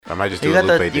I might just You do got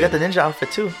what the Lupe you got the did. ninja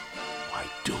outfit too. I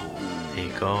do. There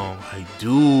you go. I do.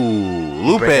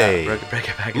 Lupe. Break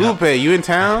it back Lupe, you in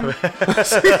town?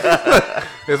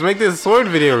 Let's make this sword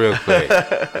video real quick.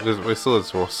 We're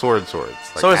swords. Like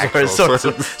actual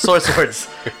Swords.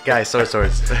 Guys, swords.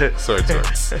 Swords.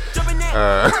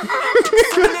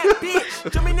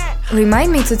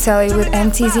 Remind me to tell you with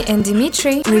MTZ and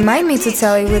Dimitri. Remind me to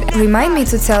tell you with remind me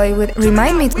to tell you with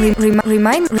remind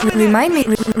me to tell you with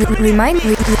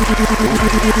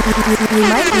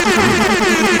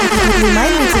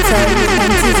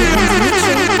MTZ and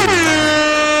Dimitri.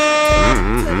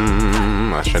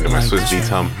 I was trying to do my Swiss beats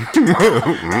hum.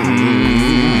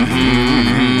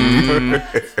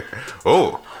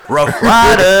 Oh, Rough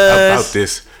Riders. about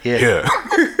this. Yeah.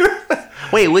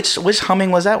 Wait, which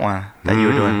humming was that one that you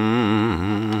were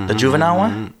doing? The Juvenile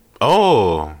one?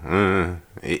 Oh,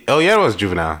 oh yeah, it was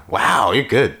Juvenile. Wow, you're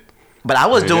good. But I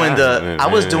was doing the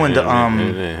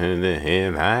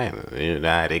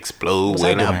I'd explode What's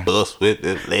when that I doing? bust with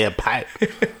the lead pipe.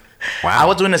 Wow. I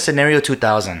was doing the Scenario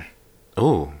 2000.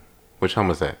 Ooh, which hum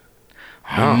was that?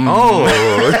 Oh,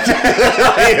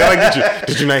 like,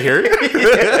 did you not hear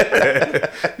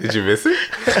it? Did you miss it?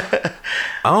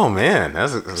 Oh man,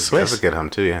 that's a good hum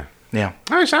too. Yeah. Yeah.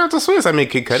 All right, shout out to Swiss. I mean,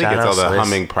 Kid Cudi Shout gets out all the Swiss.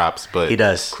 humming props, but He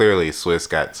does. Clearly, Swiss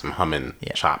got some humming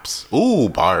Yeah. chops. Ooh,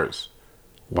 bars.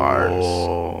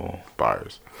 Oh.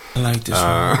 Bars. I like this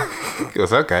one.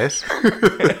 What's up, guys?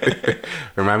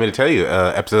 Remind me to tell you,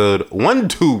 episode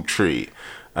 123,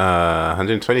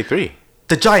 123.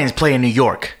 The Giants play in New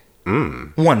York.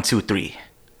 1, 2, 3.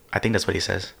 I think that's what he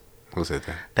says. Who said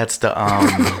that? That's the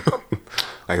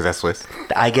Like, is that Swiss?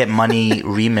 the I Get Money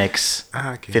remix,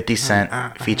 Okay. 50 Cent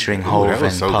featuring Ooh, Hove that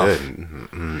was and so Puff.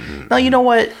 good. No, you know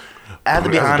what? I have to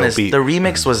be That was a dope honest. beat. The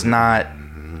remix was not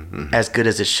as good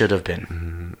as it should have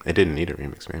been. It didn't need a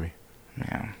remix, maybe.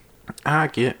 Yeah.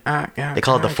 They They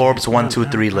call it the Forbes 1, 2,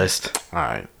 3 list. All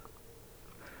right.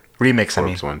 Remix, I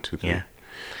mean. Forbes 1, 2, 3. Yeah.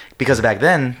 Because back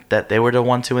then, that they were the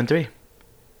 1, 2, and 3.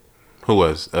 Who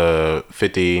was?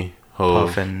 50, Hove,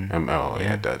 Puff and- oh,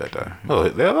 yeah, yeah. Oh,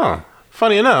 they're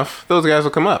funny enough, those guys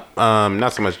will come up.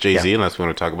 Not so much Jay-Z, Yeah. unless we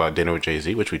want to talk about Dinner with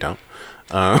Jay-Z, which we don't.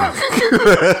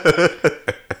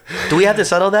 Do we have to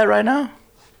settle that right now?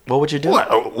 What would you do? What?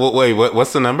 Oh, wait,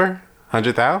 what's the number?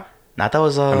 100,000? I thought it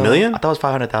was a million? I thought it was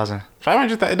 500,000.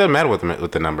 500,000? It doesn't matter what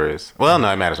the number is. Well,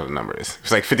 no, it matters what the number is.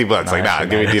 It's like $50. Like, that nah, shit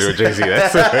give me matters. Dinner with Jay-Z.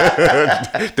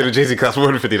 That's Dinner with Jay-Z costs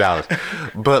more than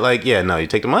 $50. But like, yeah, no, you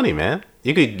take the money, man.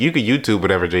 You could YouTube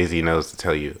whatever Jay-Z knows to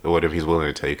tell you, or whatever he's willing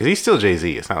to tell you, because he's still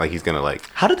Jay-Z. It's not like he's gonna like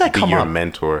How did that be come your up?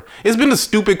 mentor. It's been a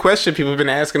stupid question people have been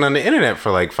asking on the internet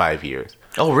for like 5 years.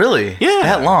 Oh, really? Yeah,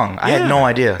 That long? I had Yeah. no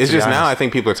idea. It's to be just now I honest.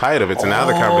 think people are tired of it. So now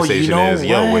the Oh, conversation you know is,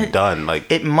 yo, what? we're done.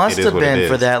 Like It must is have what it been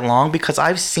for is. that long because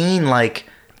I've seen like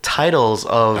titles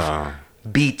of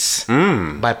beats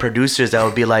by producers that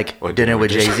would be like Or Dinner with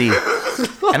Jay-Z.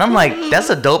 And I'm like, that's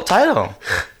a dope title.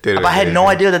 Dinner But I with had no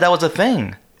Jay-Z. idea that was a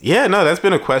thing. Yeah, no, that's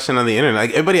been a question on the internet. Like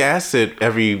everybody asks it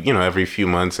every few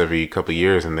months, every couple of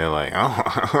years, and they're like,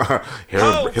 "Oh,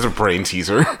 here's a brain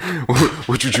teaser.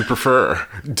 Which would you prefer,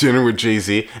 Dinner with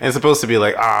Jay-Z?" And it's supposed to be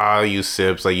like, you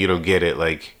sips, like you don't get it.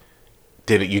 Like,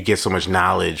 you get so much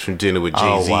knowledge from Dinner with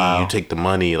Oh, Jay-Z? wow. You take the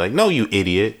money. Like, no, you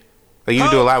idiot. Like you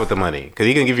do a lot with the money because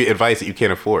he can give you advice that you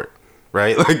can't afford,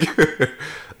 right?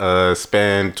 Like,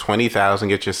 spend $20,000,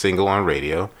 get your single on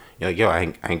radio. You're like, yo,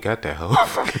 I ain't got that hoe.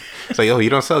 It's like, yo, you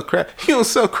don't sell crack. You don't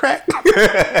sell crack.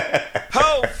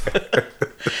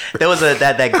 There was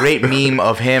that great meme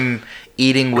of him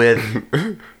eating with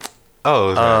Oh,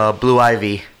 is that- Blue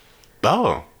Ivy.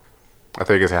 oh. I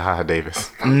think it's Haha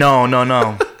Davis. No.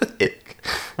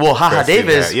 Well, Haha I've seen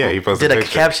Davis that. Yeah, he posted did a a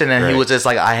picture. caption and he Right. was just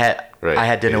like, I had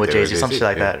Right. dinner with Jay-Z, some shit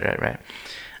like yeah. that. Right.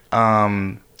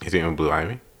 He's eating Blue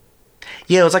Ivy.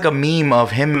 Yeah, it was like a meme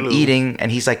of him eating,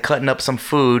 and he's like cutting up some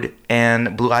food,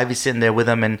 and Blue Ivy sitting there with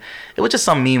him, and it was just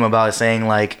some meme about it saying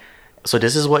like, so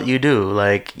this is what you do,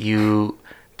 like you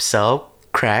sell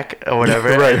crack or whatever,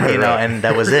 Right, and, right, you know, right. and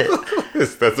that was it.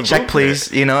 That's a Check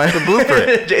please, you know. The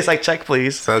blueprint. Jay's like, check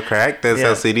please. Sell crack. Then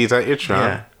Yeah. sell CDs out your trunk.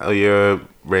 Yeah. Oh, your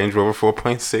Range Rover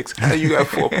 4.6. How you got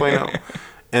 4.0?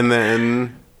 And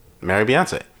then marry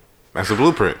Beyonce. That's the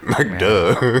blueprint. Like,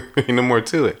 duh. Ain't no more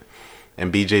to it.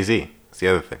 And be Jay-Z. That's the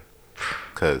other thing.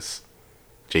 Because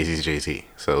Jay-Z's Jay-Z.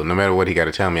 So no matter what he got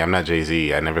to tell me, I'm not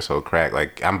Jay-Z. I never sold crack.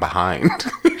 Like, I'm behind.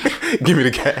 Give me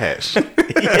the cash.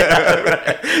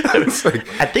 It's like,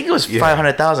 I think it was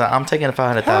 500,000. I'm taking the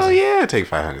 500,000. hell yeah, take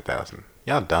 500,000.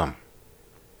 Y'all dumb.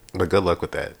 But good luck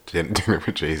with that. Dinner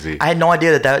with Jay-Z. I had no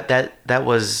idea that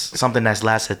was something that's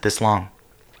lasted this long.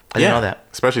 I didn't know that.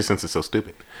 Especially since it's so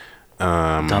stupid.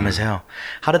 Dumb as hell.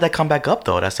 How did that come back up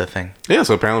though? That's the thing. Yeah,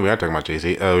 so apparently we are talking about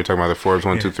Jay-Z. We're talking about the Forbes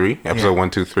 123, episode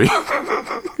 123.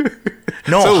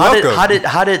 No, So how did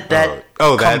that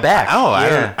come back? Oh,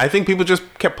 yeah. I think people just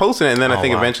kept posting it, and then I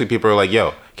think eventually people are like,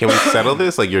 "Yo, can we settle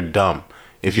this? Like, you're dumb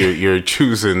if you're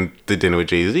choosing the dinner with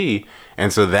Jay-Z."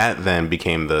 And so that then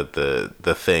became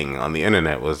the thing on the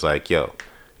internet was like, "Yo,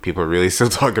 people really still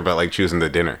talk about like choosing the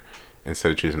dinner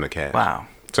instead of choosing the cash." Wow.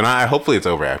 So now hopefully it's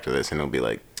over after this, and it'll be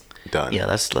like done. Yeah,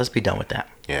 let's be done with that.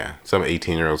 Yeah, some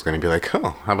 18-year-old's gonna be like,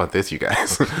 "Oh, how about this, you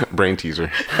guys?" Brain teaser.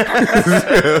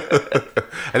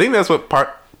 I think that's what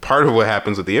part of what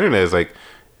happens with the internet is like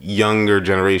younger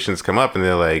generations come up and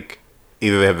they're like,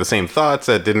 either they have the same thoughts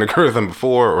that didn't occur to them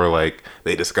before, or like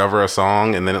they discover a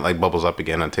song and then it like bubbles up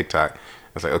again on TikTok.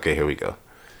 It's like, okay, here we go.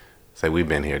 It's like we've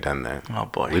been here, done that. Oh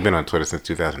boy, we've been on Twitter since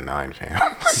 2009,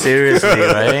 fam. Seriously,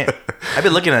 right? I've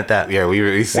been looking at that. Yeah,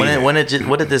 we seen what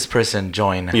did this person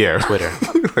join? Twitter.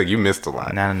 Like you missed a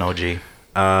lot. Not an OG.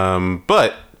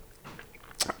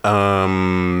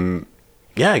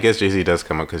 Yeah, I guess Jay-Z does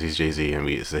come up because he's Jay-Z and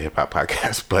it's a hip hop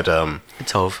podcast. But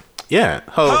it's Hove. Yeah,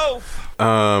 Hove.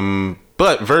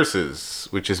 But Versus,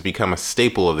 which has become a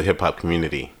staple of the hip hop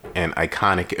community, an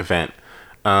iconic event.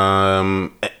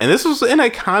 And this was an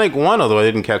iconic one, although I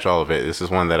didn't catch all of it. This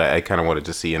is one that I kind of wanted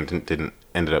to see and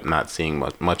ended up not seeing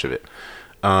much of it.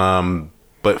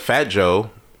 But Fat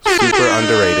Joe, super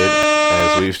underrated,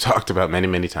 as we've talked about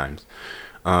many times,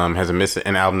 has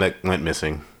an album that went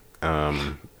missing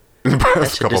in the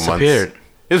past couple months. It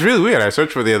was really weird. I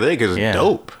searched for it the other day because it's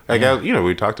dope. Like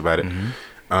we talked about it.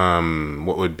 Mm-hmm.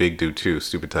 What would Big do too?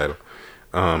 Stupid title.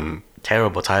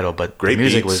 Terrible title, but great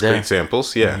music beats, was there. Great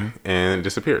samples, and it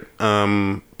disappeared.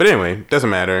 But anyway, doesn't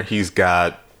matter. He's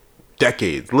got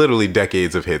literally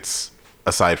decades of hits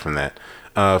aside from that.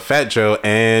 Fat Joe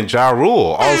and Ja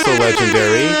Rule, also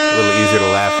legendary. A little easier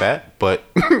to laugh at, but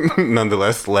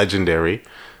nonetheless legendary.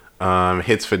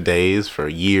 Hits for days, for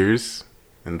years.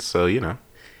 And so, they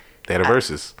had a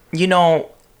versus.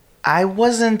 I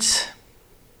wasn't...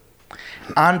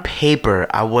 On paper,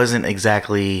 I wasn't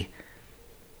exactly...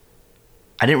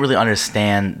 I didn't really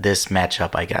understand this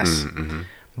matchup, I guess. Mm-hmm.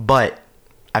 But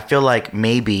I feel like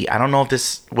maybe... I don't know if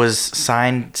this was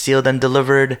signed, sealed, and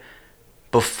delivered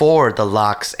before the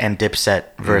Lox and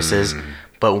Dipset versus.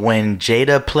 But when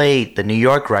Jada played the New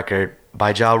York record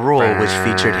by Ja Rule, which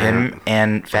featured him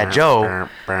and Fat Joe,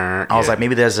 I was like,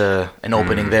 maybe there's an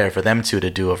opening there for them two to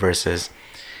do a versus.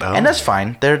 Oh. And that's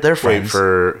fine. They're friends. Wait,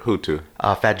 for who two?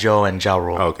 Fat Joe and Ja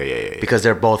Rule. Okay, yeah. Because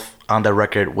they're both on the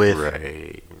record with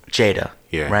Jada.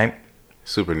 Yeah. Right?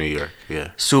 Super New York,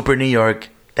 yeah. Super New York.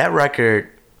 That record,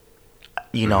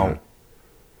 it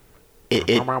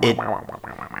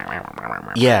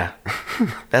yeah.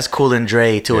 That's Cool and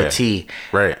Dre to a T.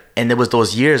 Right. And there was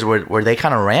those years where they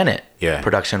kind of ran it,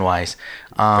 production wise.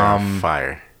 On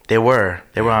fire. They were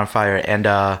on fire. And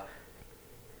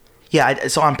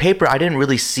so on paper I didn't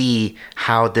really see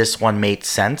how this one made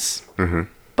sense. Mm-hmm.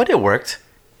 But it worked.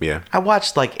 Yeah. I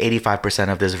watched like 85%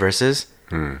 of this versus.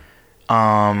 Good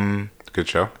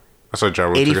show. I saw Ja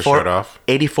Rule took his shirt off.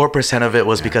 84% of it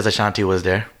was because Ashanti was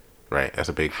there. Right. That's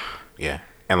a big,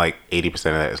 and like 80% of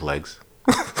that is legs.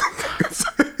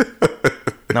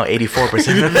 No,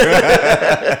 84% of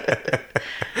it.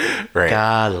 Right.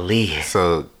 Golly.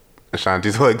 So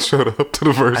Ashanti's legs showed up to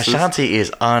the verses. Ashanti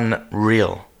is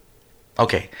unreal.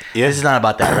 Okay. Yeah. This is not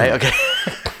about that, right? Okay.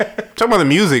 Talking about the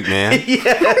music, man.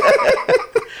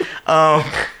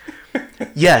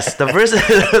 Yes, the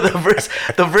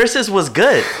verses was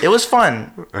good. It was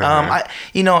fun.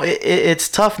 It's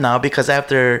tough now because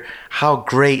after how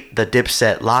great the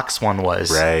Dipset Lox one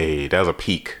was. Right, that was a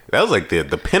peak. That was like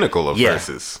the pinnacle of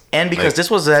verses. And because this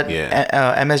was at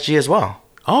MSG as well.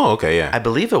 Oh, okay, yeah. I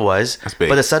believe it was. That's big.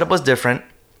 But the setup was different.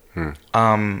 It's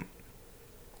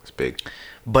big.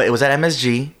 But it was at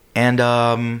MSG, and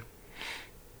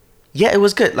it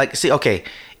was good. Like, see, okay,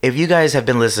 if you guys have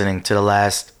been listening to the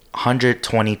last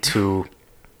 122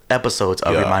 episodes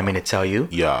of Remind Me to Tell You.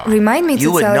 Yeah. Remind Me to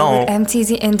Tell You with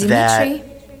MTZ and Dimitri.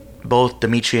 Both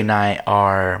Dimitri and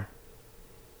I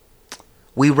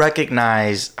we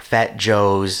recognize Fat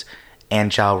Joe's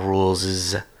and Ja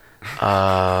Rule's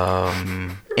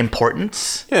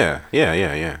importance. Yeah.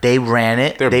 They ran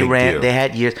it. They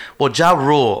had years. Well, Ja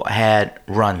Rule had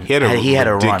run. He had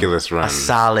a ridiculous run. A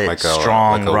solid,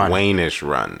 strong run. Like a Wayne-ish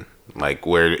run. Like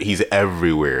where he's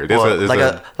everywhere. There's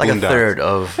a third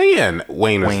of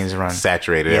Wayne's run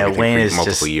saturated everything for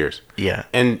multiple years. Yeah,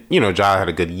 and Ja had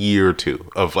a good year or two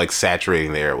of like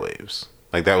saturating the airwaves.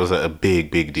 Like that was a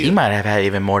big deal. He might have had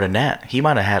even more than that. He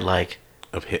might have had like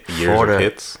years of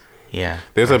hits. Yeah.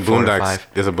 There's a Like 4 to Boondocks. 5.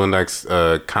 There's a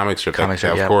Boondocks comic strip Comic that,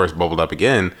 strip, of yep. course, bubbled up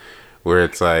again, where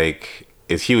it's like,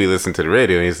 it's Huey listening to the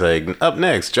radio and he's like, up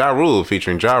next, Ja Rule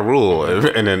featuring Ja Rule,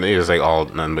 and then it's like all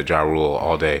none but Ja Rule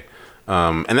all day,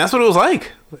 and that's what it was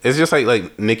like. It's just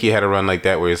like Nicki had a run like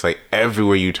that where it's like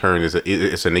everywhere you turn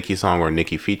it's a Nicki song or a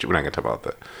Nicki feature. We're not gonna talk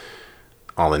about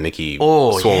all the Nicki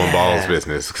swollen balls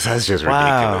business because that's just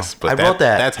ridiculous. But I wrote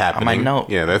that that's happening. on my note.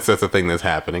 Yeah, that's a thing that's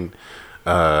happening.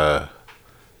 Yeah,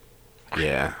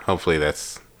 hopefully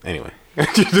that's anyway.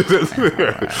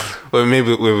 Well,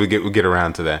 maybe we'll get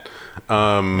around to that.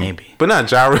 Maybe, but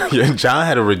not Ja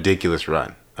had a ridiculous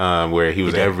run where he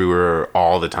was everywhere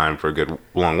all the time for a good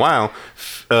long while.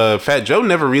 Fat Joe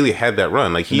never really had that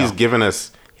run. Like he's given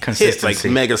us hits, like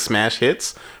mega smash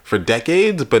hits for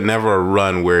decades, but never a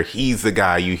run where he's the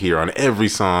guy you hear on every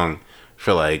song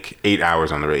for like 8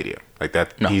 hours on the radio. Like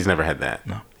that, he's never had that.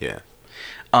 No. Yeah.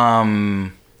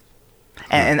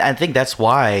 And I think that's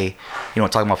why,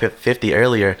 talking about 50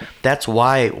 earlier, that's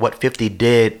why what 50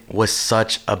 did was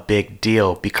such a big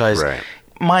deal because,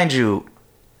 mind you,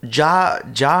 Ja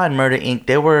and Murder Inc.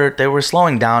 they were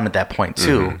slowing down at that point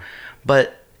too,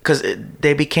 but because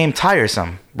they became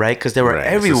tiresome, right? Because they were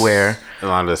everywhere. A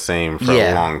lot of the same for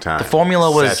a long time. The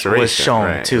formula was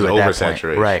shown too at that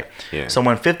point, right? Yeah. So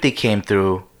when 50 came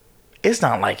through, it's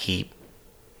not like he,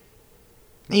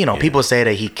 people say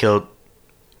that he killed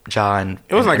Ja and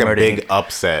it was like a Murder big Inc.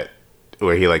 upset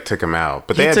where he like took him out,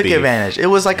 but he they took had advantage. It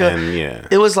was like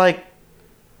it was like,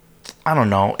 I don't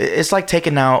know. It's like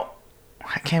taking out.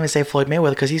 I can't even say Floyd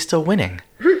Mayweather because he's still winning.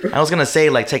 I was gonna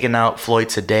say like taking out Floyd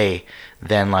today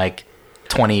than like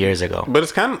 20 years ago. But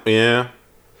it's kind of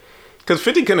because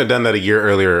 50 couldn't have done that a year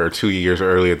earlier or 2 years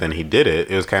earlier than he did it.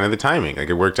 It was kind of the timing. Like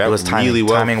it worked out really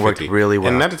well. Timing worked really well.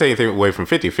 And not to take anything away from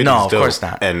 50. 50 no, still, of course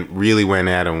not. And really went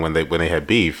at him when they had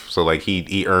beef. So like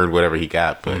he earned whatever he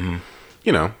got. But and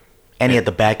he had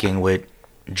the backing with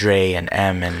Dre and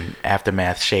M and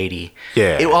Aftermath Shady.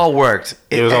 Yeah, it all worked.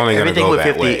 It was only going to go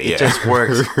that way. It just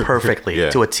works perfectly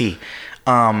to a T.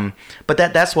 But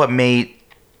that's what made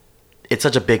it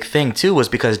such a big thing too, was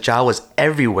because Ja was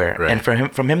everywhere, and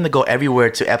from him to go everywhere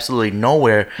to absolutely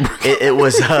nowhere, it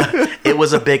was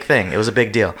a big thing. It was a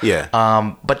big deal. Yeah.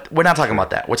 But we're not talking about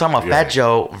that. We're talking about Fat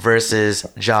Joe versus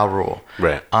Ja Rule.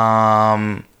 Right.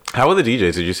 How were the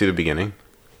DJs? Did you see the beginning?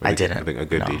 I didn't. I think a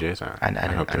good DJs. I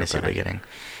didn't see the beginning.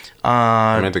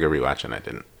 I meant to go rewatch and I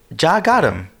didn't. Ja got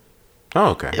him. Oh,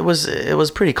 okay. It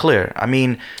was pretty clear. I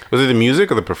mean, was it the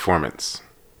music or the performance?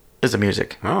 It was the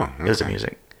music. Oh, okay. It was the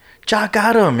music. Ja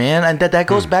got him, man, and that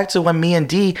goes back to when me and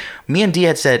D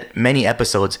had said many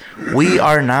episodes, we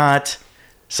are not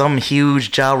some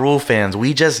huge Ja Rule fans.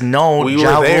 We just know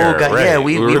Ja Rule got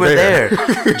we were there.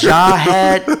 Ja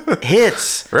had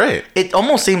hits. Right. It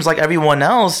almost seems like everyone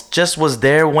else just was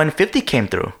there when 50 came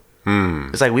through.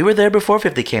 It's like we were there before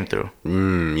 50 came through.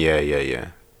 Yeah.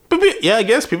 But I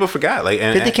guess people forgot. Like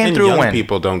 50 came through young when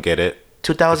people don't get it.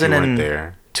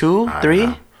 2002, 3. I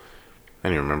don't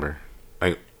even remember.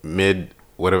 Like mid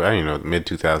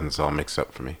 2000s is all mixed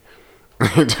up for me.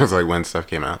 Just like when stuff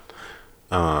came out.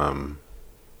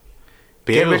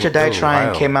 Get Rich or Die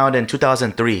Trying came out in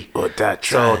 2003. So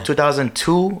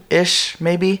 2002-ish,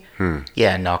 maybe?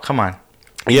 Yeah, no, come on.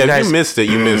 Yeah, if you missed it,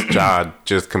 you missed Ja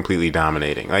just completely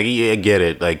dominating. Like, I get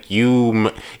it. Like,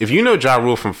 if you know Ja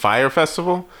Rule from Fyre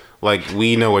Festival, like,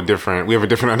 we have a different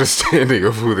understanding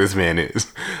of who this man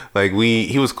is. Like,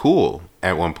 he was cool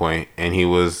at one point, and he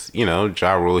was,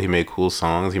 Ja Rule, he made cool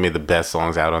songs. He made the best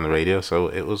songs out on the radio, so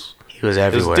it was... He was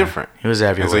everywhere. It was different. He was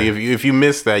everywhere. And so if you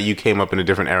missed that, you came up in a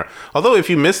different era. Although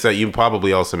if you missed that, you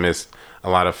probably also missed a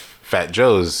lot of Fat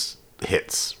Joe's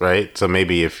hits, right? So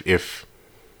maybe if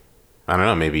I don't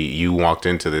know, maybe you walked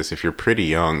into this, if you're pretty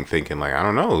young, thinking like, I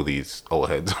don't know who these old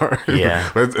heads are.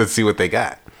 Yeah. let's see what they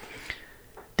got.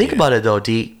 Think about it though,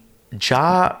 D.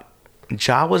 Ja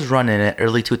was running in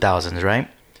early 2000s, right?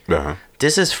 Uh-huh.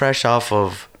 This is fresh off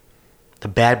of the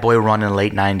Bad Boy run in the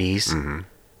late 90s. Mm-hmm.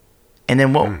 And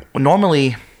then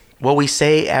normally what we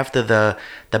say after the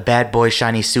Bad Boy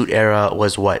Shiny Suit era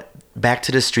was what? Back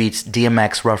to the Streets,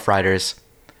 DMX, Rough Riders,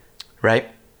 right?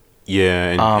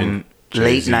 Yeah. And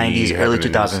late 90s, early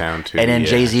 2000s. And then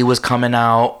Jay-Z was coming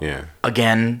out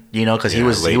again, because he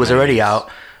was already 90s. Out.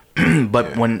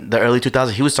 But when the early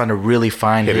 2000s, he was starting to really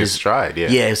find his stride. Yeah,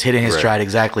 he was hitting his stride,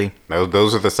 exactly.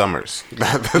 Those are the summers.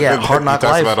 Hard Knock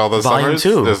Life, about all those Volume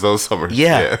summers. 2. There's those summers.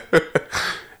 Yeah.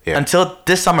 Yeah. Until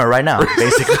this summer, right now,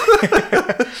 basically.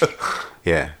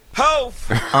 Yeah.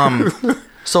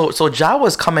 So Ja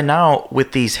was coming out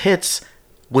with these hits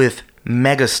with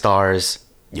megastars.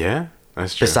 Yeah,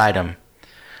 that's true. Beside him,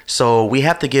 so we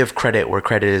have to give credit where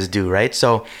credit is due, right?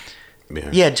 So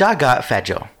Yeah, Ja got Fat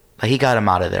Joe. Like, he got him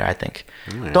out of there, I think.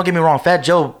 Yeah. Don't get me wrong, Fat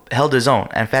Joe held his own,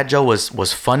 and Fat Joe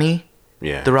was funny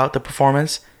Yeah. throughout the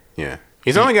performance. Yeah.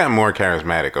 He's only gotten more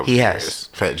charismatic over He the has. years,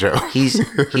 Fat Joe.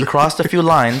 He crossed a few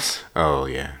lines. Oh,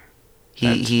 yeah.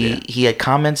 He had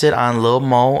commented on Lil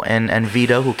Mo and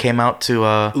Vita, who came out to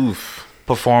Oof.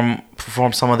 perform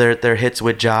some of their hits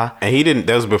with Ja. And he didn't,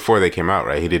 that was before they came out,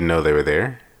 right? He didn't know they were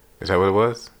there? Is that what it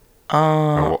was?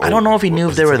 I don't know if he knew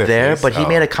if they were there, but he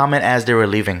made a comment as they were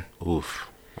leaving. Oof.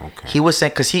 Okay. He was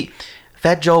saying, because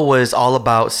Fat Joe was all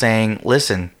about saying,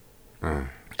 listen,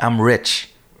 I'm rich.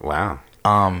 Wow.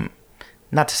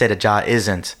 Not to say that Ja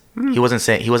isn't. He wasn't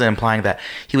implying that.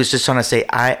 He was just trying to say,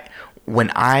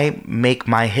 when I make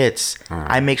my hits,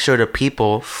 I make sure the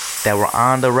people that were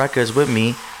on the records with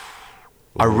me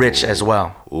are rich as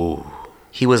well. Ooh.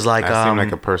 He was like, That seemed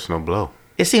like a personal blow.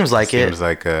 it seems like it. Seems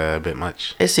like a bit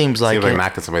much. It seems like Seems like it.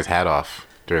 knocking somebody's hat off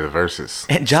during the verses.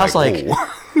 And Ja's like,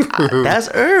 that's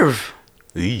Irv.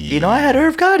 You know, I had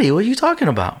Irv Gotti. What are you talking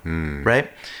about? Right?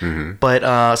 Mm-hmm.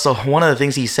 But so one of the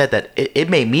things he said that it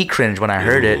made me cringe when I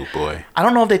heard it. Boy. I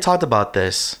don't know if they talked about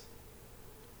this.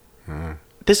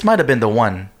 This might have been the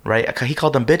one, right? He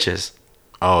called them bitches.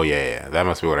 Oh, yeah. That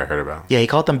must be what I heard about. Yeah, he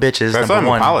called them bitches. I saw him number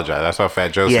one. apologize. I saw Fat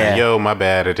Joe saying, yo, my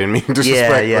bad. I didn't mean to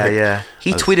disrespect. Yeah.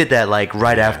 He tweeted that like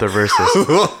right after verses.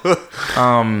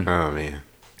 Oh, man.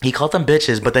 He called them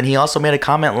bitches, but then he also made a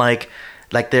comment like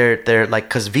they're like,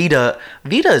 cause Vita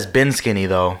has been skinny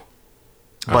though,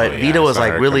 but Vita was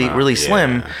like really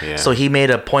slim. Yeah. So he made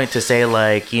a point to say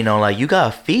like, you know, like you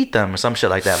gotta feed them or some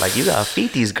shit like that. Like you gotta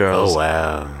feed these girls. Oh,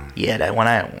 wow. Yeah, that when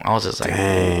I was just like,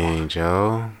 Dang,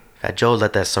 Joe. Fat Joe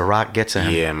let that Ciroc get to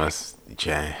him.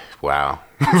 Yeah, wow.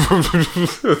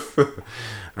 All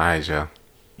right, Joe.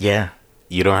 Yeah.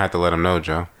 You don't have to let him know,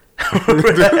 Joe.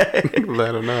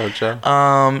 Let him know,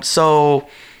 Joe. So.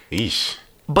 Eesh.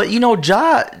 But you know,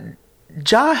 Ja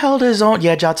held his own.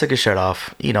 Yeah, Ja took his shirt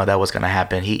off. You know that was gonna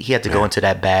happen. He had to go into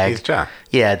that bag. He's Ja.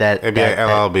 Yeah, It'd be like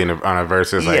LL being on a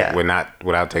versus like Yeah.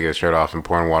 without taking his shirt off and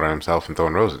pouring water on himself and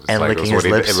throwing roses. And like, licking that's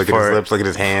his what lips and licking his lips, licking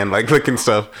his hand, like licking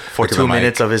stuff for licking 2 the mic.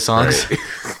 minutes of his songs.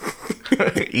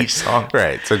 Right. Each song.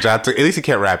 Right. So Ja took, at least he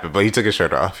can't rap it, but he took his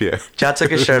shirt off. Yeah. Ja took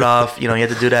his shirt off. You know, he had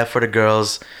to do that for the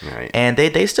girls. Right. And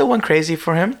they still went crazy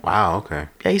for him. Wow. Okay.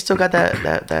 Yeah, he still got that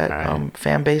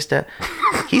fan base that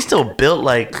he still built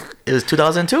like it was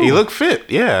 2002. He looked fit.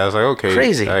 Yeah. I was like, okay.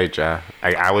 Crazy. All right, Ja.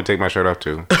 I would take my shirt off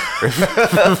too. If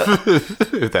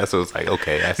that's what it's like,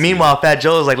 okay. I see. Meanwhile, Fat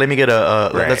Joe was like, let me get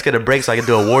Right. let's get a break so I can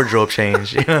do a wardrobe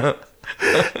change. You know?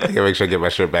 I gotta make sure I get my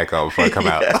shirt back on before I come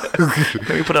out. Let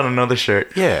me put on another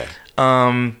shirt. Yeah.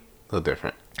 A little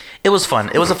different. It was fun.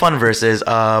 It was a fun versus.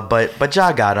 But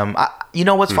Ja got him. You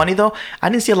know what's funny though? I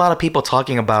didn't see a lot of people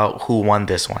talking about who won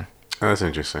this one. Oh, that's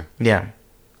interesting. Yeah.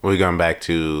 We're going back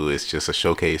to it's just a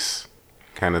showcase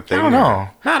kind of thing. I don't know.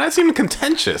 No, that seemed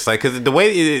contentious. Like, cause the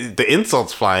way the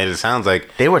insults flying, it sounds like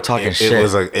They were talking shit. It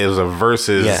was a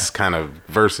versus kind of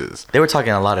versus. They were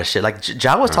talking a lot of shit. Like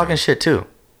Ja was talking shit too.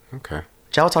 Okay.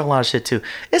 Ja was talking a lot of shit too.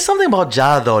 It's something about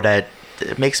Ja though that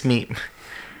it makes me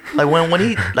like when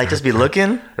he like just be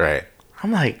looking. Right.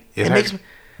 I'm like It's it hard- makes me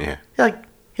Yeah. like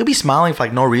he'll be smiling for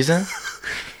like no reason.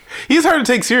 He's hard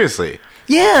to take seriously.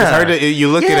 Yeah. It's hard to you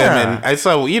look at Yeah. him and I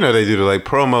saw they do the like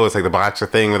promo. It's like the boxer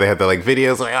thing where they have the like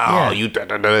videos like Yeah.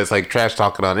 It's like trash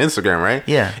talking on Instagram, right?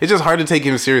 Yeah. It's just hard to take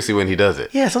him seriously when he does it.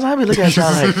 Yeah, sometimes I be looking at Ja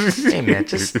like, hey man,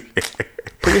 just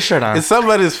put your shirt on. It's something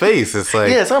about his face. It's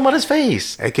like Yeah, something about his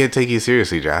face. I can't take you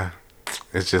seriously, Ja.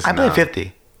 It's just I blame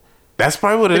 50. That's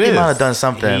probably what it 50 is. might have done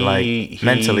something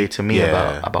mentally to me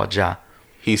yeah. about Ja.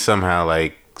 He somehow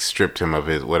like stripped him of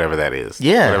his whatever that is.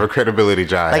 Yeah. Whatever credibility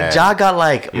Ja Like had. Ja got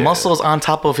like muscles on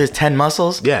top of his 10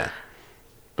 muscles. Yeah.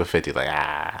 But 50 like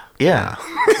Yeah.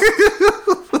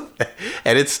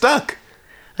 and it stuck.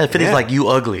 And 50's Yeah. like you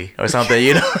ugly or something,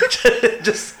 you know?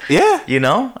 just Yeah. you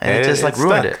know? And it just like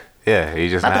ruined stuck. it. Yeah, he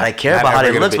just Not that I care about how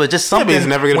they looks, but just something but he's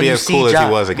never gonna when be you as cool see as he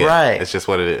Ja- was again. right. It's just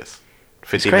what it is.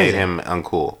 50 crazy. made him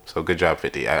uncool. So good job,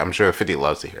 50. I'm sure 50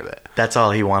 loves to hear that. That's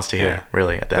all he wants to hear, Yeah.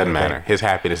 really. At the Doesn't end of the matter. day. His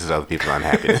happiness is other people's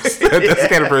unhappiness. That's the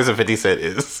kind of person 50 Cent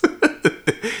is.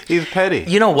 He's petty.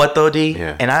 You know what though, D?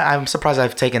 Yeah. And I'm surprised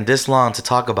I've taken this long to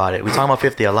talk about it. We talk about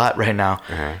 50 a lot right now.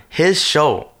 Uh-huh. His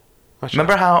show. What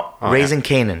Remember show? how Oh, Raising yeah.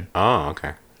 Canaan? Oh,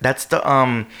 okay. That's the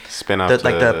Spin off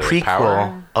the prequel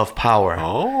Power? of Power.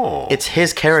 Oh. It's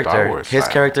his Star character. Wars His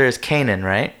style. character is Canaan,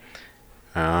 right?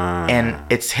 And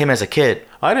it's him as a kid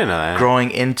I didn't know that.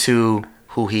 growing into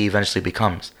who he eventually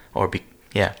becomes, or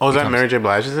yeah. Oh, is that becomes. Mary J.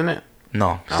 Blige is in it?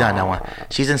 No, she's not in that one.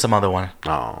 She's in some other one.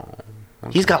 Oh.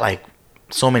 He's got like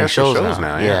so many Has some shows, shows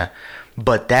now, yeah.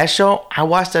 But that show, I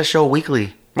watched that show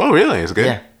weekly. Oh, really? It's good.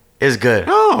 Yeah, It's good.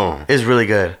 Oh. It's really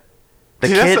good. The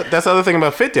See, kid. that's the other thing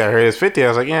about 50. I heard it's 50. I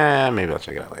was like, yeah, maybe I'll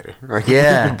check it out later.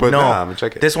 Yeah, but no, nah, I'm gonna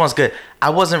check it. This one's good. I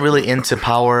wasn't really into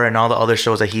Power and all the other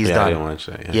shows that he's I done. didn't watch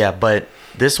that. Yeah, but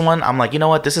this one, I'm like, you know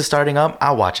what? This is starting up.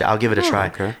 I'll watch it. I'll give it a try.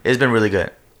 Okay. It's been really good.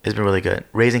 It's been really good.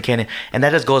 Raising Canyon, and that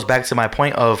just goes back to my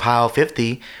point of how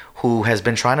 50, who has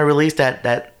been trying to release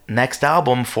that next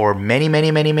album for many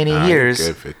years.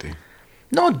 Good 50.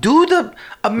 No, do the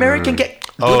American do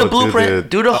the blueprint,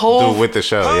 do the whole do with the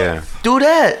show, yeah. do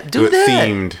that, do it that.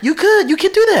 themed. You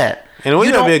could do that. And it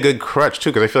would don't- be a good crutch too,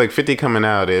 because I feel like 50 coming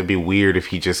out, it'd be weird if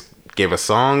he just gave us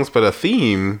songs, but a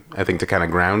theme, I think, to kind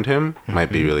of ground him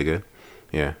might be really good.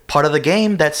 Yeah. Part of the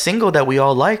game, that single that we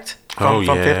all liked from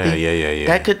 50.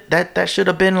 Yeah. That should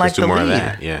have been like Let's do the more lead. of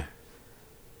that. Yeah.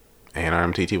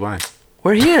 ANRMTTY.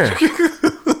 We're here.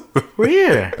 We're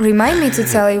here. Remind me to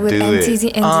tell you with Do it.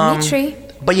 MTZ and Dimitri.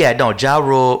 But yeah, no, Ja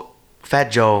Rule,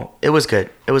 Fat Joe, it was good.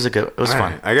 It was fun.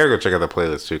 Alright, I gotta go check out the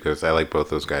playlist too, because I like both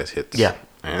those guys' hits. Yeah.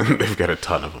 And they've got a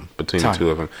ton of them between Ton. the two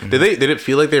of them. Mm-hmm. Did it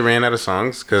feel like they ran out of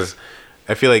songs? Because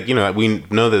I feel like, we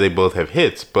know that they both have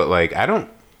hits, but like I'm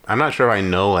not sure if I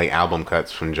know like album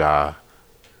cuts from Ja.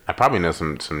 I probably know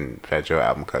some Fat Joe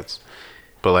album cuts,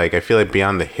 but like I feel like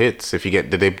beyond the hits,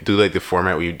 did they do like the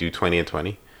format where you do 20 and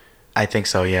 20, I think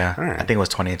so, yeah. Alright. I think it was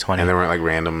 20 and 20. and there weren't like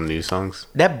random new songs?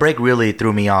 That break really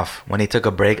threw me off. When they took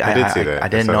a break, I did see that. I I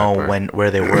didn't saw that know part. where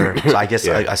they were. So I guess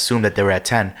Yeah. I assumed that they were at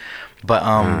 10. But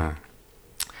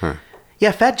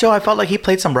yeah, Fat Joe, I felt like he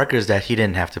played some records that he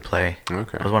didn't have to play.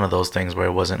 Okay. It was one of those things where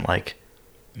it wasn't like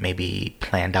maybe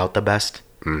planned out the best.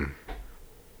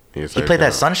 He played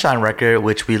that Sunshine record,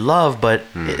 which we love, but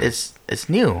it's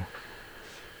new.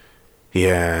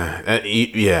 Yeah,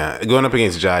 yeah. Going up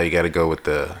against Ja, you got to go with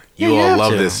the you you all have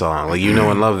love to. this song, like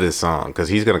and love this song, because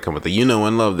he's gonna come with the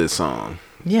and love this song.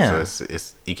 Yeah. so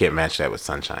it's you can't match that with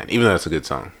Sunshine, even though it's a good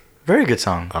song Very good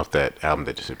song. off that album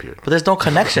that disappeared. But there's no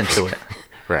connection to it.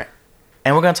 Right.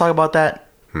 And we're going to talk about that,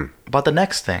 about the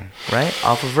next thing, right?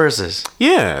 Off of Versus.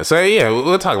 Yeah. So yeah,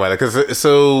 we'll talk about it because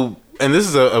and this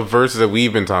is a verse that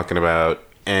we've been talking about,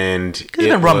 and it's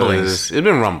been rumblings. It's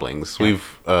been rumblings.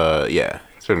 Yeah.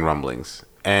 It's been rumblings.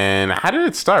 And how did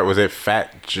it start? Was it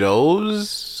Fat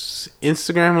Joe's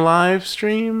Instagram live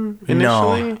stream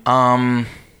initially? No.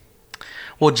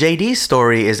 Well, JD's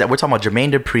story is that we're talking about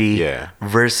Jermaine Dupri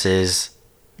versus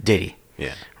Diddy,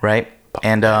 Yeah. right?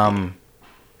 And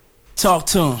Talk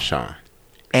to him. Sean.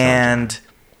 and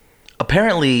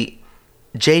apparently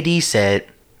JD said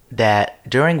that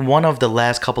during one of the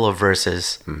last couple of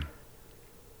verses,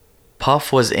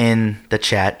 Puff was in the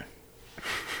chat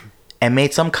and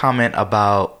made some comment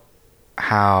about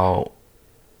how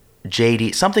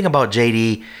something about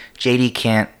JD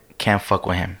can't fuck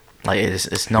with him. Like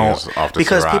it's no, It's off the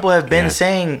because Ciroc. people have been Yeah.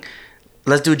 saying,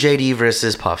 let's do JD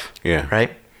versus Puff. Yeah.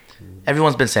 Right?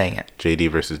 Everyone's been saying it.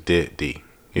 JD versus D.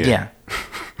 Yeah.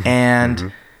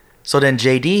 And so then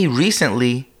JD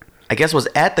recently, I guess, was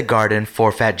at the Garden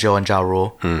for Fat Joe and Ja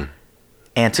Rule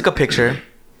and took a picture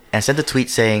and sent a tweet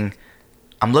saying,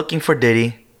 I'm looking for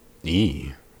Diddy.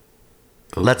 Yee.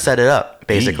 Let's set it up,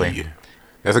 basically. Yee.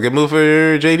 That's a good move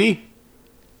for JD.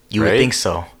 You would Right? think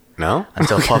so. No?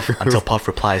 Until Puff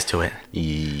replies to it.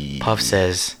 Yee. Puff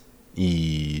says,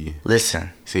 Yee.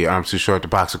 listen. See, your arms too short to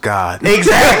box with God.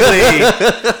 Exactly.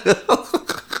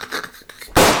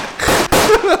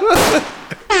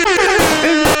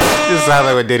 Just sound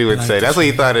like what Diddy would say. That's what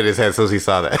he thought in his head as soon as he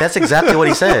saw that. That's exactly what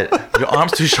he said. Your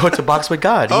arm's too short to box with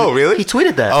God. Oh, really? He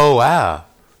tweeted that. Oh, wow.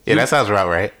 Yeah, that sounds about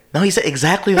right. No, he said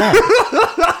exactly that.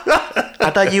 I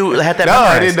thought you had that. No, I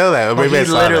memorized. didn't know that. No, Maybe I he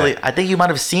saw literally. that. I think you might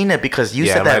have seen it because you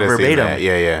Yeah, said I that might have seen verbatim. that.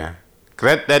 Yeah.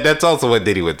 'Cause that's also what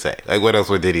Diddy would say. Like, what else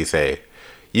would Diddy say?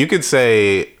 You could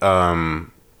say,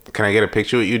 can I get a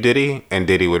picture with you, Diddy? And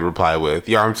Diddy would reply with,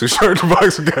 your arm's too short to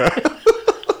box with God.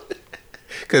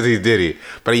 Because he's Diddy.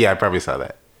 But yeah, I probably saw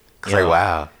that. It's Yeah. like,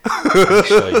 wow. Let me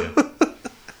show you.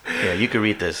 Yeah, you can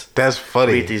read this. That's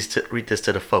funny. Read this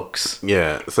to the folks.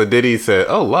 Yeah. So Diddy said,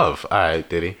 "Oh, love. All right,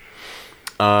 Diddy.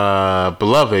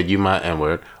 Beloved, you my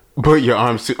N-word. But your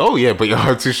arms too. Oh yeah, but your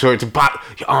arms too short to box.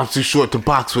 Your arms too short to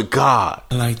box with God.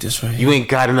 I like this right here. You ain't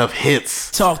got enough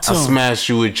hits. Talk to I'll him. smash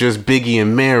you with just Biggie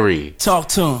and Mary. Talk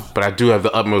to him. But I do have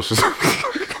the utmost.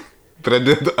 But I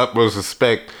do have the utmost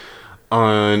respect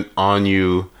on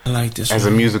you I like this as right a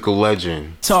here. musical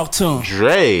legend. Talk to him.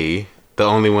 Dre, the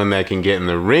only one that can get in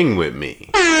the ring with me.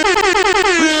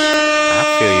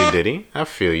 I feel you, Diddy. I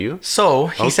feel you. So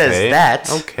he says Okay. that,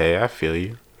 Okay, I feel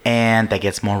you. and that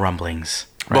gets more rumblings.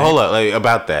 But hold up, like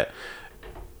about that.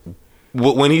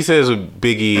 When he says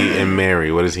Biggie and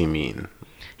Mary, what does he mean?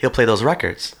 He'll play those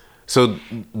records. So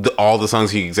all the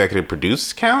songs he executive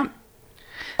produced count?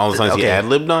 All the songs he Okay.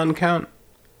 ad-libbed on count?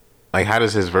 Like, how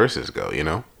does his verses go, you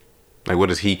know? Like, what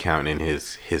does he count in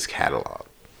his catalog?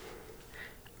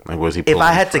 Like, where's he If pulling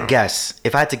I had to from? guess,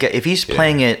 if he's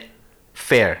playing it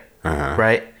fair, Uh-huh.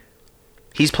 right?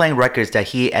 He's playing records that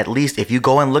he, at least if you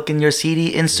go and look in your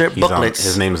CD insert He's on- booklets,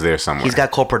 his name's there somewhere. he's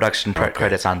got co-production Okay.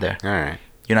 credits on there. All right.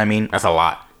 You know what I mean? That's a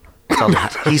lot. So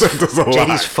he's That's a lot.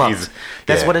 JD's fucked. He's-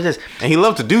 That's yeah. what it is. And he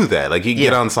loved to do that. Like, he'd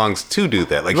get Yeah. on songs to do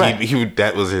that. Like, Right. he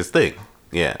that was his thing.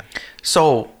 Yeah.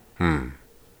 So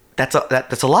that's a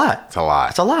lot. It's a lot.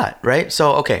 It's a lot, right?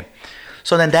 So okay,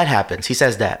 so then that happens. He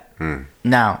says that.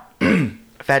 Now,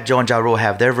 Fat Joe and Ja Rule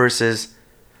have their verses.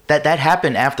 That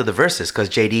happened after the verses because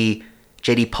JD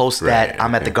posts that Right,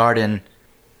 I'm at the okay. Garden.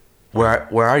 Where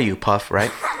are you, Puff?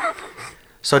 Right.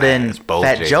 So then It's both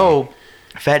Fat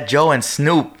JD. Joe and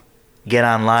Snoop get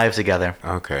on live together.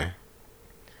 Okay.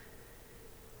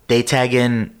 They tag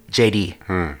in JD.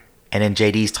 And then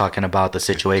JD's talking about the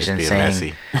situation, being saying,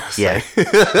 messy. yeah,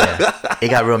 it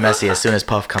got real messy as soon as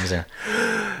Puff comes in.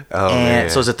 Oh, And man.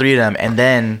 so it's the three of them, and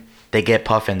then they get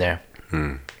Puff in there.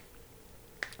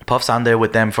 Puff's on there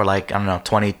with them for like, I don't know,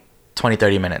 20,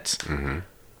 30 minutes.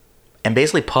 And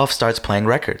basically Puff starts playing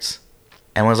records.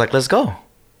 And was like, let's go.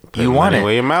 Put You want money it.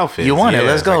 where your mouth is. You want it. Yeah,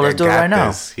 Let's it's go. like, Let's I do it got right now.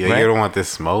 this. Yeah, Right? you don't want this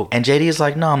smoke. And JD is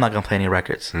like, no, I'm not going to play any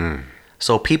records.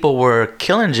 So people were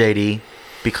killing JD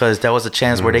because that was a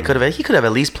chance where he could have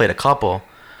at least played a couple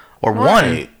or one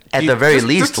Right. at You- the very just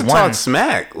least to one. talk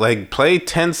smack. Like, play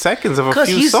 10 seconds of a Because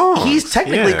few songs. he's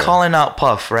technically Yeah. calling out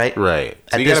Puff, right? Right.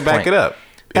 So At you got to this back point. it up.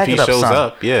 Back if he it up shows some.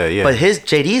 up, yeah. But his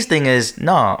JD's thing is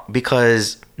no,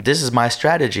 because this is my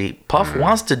strategy. Puff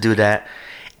wants to do that,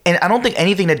 and I don't think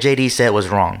anything that JD said was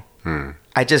wrong.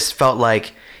 I just felt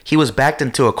like he was backed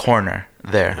into a corner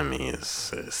there. I mean, it's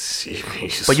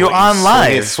But you're on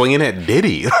live. swinging at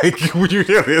Diddy, like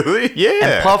yeah.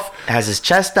 And Puff has his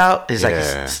chest out. He's like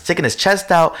Yeah. he's sticking his chest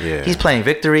out. Yeah. He's playing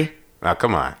Victory. Now,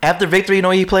 come on, After Victory, you know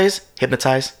what he plays?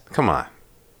 Hypnotize. come on,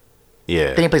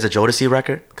 yeah, Then he plays a Jodeci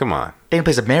record. come on, Then he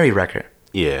plays a Mary record.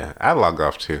 yeah. I log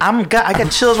off too. I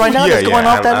got chills right now just going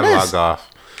off that I list. log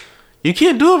off. You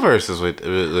can't do a verses with.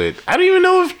 I don't even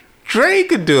know if Dre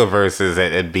could do a verses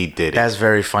at beat Diddy. That's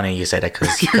very funny you say that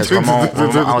because Ramon,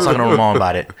 I was talking to Ramon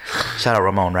about it. Shout out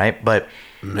Ramon, right? But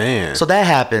Man, so that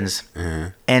happens,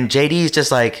 and JD's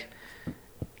just like,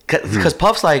 because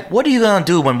Puff's like, what are you gonna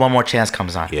do when one more chance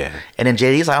comes on? Yeah. And then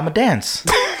JD's like, I'm gonna dance.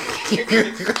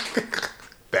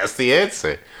 that's the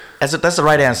answer. That's the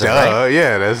right answer, right?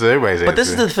 Yeah, that's everybody's answer. But this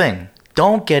is the thing.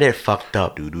 Don't get it fucked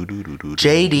up.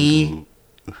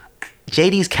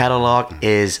 JD's catalog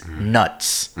is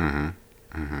nuts.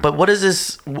 But what is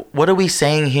this? What are we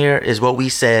saying here is what we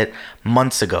said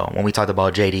months ago when we talked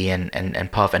about JD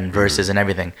and Puff and verses and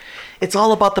everything. It's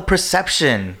all about the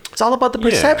perception. It's all about the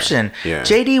perception. yeah.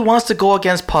 JD wants to go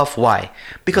against Puff. Why?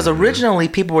 Because originally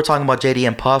people were talking about JD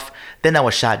and Puff. Then that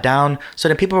was shot down. So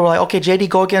then people were like, okay, JD,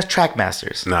 go against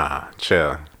Trackmasters. Nah,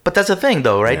 chill. But that's the thing,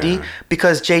 though, right, D? Yeah.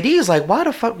 Because JD is like, why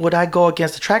the fuck would I go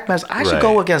against the Trackmasters? I should Right.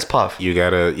 go against Puff. You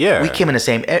gotta, yeah. We came in the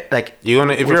same, like, You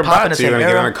wanna, if we're you're popping about the to, you're same gonna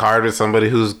get era. on a card with somebody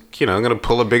who's, gonna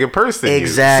pull a bigger purse than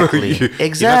Exactly. you. So you're not trying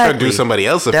Exactly. to do somebody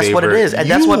else a That's favor. what it is. And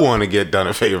you that's what- want to get done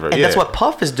a favor. And that's what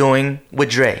Puff is doing with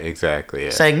Dre. Exactly. Yeah.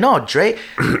 Saying, no, Dre,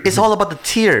 it's all about the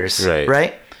tiers, Right.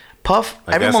 right? Puff,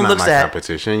 Like, everyone that's not looks my at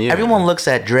competition. Yeah. everyone looks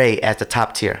at Dre as the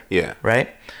top tier. Yeah. Right?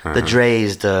 The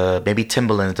Dre's, the maybe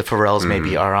Timbalands, the Pharrells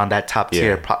maybe are on that top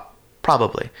tier, Yeah.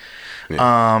 probably.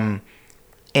 Yeah.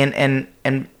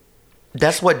 And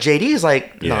that's what JD is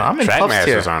like. No, I'm in Puff's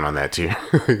tier. Trackmasters aren't on that tier.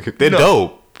 They're No.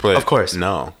 dope, but Of course.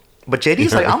 no. But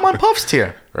JD's like, I'm on Puff's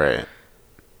tier. Right.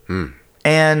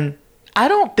 And I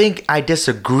don't think I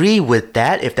disagree with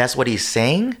that if that's what he's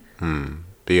saying.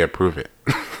 But yeah, prove it.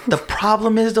 The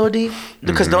problem is though, D,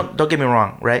 because don't get me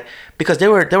wrong, right? Because they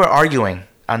were arguing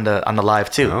on the live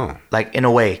too, Oh. like in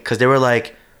a way, because they were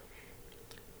like,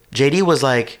 JD was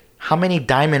like, how many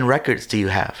diamond records do you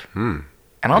have? And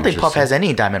I don't think Puff Interesting. has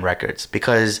any diamond records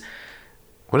because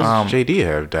What does JD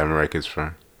have Diamond Records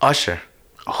from? Usher,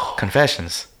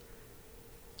 Confessions.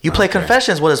 You play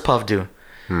Confessions, what does Puff do?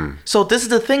 So this is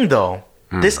the thing though.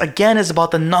 This again is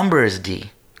about the numbers,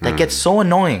 D. That gets so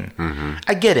annoying.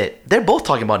 I get it. They're both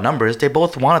talking about numbers. They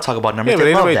both want to talk about numbers. Yeah, but they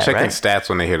ain't love nobody that, checking right? stats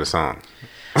when they hear the song.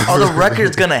 Oh, the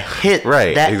record's gonna hit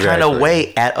Right, that kind of exactly.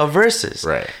 way at a versus.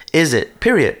 Right. Is it?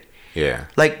 Period. Yeah.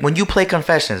 Like when you play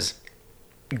Confessions,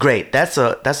 great. That's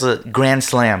a grand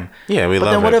slam. Yeah, we but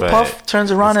love then what it, if but Puff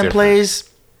turns around it's and different. plays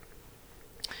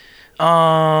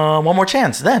One More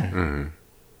Chance then?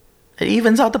 It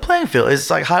evens out the playing field. It's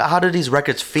like, how do these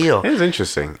records feel? It's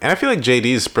interesting. And I feel like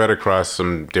JD's spread across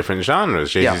some different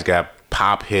genres. JD's Yeah. got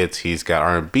pop hits. He's got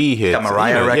R&B hits. Got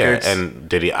Mariah records. Yeah, and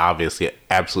Diddy obviously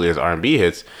absolutely has R&B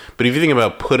hits. But if you think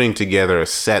about putting together a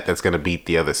set that's going to beat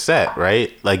the other set,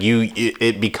 right? Like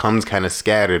it becomes kind of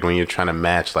scattered when you're trying to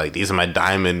match, like, these are my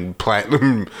diamond,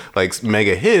 platinum, like,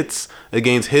 mega hits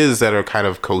against his that are kind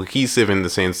of cohesive in the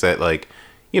sense that, like,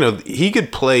 you know, he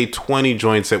could play 20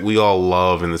 joints that we all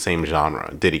love in the same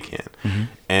genre. Diddy can. Mm-hmm.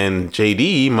 And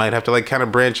JD might have to, like, kind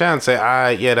of branch out and say,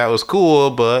 yeah, that was cool,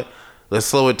 but let's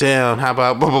slow it down. How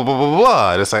about blah, blah, blah, blah,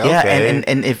 blah. And it's like, Yeah, okay.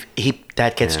 and if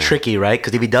that gets tricky, right?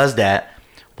 Because if he does that,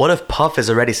 what if Puff is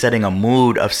already setting a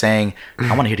mood of saying, I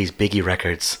want to hear these Biggie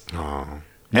records? Oh.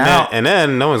 Now, And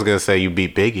then no one's going to say you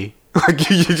beat Biggie. Like,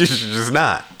 you just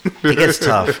not. it gets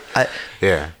tough.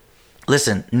 Yeah.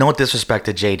 Listen, no disrespect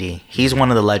to JD. He's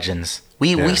one of the legends.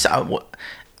 We saw.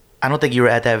 I don't think you were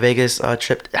at that Vegas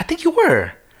trip. I think you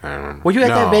were. I don't remember. Were you at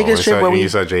that Vegas trip where you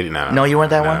saw JD? No, you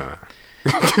weren't that one?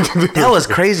 That was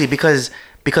crazy because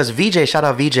VJ, shout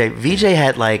out VJ. VJ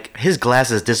had, like, his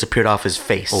glasses disappeared off his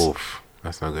face. Oof.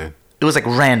 That's not good. It was like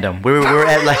random. We were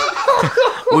at like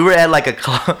we were at like a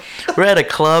club. We were at a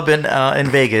club in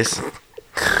Vegas,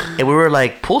 and we were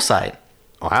like poolside.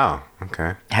 Wow.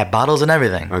 Okay. Had bottles and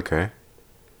everything. Okay.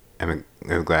 And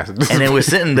his glasses. And then we're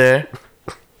sitting there,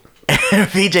 and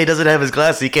VJ doesn't have his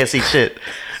glasses. He can't see shit.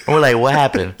 And we're like, what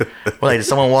happened? We're like, did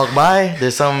someone walk by?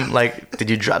 There's some, like, did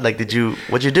you drop? Like,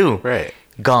 what'd you do? Right.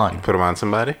 Gone. Put him on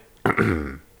somebody?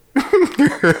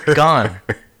 Gone.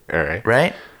 All right.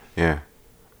 Right? Yeah.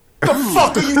 The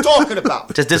fuck are you talking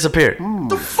about? Just disappeared.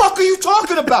 The fuck are you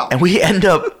talking about? And we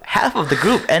half of the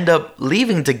group end up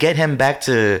leaving to get him back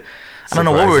to, I don't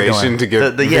know what we were doing. To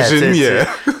get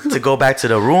vision, to go back to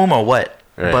the room or what.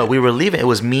 Right. But we were leaving. It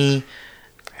was me,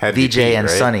 Had to be VJ, Pete, and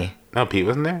right? Sonny. No, Pete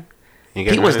wasn't there? You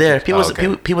guys Pete was remember there. this? Pete was Oh,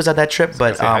 okay. Pete was at that trip,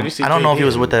 but say, how'd you see I don't know if he JD?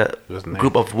 was with the He wasn't there.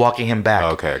 group of walking him back. Oh,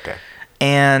 okay.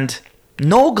 And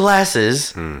no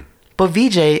glasses, Hmm. but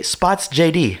VJ spots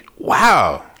JD.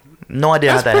 Wow. No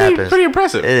idea That's how that happens. pretty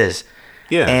impressive. It is.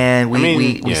 Yeah. And we I mean,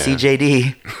 we yeah. see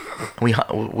JD.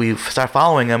 we start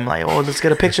following him, like, oh, let's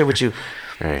get a picture with you.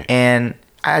 Right. And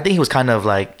I think he was kind of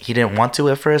like, he didn't want to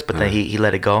at first, but then he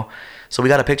let it go. So we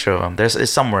got a picture of him.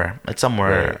 It's somewhere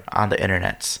Right. on the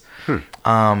internets.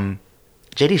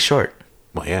 JD's short.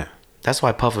 Well, yeah. That's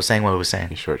why Puff was saying what he was saying.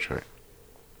 He's short.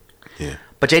 Yeah.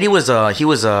 But JD was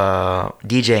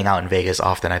DJing out in Vegas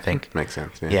often, I think. Makes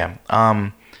sense. Yeah.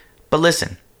 But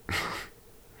listen,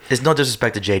 there's no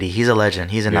disrespect to JD. He's a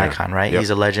legend. He's an Yeah. icon, right? Yep. He's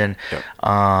a legend.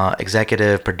 Yep.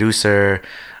 Executive, producer.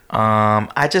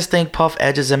 I just think Puff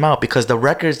edges him out because the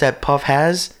records that Puff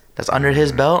has that's under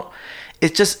his belt,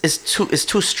 it's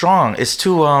too strong. It's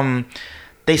too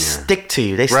they stick to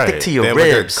you. They stick to your they have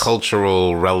ribs. like a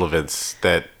cultural relevance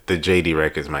that the JD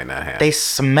records might not have. They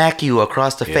smack you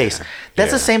across the face.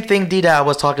 That's the yeah. same thing, D, that I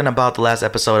was talking about the last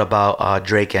episode about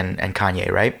Drake and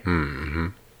Kanye, right? Mm-hmm.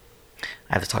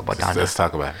 I have to talk about Donda. Let's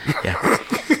talk about it.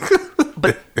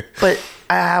 Yeah. but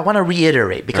I want to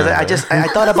reiterate because I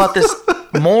thought about this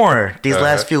more these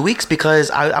last few weeks because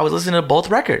I was listening to both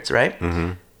records, right?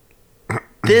 Mm-hmm.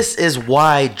 This is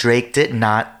why Drake did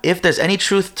not, if there's any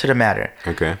truth to the matter.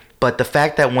 Okay. But the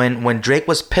fact that when Drake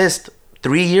was pissed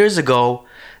 3 years ago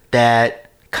that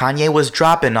Kanye was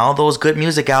dropping all those good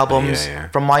music albums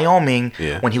from Wyoming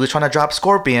when he was trying to drop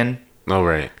Scorpion. Oh,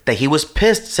 right. That he was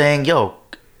pissed saying, yo,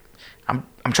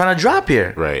 I'm trying to drop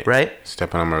here. Right. Right?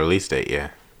 Stepping on my release date, yeah.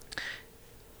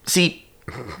 See,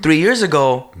 3 years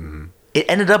ago, it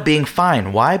ended up being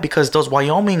fine. Why? Because those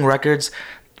Wyoming records,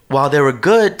 while they were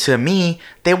good to me,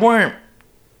 they weren't,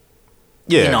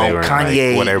 Yeah, you know, they weren't Kanye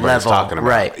like what everybody's level. talking about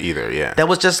Right. either, yeah. That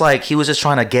was just like, he was just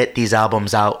trying to get these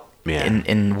albums out Yeah.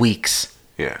 in weeks.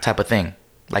 Yeah. Type of thing.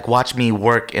 Like, watch me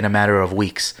work in a matter of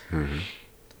weeks. Mm-hmm.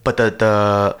 But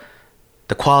the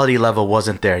quality level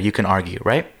wasn't there. You can argue,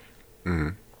 right? Mm-hmm.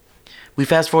 We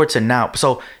fast forward to now.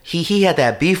 So he had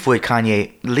that beef with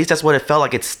Kanye. At least that's what it felt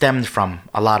like it stemmed from,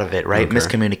 a lot of it, right? Okay.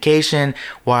 Miscommunication.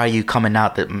 Why are you coming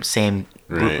out the same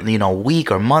Right. week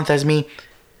or month as me?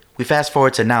 We fast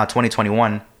forward to now,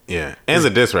 2021. Yeah. And the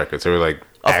diss records. They were like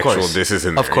Of actual course. disses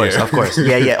in there. Of course, yeah. of course.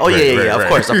 Yeah. Oh, Right, yeah. right, Of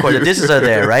course. The disses are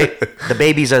there, right? The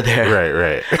babies are there.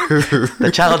 Right. The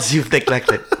childs you've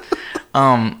neglected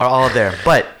are all there.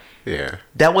 But Yeah.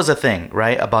 that was a thing,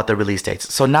 right? About the release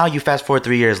dates. So now you fast forward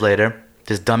 3 years later,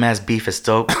 this dumbass beef is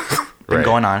still been Right.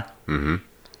 going on. Mm-hmm.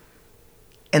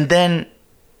 And then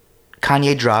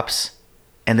Kanye drops,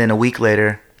 and then a week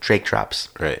later, Drake drops.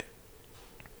 Right.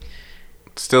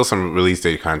 Still some release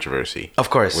date controversy.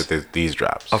 Of course. With these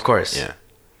drops. Of course. Yeah.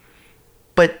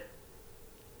 But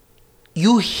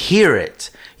you hear it.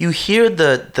 You hear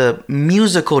the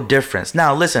musical difference.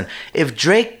 Now, listen, if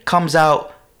Drake comes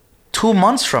out 2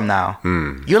 months from now,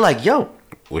 you're like, yo,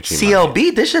 Which he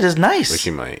CLB, this shit is nice. Which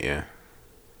he might, yeah.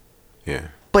 Yeah.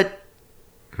 But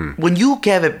when you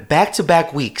have it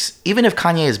back-to-back weeks, even if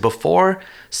Kanye is before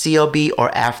CLB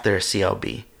or after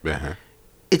CLB, Uh-huh.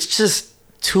 it's just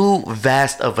too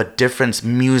vast of a difference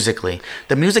musically.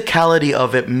 The musicality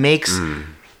of it makes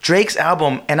Drake's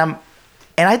album, and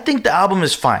I think the album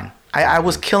is fine. I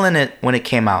was killing it when it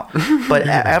came out, but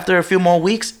after a few more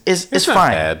weeks, it's not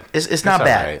fine. bad. It's not all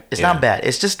bad. right. It's Yeah. not bad.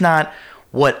 It's just not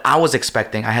what I was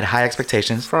expecting. I had high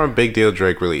expectations. From a big deal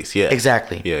Drake release, yeah.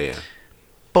 Exactly. Yeah.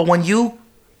 But when you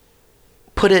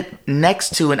put it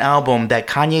next to an album that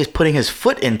Kanye is putting his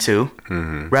foot into,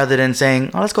 rather than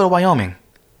saying, "Oh, let's go to Wyoming."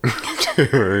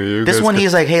 This one,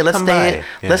 he's like, "Hey, let's Come stay. by.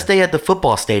 Yeah. Let's stay at the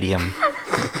football stadium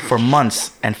for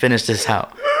months and finish this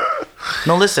out."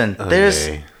 No, listen. There's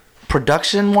Okay.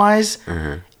 production wise,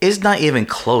 it's not even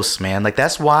close, man. Like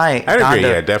that's why I'd agree,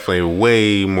 Donda- yeah, definitely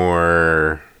way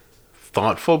more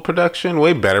thoughtful production,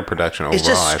 way better production overall. It's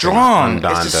just I think, strong. on It's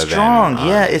Donda just than strong. on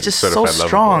Yeah, it's just so Certified Lover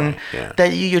strong Boy. Yeah.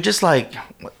 that you're just like,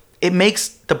 it makes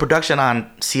the production on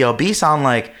CLB sound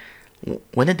like,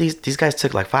 when did these guys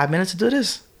took like 5 minutes to do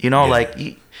this? You know, Yeah. like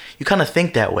you kind of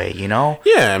think that way, you know?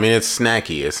 Yeah, I mean it's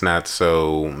snacky. It's not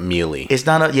so mealy. It's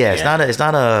not a it's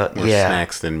not a More yeah.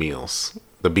 snacks than meals.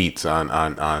 The beats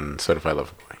on Certified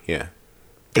Lover Boy. Yeah.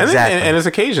 Exactly. And there's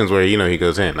occasions where, he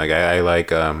goes in. Like, I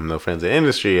like No Friends in the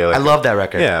Industry. I love that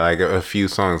record. Yeah, like a few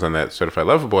songs on that Certified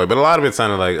Lover Boy. But a lot of it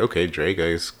sounded like, okay, Drake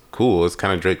is cool. It's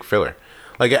kind of Drake filler.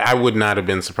 Like, I would not have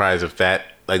been surprised if that,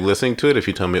 like, listening to it, if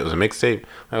you told me it was a mixtape,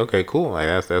 like, okay, cool. Like,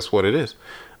 that's what it is.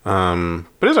 But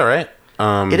it's all right.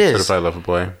 It is. Certified Lover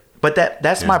Boy. But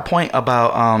that's my point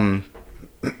about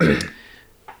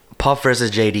Puff versus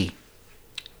JD.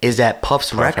 Is that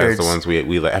Puff's Puff records? has the ones we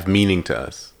like, have meaning to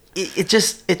us. It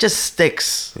just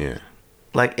sticks. Yeah.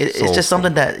 Like it's Soulful. just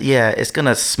something that it's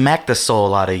gonna smack the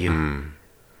soul out of you.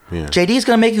 Yeah. JD's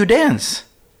gonna make you dance.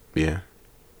 Yeah.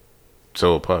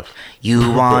 So will Puff.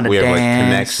 You wanna we have like dance?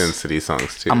 connections to these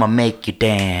songs too. I'ma make you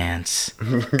dance.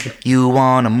 You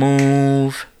wanna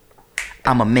move?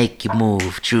 I'ma make you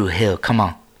move. Drew Hill, come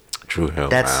on. True Hill.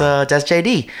 That's wow. that's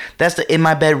JD. That's the In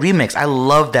My Bed remix. I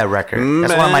love that record.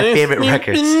 That's one of my favorite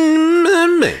records.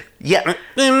 Yeah.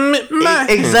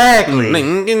 Exactly.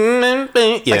 Yeah.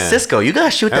 Like Cisco, you gotta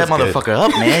shoot that That's good. motherfucker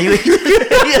up, man.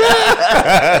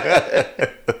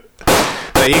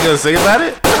 Are you gonna sing about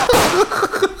it?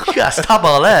 You gotta stop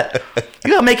all that.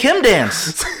 You gotta make him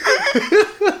dance.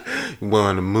 You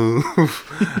wanna move?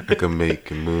 I can make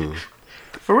you move.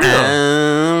 For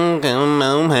real.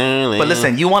 But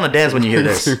listen, you wanna dance when you hear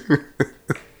this.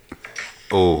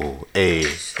 Oh, hey.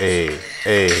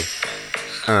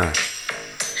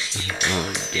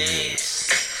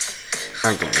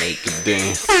 I can make you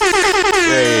dance.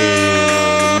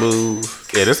 Hey, move.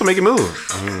 Yeah, this will make you move.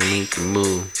 I'm gonna make you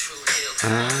move.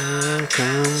 I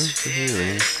can feel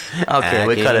it. Okay,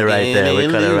 we cut it right there. We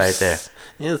cut it right there.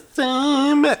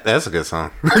 That's a good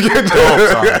song. Dope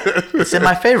song. It's in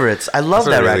my favorites. I love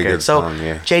That's a that really record. good So song,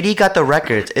 yeah. JD got the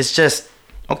records. It's just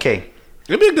okay.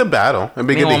 It'd be a good battle. It'd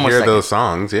be Give me good to one more hear second. those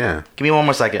songs. Yeah. Give me one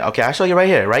more second. Okay, I'll show you right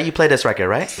here. Right, you play this record,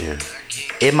 right? Yeah.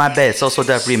 In My Bed, So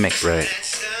Def remix. Right.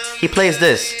 He plays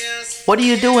this. What do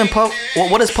you do in Puff?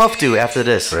 What does Puff do after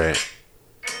this? Right.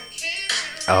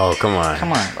 Oh, come on.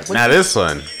 Come on. Like, what Now this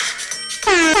one.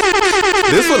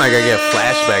 This one I gotta get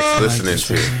flashbacks listening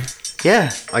to.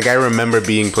 Yeah. Like I remember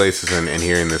being places and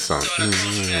hearing this song.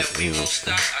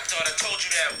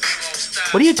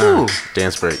 What do you do?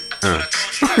 Dance break.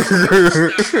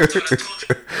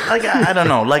 Like I don't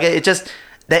know. Like it just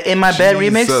that In My Bed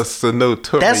remix. Jesus, the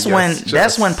notorious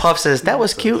That's when Puff says that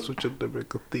was cute.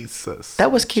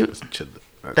 That was cute.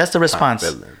 That's the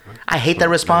response. I hate that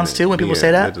response too when people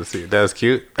say that. That's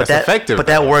cute. That's effective. But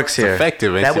that though. works here. It's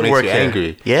effective. That would makes work you here.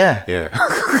 angry. Yeah. Yeah.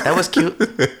 That was cute.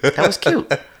 That was cute.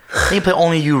 Then you play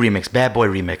Only You remix, Bad Boy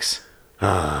remix.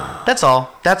 That's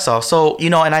all. That's all. So,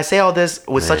 and I say all this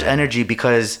with such energy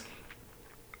because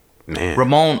Man.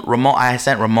 Ramon, I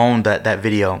sent Ramon that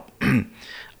video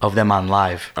of them on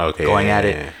live going at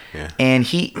it. Yeah. And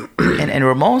he and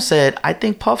Ramon said, I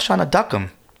think Puff's trying to duck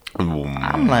him.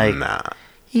 I'm like, nah.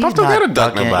 He's Puff don't not gotta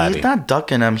duck ducking. nobody. He's not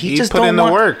ducking him. He He just put don't in the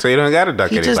want, work, so you don't gotta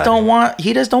duck He anybody. just don't want.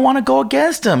 He just don't want to go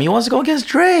against him. He wants to go against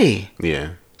Dre.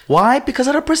 Yeah. Why? Because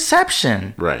of the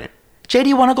perception. Right.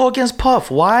 JD want to go against Puff.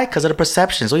 Why? Because of the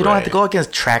perception. So you don't have to Right. go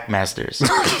against track masters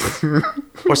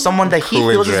or someone that he Cool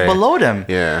and feels is Dre. below them.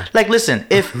 Yeah. Like, listen,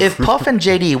 if Puff and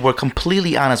JD were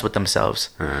completely honest with themselves,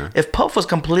 if Puff was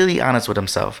completely honest with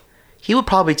himself, he would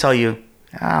probably tell you,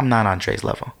 I'm not on Dre's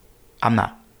level. I'm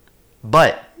not.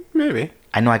 But Maybe.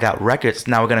 I know I got records.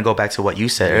 Now we're gonna go back to what you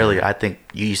said earlier. I think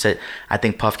you said I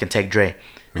think Puff can take Dre.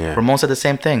 Yeah. Ramon said the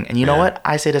same thing, and you know what?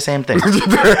 I say the same thing.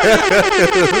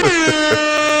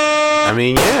 I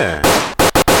mean, yeah.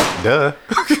 Duh.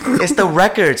 It's the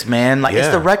records, man. Like it's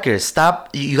Yeah. the records. Stop.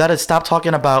 You got to stop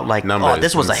talking about like, Numbers. oh,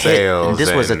 this was a and hit, sales and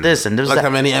this was a this, and this was look that. how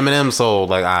many Eminem sold.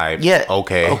 Like, Yeah.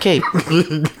 Okay. Okay.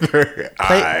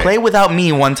 Aight. Play Without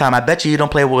Me one time. I bet you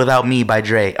don't play Without Me by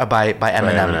Dre, by Eminem,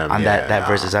 Eminem, on yeah, that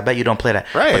verses. I bet you don't play that.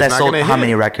 Right, But it's that not sold gonna how hit.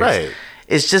 many records? Right.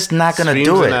 It's just not gonna Streams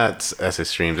do are it. not, I said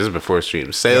streams. This is before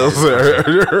streams. Sales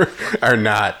are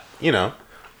not,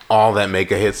 all that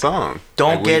make a hit song.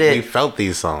 Don't get it. We felt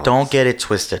these songs. Don't get it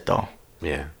twisted though.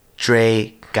 Yeah.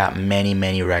 Dre got many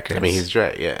records. I mean, he's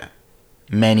Dre, yeah.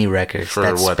 many records For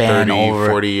that what, span 30, over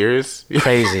 40 years?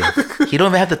 crazy. He don't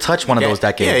even have to touch one of those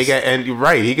decades. Yeah, and you're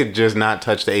right. He could just not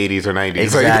touch the 80s or 90s.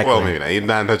 Exactly. Like, well, maybe not. He'd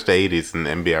not touch the 80s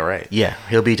and be all right. Yeah,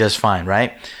 he'll be just fine,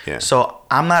 right? Yeah. So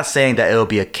I'm not saying that it'll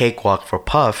be a cakewalk for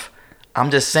Puff.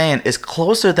 I'm just saying it's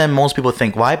closer than most people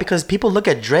think. Why? Because people look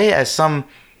at Dre as some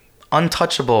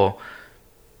untouchable,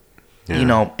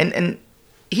 Yeah. and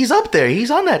he's up there.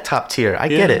 He's on that top tier. I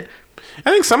get Yeah. it.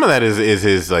 I think some of that is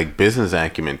his like business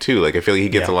acumen too. Like I feel like he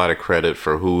gets Yeah. a lot of credit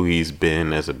for who he's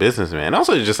been as a businessman.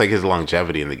 Also just like his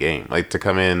longevity in the game. Like to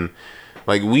come in,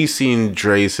 like we've seen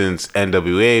Dre since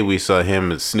NWA. We saw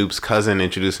him as Snoop's cousin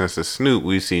introducing us to Snoop.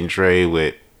 We've seen Dre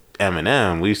with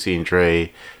Eminem. We've seen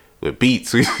Dre with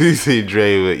Beats. We've seen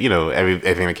Dre with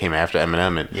everything that came after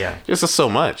Eminem, and Yeah. just so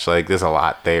much. Like there's a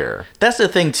lot there. That's the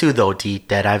thing too, though, D,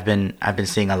 that I've been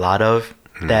seeing a lot of.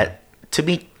 That to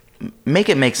me, make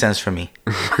it make sense for me.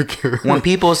 When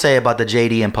people say about the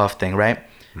JD and Puff thing, right?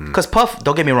 Because Puff,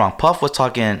 don't get me wrong, Puff was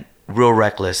talking real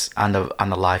reckless on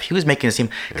the live. He was making it seem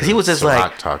because he was just Ciroc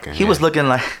like talking, he was looking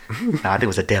like I think it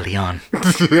was a De Leon.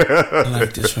 I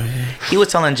like this right here. He was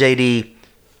telling JD,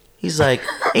 he's like,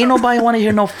 ain't nobody want to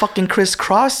hear no fucking Criss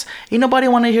Cross. Ain't nobody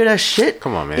want to hear that shit.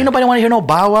 Come on, man. Ain't nobody want to hear no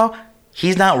Bow Wow.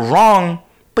 He's not wrong.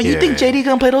 But you Yeah. think JD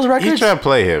gonna play those He's records? trying to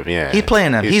play him, yeah. He's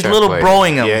playing him. He's trying to little play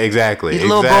broing him. Yeah, exactly. He's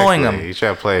little broing him. He's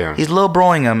trying to play him. He's little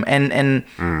broing him, and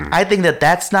I think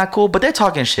that's not cool. But they're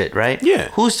talking shit, right? Yeah.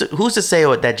 Who's to say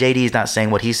that JD's not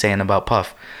saying what he's saying about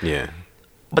Puff? Yeah.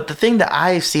 But the thing that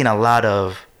I've seen a lot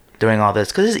of during all this,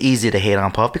 because it's easy to hate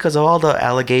on Puff because of all the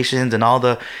allegations and all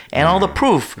the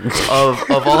proof of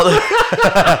all the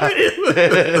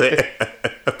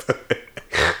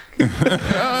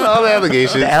All the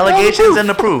allegations. the allegations and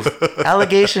the proof,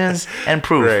 allegations and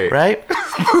proof, right?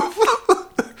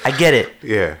 I get it.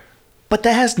 Yeah. But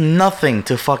that has nothing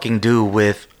to fucking do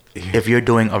with if you're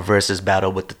doing a versus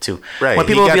battle with the two. Right. When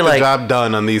people he got be the like, job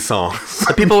done on these songs.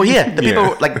 the people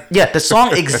the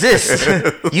song exists.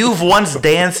 You've once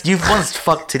danced, you've once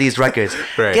fucked to these records.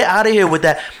 Right. Get out of here with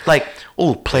that. Like,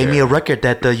 oh, play me a record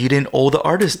that you didn't owe the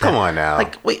artist. That. Come on now.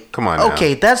 Like, wait. Come on now.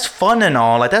 Okay, that's fun and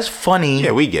all. Like, that's funny.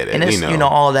 Yeah, we get it. And We it's, know.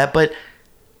 all that. But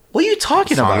what are you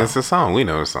talking Song about? is a song. We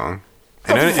know the song.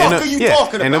 The fuck are you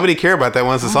talking about? And nobody care about that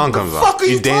once the song comes on. fuck are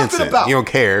you You're dancing. talking about? You don't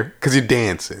care because you're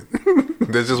dancing.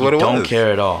 That's just what it was. Don't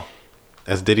care at all.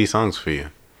 That's Diddy songs for you,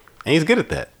 and he's good at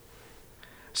that.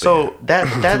 So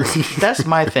that's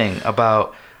my thing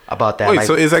about that. Wait, Like,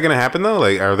 so is that gonna happen though?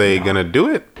 Like, are they gonna do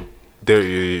it?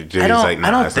 Jay's I don't. like, nah,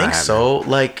 I don't that's not think so.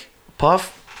 Like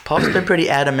Puff's been pretty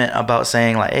adamant about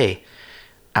saying like, "Hey,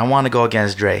 I want to go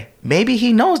against Dre." Maybe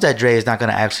he knows that Dre is not going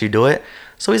to actually do it,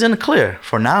 so he's in the clear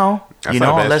for now. That's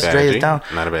not a bad Unless Dre strategy. is down.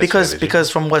 Not a bad because strategy.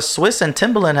 because from what Swiss and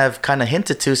Timbaland have kind of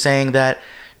hinted to, saying that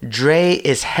Dre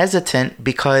is hesitant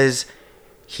because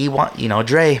he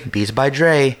Dre Beats by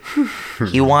Dre.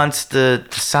 He wants the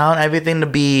sound, everything to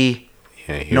be.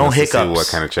 Yeah, he No wants to see hiccups. what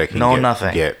kind of check he No can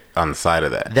nothing. get on the side of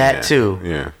that. That Yeah. too.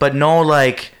 Yeah. But no,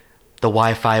 like the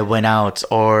Wi-Fi went out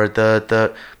or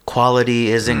the quality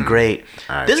isn't great.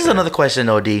 Alright, This is sure. another question,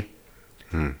 though, D.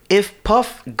 If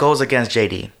Puff goes against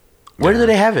JD, where do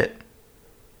they have it?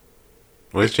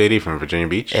 Where's JD from? Virginia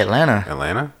Beach? Atlanta.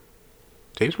 Atlanta?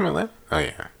 JD's from Atlanta? Oh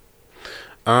yeah.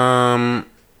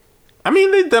 I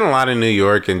mean, they've done a lot in New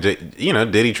York, and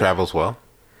Diddy travels well.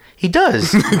 He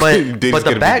does, but Diddy's but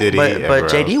gonna the be back, Diddy but everywhere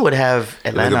JD else. would have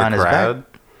Atlanta Look at on the his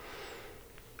crowd. back.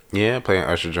 Yeah, playing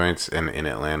Usher joints in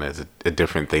Atlanta is a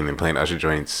different thing than playing Usher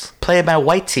joints Played by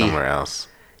White Tee somewhere else.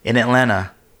 in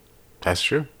Atlanta. That's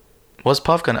true. What's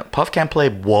Puff gonna? Puff can't play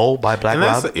 "Whoa" by Black And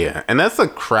that's Rob. and that's the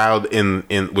crowd in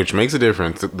which makes a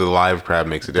difference. The live crowd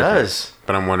makes a difference. Does.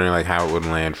 But I'm wondering like how it would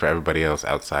land for everybody else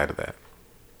outside of that.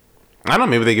 I don't know.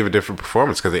 Maybe they give a different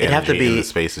performance because the It'd have to energy in be the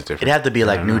space is different. It'd have to be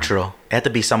like neutral. It had to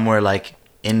be somewhere like Come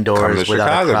indoors to without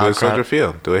Chicago, a do crowd. a Soldier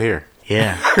Field. Do it here.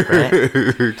 Yeah, right.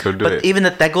 Go do But it. even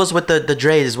that goes with the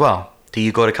Dre as well. Do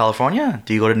you go to California?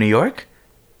 Do you go to New York?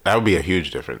 That would be a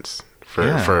huge difference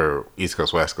for East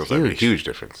Coast, West Coast. That would be a huge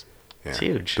difference. Yeah. It's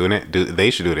huge. Doing it, they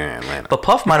should do it in Atlanta. But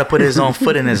Puff might have put his own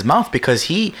foot in his mouth because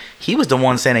he was the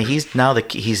one saying that he's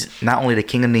not only the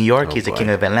king of New York, he's the king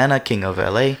of Atlanta, king of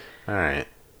LA. All right.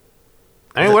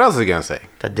 I mean, what else is he gonna say?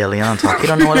 That De Leon talk. He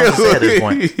don't know what else to say at this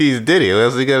point. He's Diddy. What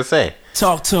else is he gonna say?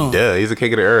 Talk to him. Duh, he's the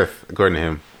king of the earth, according to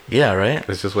him. Yeah, right.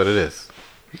 That's just what it is.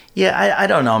 Yeah, I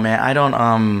don't know, man. I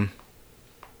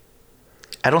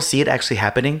don't see it actually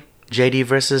happening. JD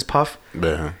versus Puff,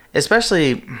 Yeah.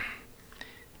 especially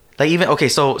like even okay.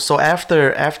 So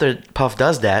after Puff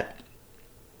does that,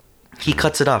 he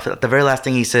cuts it off. The very last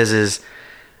thing he says is,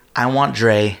 "I want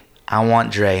Dre. I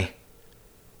want Dre.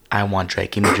 I want Dre.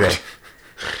 Give me Dre."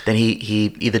 Then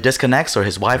he either disconnects or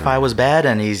his Wi-Fi was bad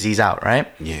and he's out. Right?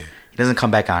 Yeah. He doesn't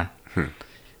come back on.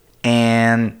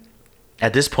 And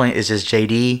at this point, it's just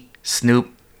JD,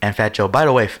 Snoop, and Fat Joe. By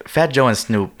the way, Fat Joe and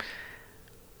Snoop,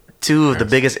 two of the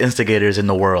biggest instigators in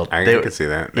the world. I can see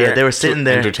that. Yeah, they were sitting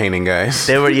there. Entertaining guys.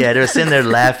 They were sitting there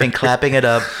laughing, clapping it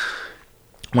up.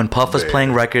 When Puff was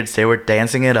playing records, they were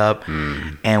dancing it up.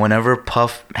 And whenever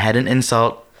Puff had an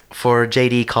insult for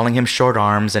JD, calling him short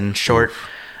arms and short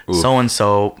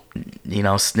so-and-so,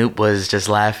 Snoop was just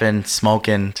laughing,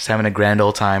 smoking, just having a grand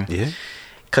old time. Yeah.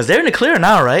 Because they're in the clear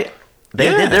now, right? They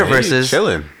did their verses.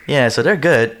 Chilling. Yeah, so they're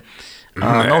good.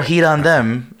 No heat on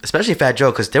them, especially Fat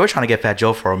Joe, because they were trying to get Fat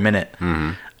Joe for a minute.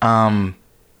 Yeah,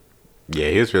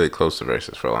 he was really close to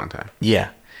verses for a long time. Yeah,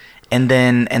 and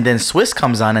then Swiss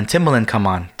comes on and Timbaland come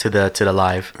on to the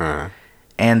live,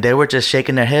 and they were just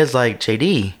shaking their heads like,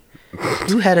 JD,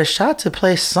 you had a shot to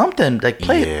play something, like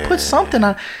put something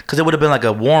on, because it would have been like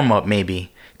a warm up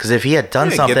maybe. Because if he had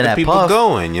done something get the at people Puff,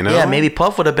 going, yeah, maybe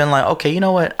Puff would have been like, okay, you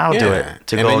know what, I'll do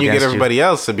it. And then you get everybody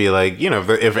else to be like,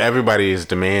 if everybody is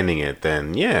demanding it,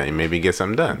 then maybe get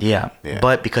something done. Yeah.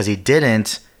 But because he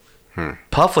didn't,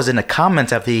 Puff was in the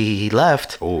comments after he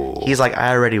left. Ooh. He's like, I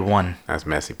already won. That's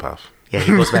messy, Puff. Yeah,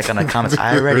 he goes back on the comments.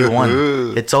 I already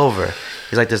won. It's over.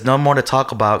 He's like, there's no more to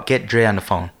talk about. Get Dre on the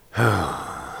phone.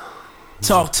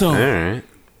 Talk to him. All right.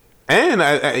 And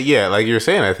I like you were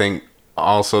saying, I think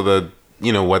also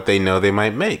what they know they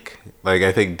might make. Like,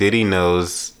 I think Diddy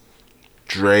knows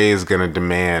Dre is going to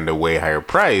demand a way higher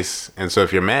price. And so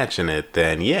if you're matching it,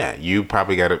 then you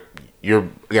probably got a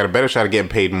better shot of getting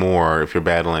paid more if you're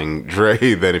battling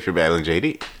Dre than if you're battling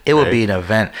JD. It would be an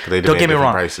event. They Don't get me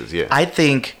wrong. Prices, yeah. I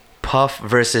think Puff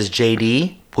versus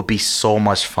JD would be so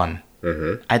much fun.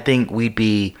 I think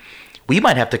we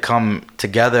might have to come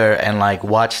together and like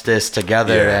watch this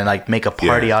together and like make a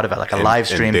party out of it, like a live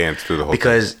stream, and dance through the whole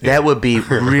because thing. that would be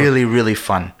really, really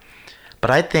fun.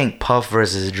 But I think Puff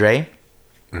versus Dre,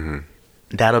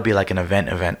 that'll be like an event.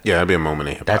 Yeah, that'd be a moment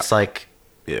in hip-hop. That's like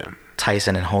Yeah.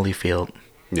 Tyson and Holyfield.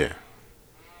 Yeah.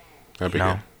 That'd be You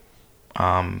know?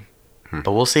 good.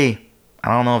 But we'll see. I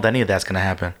don't know if any of that's gonna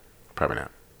happen. Probably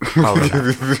not. Probably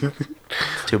not.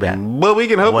 Too bad. But we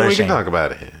can hope What a and we can shame. talk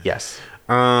about it. Yes.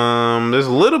 There's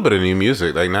a little bit of new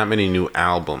music, like not many new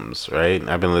albums, right?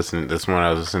 I've been listening. This morning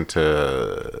I was listening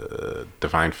to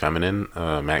Divine Feminine,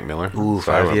 Mac Miller. Ooh,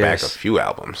 so I 5 went back years. a few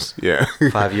albums. Yeah.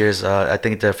 5 years. I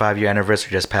think the 5-year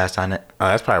anniversary just passed on it. Oh,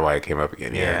 that's probably why it came up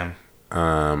again. Yeah.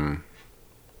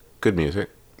 Good music.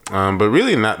 But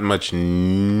really not much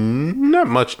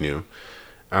new.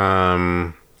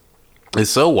 It's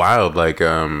so wild. Like,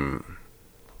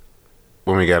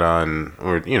 when we got on,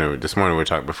 or this morning we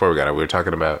were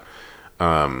talking about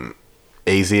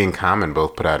AZ and Common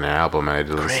both put out an album, and I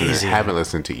haven't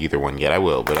listened to either one yet. I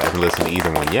will, but I haven't listened to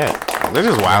either one yet. That's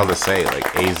just wild to say,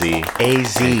 like AZ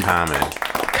and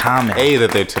Common.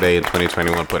 That they're today in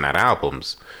 2021 putting out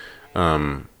albums.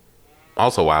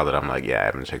 Also wild that I'm like, I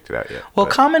haven't checked it out yet. Well,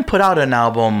 Common put out an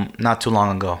album not too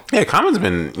long ago. Yeah, Common's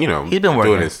been, he's been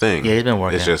working. doing his thing. Yeah, he's been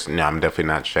working. It's just, I'm definitely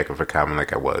not checking for Common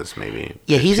like I was maybe.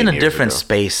 Yeah, he's in a 15 years different ago.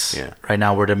 space right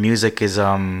now where the music is,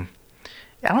 I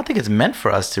don't think it's meant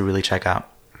for us to really check out.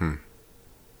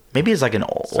 Maybe it's like an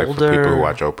It's older... like for people who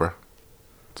watch Oprah.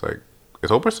 It's like,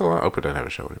 is Oprah still on? Oprah doesn't have a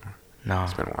show anymore. No.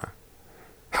 It's been a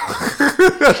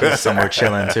while. She's somewhere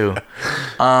chilling too.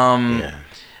 Yeah.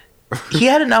 He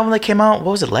had an album that came out,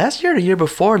 what was it, last year or the year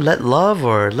before? Let Love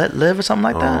or Let Live or something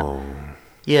like that? Oh.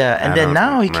 Yeah, and then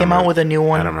now he came out with a new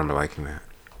one. I don't remember liking that.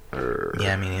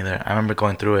 Yeah, me neither. I remember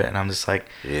going through it and I'm just like,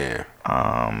 Yeah.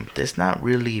 this not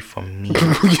really for me.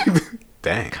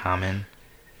 Dang. Common.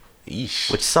 Yeesh.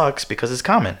 Which sucks because it's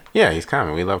Common. Yeah, he's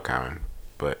Common. We love Common.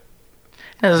 But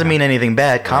That doesn't mean anything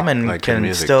bad. Common like the can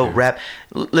music, still too. rap.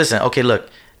 Listen, okay, look.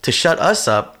 To shut us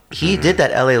up, he did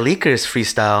that LA Leakers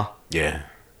freestyle. yeah.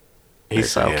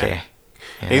 It's okay.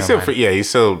 He's still he's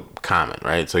still Common,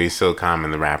 right? So he's still Common,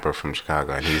 the rapper from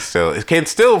Chicago, and he can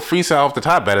still freestyle off the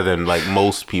top better than like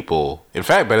most people. In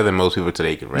fact, better than most people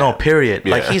today can rap. No, period.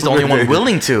 Like he's the only one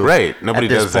willing to. Right. Nobody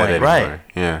does that anymore. Right.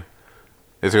 Yeah.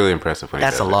 It's really impressive.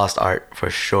 That's a lost art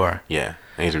for sure. Yeah,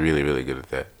 and he's really, really good at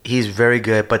that. He's very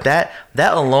good, but that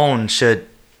alone should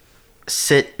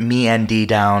sit me and D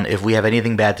down if we have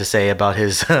anything bad to say about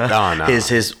his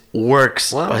his works,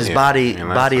 his body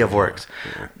of works.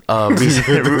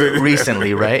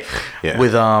 Recently, right? Yeah.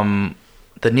 With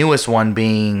the newest one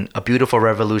being A Beautiful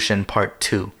Revolution Part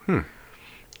 2.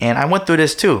 And I went through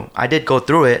this too. I did go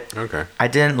through it. Okay. I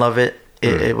didn't love it.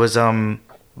 It was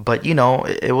but you know,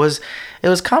 it was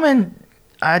Common.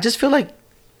 I just feel like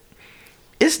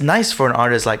it's nice for an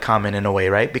artist like Common in a way,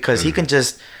 right? Because he can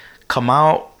just come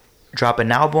out, drop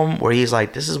an album where he's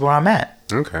like, this is where I'm at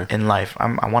in life.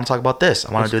 I want to talk about this.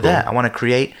 I want to do that. I want to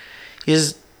create.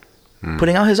 He's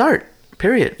putting out his art,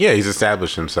 period. Yeah, he's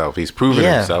established himself. He's proven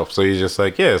himself. So he's just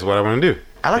like, yeah, it's what I want to do.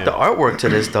 I like the artwork to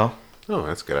this, though. Oh,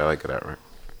 that's good. I like that artwork.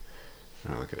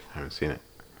 Oh, look at it. I haven't seen it.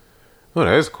 Oh,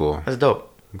 that is cool. That's dope.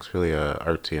 Looks really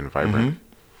artsy and vibrant.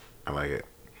 I like it.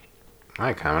 I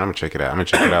like Common. I'm going to check it out. I'm going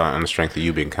to check it out on the strength of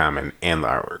you being Common and the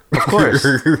artwork. Of course.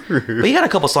 But you got a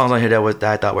couple songs on here that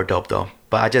I thought were dope, though.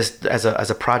 But I just, as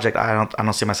a project, I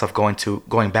don't see myself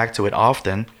going back to it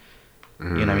often. You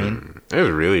know what I mean? It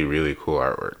was really, really cool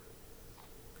artwork.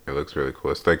 It looks really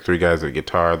cool. It's like three guys with a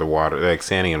guitar, the water, like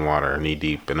standing in water, knee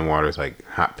deep, and the water is like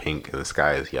hot pink, and the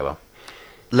sky is yellow.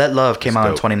 Let Love came out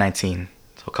in 2019,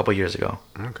 so a couple years ago.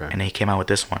 Okay. And he came out with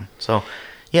this one. So,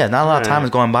 yeah, not a lot of time is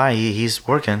going by. He's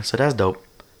working, so that's dope.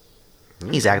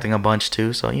 He's acting a bunch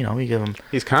too, so you know we give him.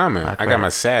 He's Common. I got my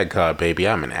SAG card, baby.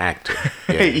 I'm an actor.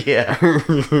 Yeah.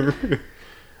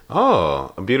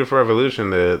 Oh, A Beautiful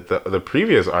Revolution. The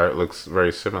previous art looks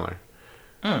very similar.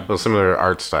 Well, similar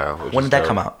art style. When did that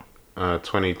come out?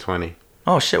 2020.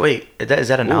 Oh shit! Wait, is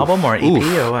that an album or an EP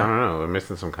or what? I don't know. We're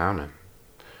missing some Common.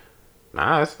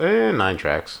 Nah, it's 9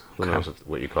 tracks. Who knows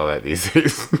what you call that these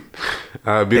days?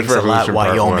 Thanks a lot,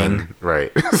 Wyoming.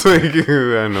 Right. So I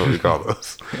don't know what you call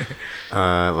those.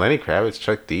 Lenny Kravitz,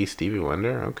 Chuck D, Stevie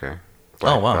Wonder. Okay.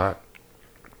 Black Thought.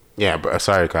 Yeah, but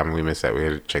sorry, Common, we missed that. We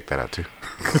had to check that out too.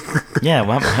 Yeah,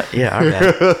 well, our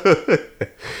bad.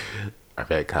 Our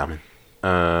bad, Common.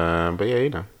 But yeah, you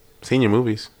know, seen your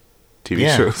movies, TV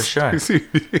shows. For sure.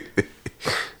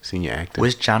 Seen your acting.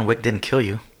 Wish John Wick didn't kill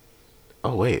you.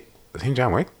 Oh wait, was he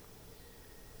John Wick?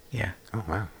 Yeah. Oh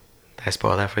wow. Did I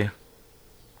spoil that for you?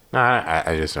 No,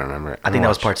 I just don't remember it. I think that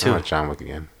was part 2. John Wick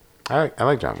again. I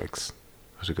like John Wick's.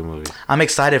 Those are good movies. I'm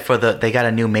excited for they got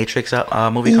a new Matrix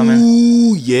movie coming.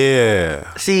 Ooh,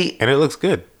 yeah. See, and it looks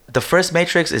good. The first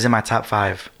Matrix is in my top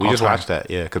 5. We just watched that,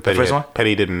 yeah. Because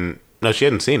Petty didn't. No, she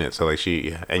hadn't seen it, so like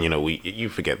and you know you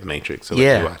forget the Matrix, so like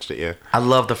you watched it, yeah. I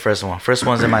love the first one. First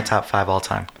one's in my top 5 all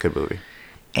time. Good movie.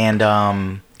 And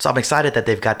so I'm excited that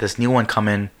they've got this new one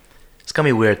coming. It's gonna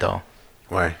be weird though.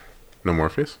 Why? No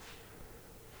Morpheus?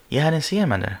 Yeah, I didn't see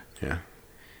him in there. Yeah,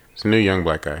 it's a new young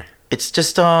black guy. It's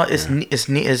just it's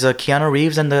Keanu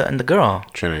Reeves and the girl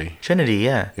Trinity,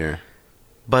 yeah. Yeah.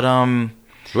 But it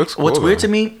looks cool, what's weird to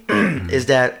me is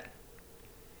that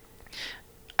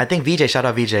I think VJ, shout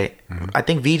out VJ. I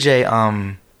think VJ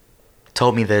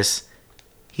told me this.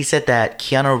 He said that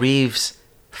Keanu Reeves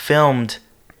filmed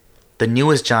the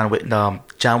newest John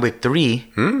Wick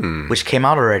 3, which came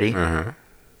out already,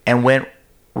 and went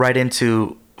right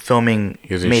into filming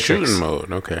he was in Matrix. Shooting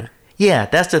mode, okay. Yeah,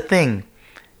 that's the thing.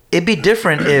 It'd be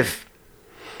different if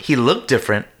he looked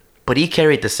different, but he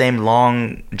carried the same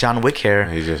long John Wick hair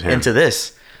into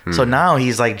this. So now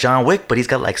he's like John Wick, but he's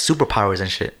got like superpowers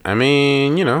and shit. I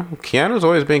mean, you know, Keanu's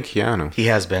always been Keanu. He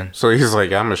has been. So he's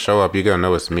like, I'm gonna show up. You're gonna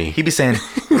know it's me. He'd be saying,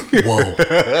 "Whoa,"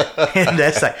 and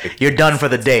that's like, you're done for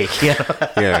the day.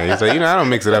 Yeah, he's like, you know, I don't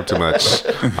mix it up too much.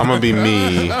 I'm gonna be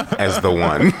me as the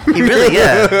one. He really,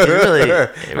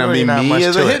 I mean, me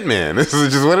as a hitman. This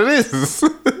is just what it is.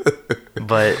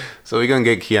 But so we're gonna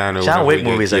get Keanu. John Wick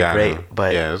movies are great,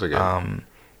 but yeah, those are good.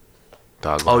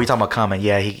 Oh, you're talking about Common?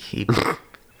 Yeah, he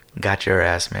got your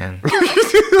ass, man.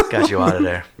 Got you out of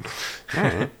there.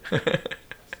 Right.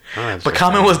 But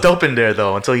Common was dope in there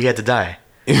though until he had to die.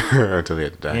 Until he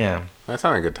had to die. Yeah, that's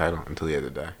not a good title. Until he had to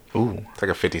die. Ooh, it's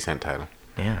like a 50-cent title.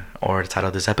 Yeah, or the title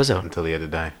of this episode. Until he had to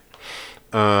die.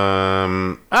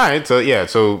 All right, so yeah,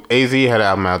 so AZ had an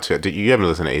album out too. You haven't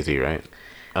listened to AZ, right?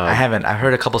 I haven't. I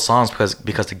heard a couple songs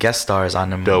because the guest stars on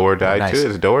them. Do or Die too.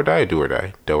 Is it Do or Die or Do or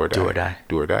Die? Do or Die. Do or Die.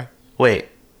 Do or Die. Wait.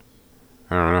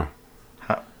 I don't know.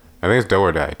 I think it's Do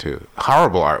or Die too.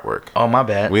 Horrible artwork. Oh, my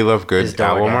bad. We love good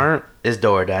album art. It's Do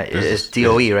or Die. It's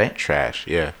DOE, right? Trash.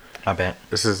 Yeah. I bet.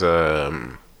 This is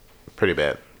pretty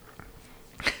bad.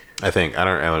 I think I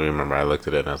don't remember. I looked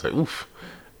at it and I was like, oof.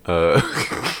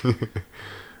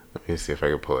 Let me see if I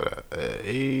can pull it up.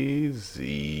 AZ.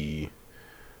 He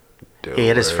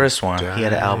had his first one. He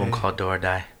had an album called Do or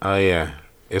Die. Oh yeah,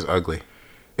 it's ugly.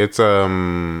 It's I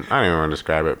don't even want to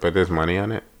describe it, but there's money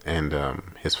on it and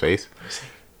his face,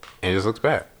 and it just looks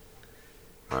bad.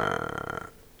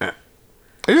 It's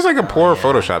just like a poor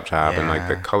Photoshop job, and like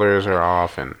the colors are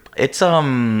off, and it's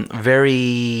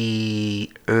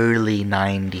very early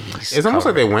 90s. It's almost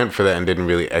like they went for that and didn't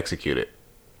really execute it.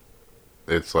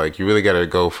 It's like you really got to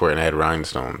go for it and add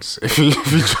rhinestones if you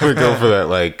try to go for that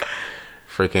like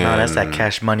freaking. No, that's that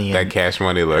Cash Money. That Cash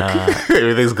Money look.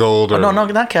 Everything's gold. Oh, no,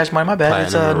 not Cash Money. My bad.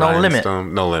 It's No Limit.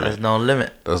 No Limit. There's No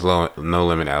Limit. Those No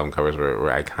Limit album covers were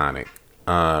iconic.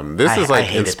 This is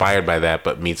like inspired by that,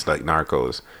 but meets like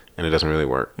Narcos, and it doesn't really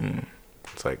work.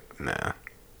 It's like nah.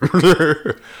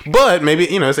 But maybe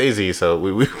it's AZ, so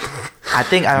we I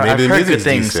think I've heard good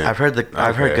things. Decent. I've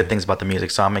heard good things about the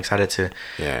music, so I'm excited to.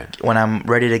 Yeah. When I'm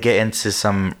ready to get into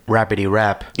some rapidy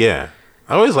rap. Yeah,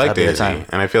 I always liked AZ, and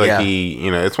I feel like he,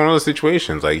 it's one of those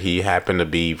situations like he happened to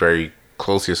be very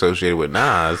closely associated with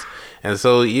Nas, and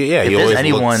so he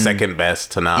always looked second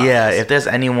best to Nas. Yeah, if there's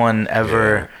anyone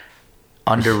ever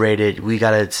underrated, we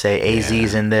gotta say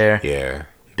AZ's in there. Yeah.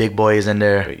 Big Boy is in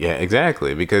there. Yeah,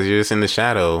 exactly. Because you're just in the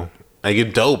shadow. Like, you're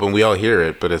dope and we all hear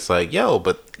it, but it's like, yo,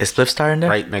 but... Is Spliff Star in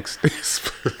there? Right next to... What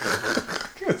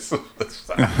the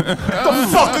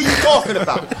fuck are you talking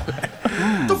about?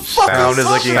 The fuck I'm just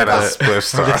looking at Spliff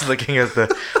Star. I'm just looking at the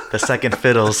second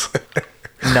fiddles.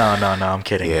 No, I'm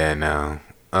kidding. Yeah, no.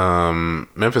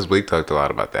 Memphis Bleek talked a lot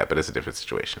about that, but it's a different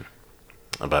situation.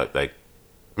 About, like...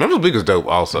 Memphis Bleek was dope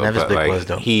also. Memphis Bleek was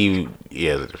dope. It's a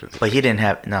different situation. But he didn't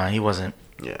have... No, he wasn't.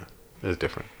 Yeah, it was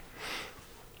different.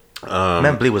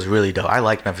 Memphis Bleek was really dope. I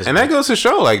like Memphis and Bleek. That goes to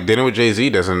show, like, dinner with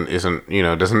Jay-Z doesn't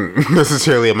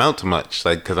necessarily amount to much.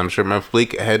 Like, because I'm sure Memphis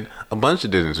Bleek had a bunch of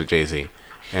dinners with Jay-Z.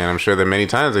 And I'm sure there are many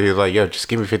times that he was like, yo, just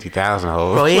give me 50,000,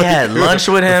 ho. Bro, he had lunch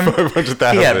with him.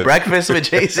 He had breakfast with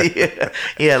Jay-Z.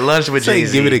 He had lunch with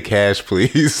Jay-Z. Give me the cash,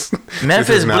 please.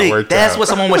 Memphis Bleek. That's what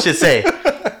someone should say.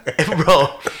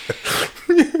 Bro.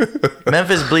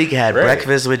 Memphis Bleek had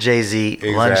breakfast with Jay-Z,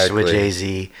 lunch with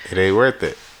Jay-Z. It ain't worth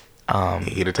it.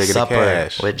 He'd have taken supper the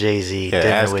cash. with Jay-Z,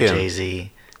 dinner with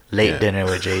Jay-Z, late dinner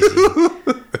with Jay-Z,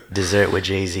 dessert with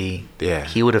Jay-Z. Yeah.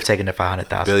 He would have taken the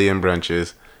 500,000. Billion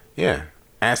brunches. Yeah.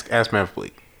 Ask Memphis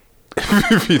Bleek.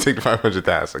 If you take the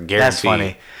 500,000, guarantee. That's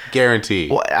funny. Guarantee.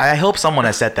 Well, I hope someone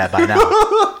has said that by now.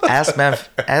 Ask Memph.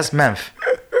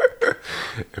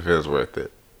 If it was worth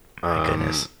it. My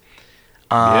goodness.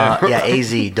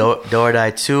 AZ, Do or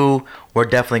Die 2. We're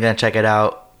definitely going to check it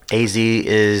out. AZ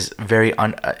is very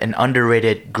an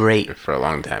underrated great. For a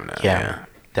long time now. Yeah,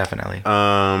 definitely.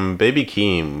 Baby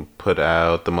Keem put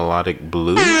out The Melodic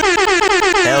Blue.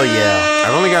 Hell yeah.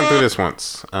 I've only gotten through this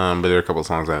once, but there are a couple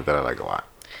songs on it that I like a lot.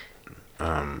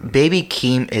 Baby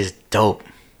Keem is dope.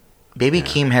 Baby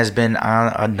Keem has been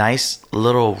on a nice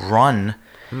little run,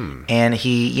 and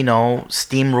he,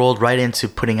 steamrolled right into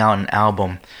putting out an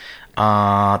album.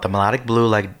 The Melodic Blue,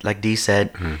 like D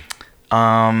said.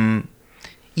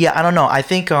 Yeah, I don't know. I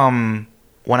think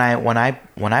when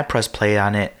I pressed play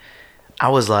on it, I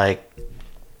was like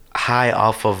high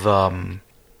off of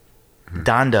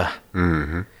Donda.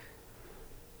 Mm-hmm.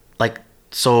 Like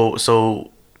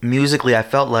so musically, I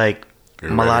felt like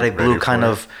Melodic Blue kind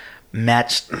of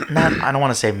matched. I don't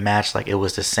want to say matched like it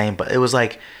was the same, but it was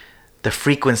like the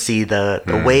frequency, the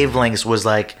wavelengths was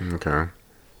like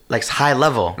like high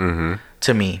level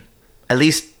to me, at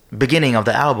least beginning of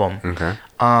the album. Okay.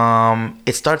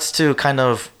 It starts to kind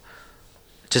of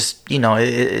just, how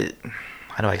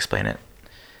do I explain it?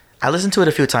 I listened to it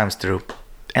a few times through,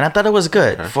 and I thought it was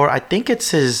good. Okay. I think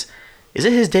it's is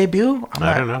it his debut?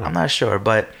 I don't know. I'm not sure,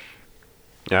 but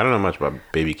yeah, I don't know much about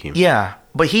Baby Keem. Yeah,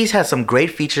 but he's had some great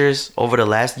features over the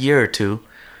last year or two,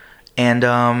 and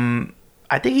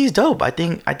I think he's dope. I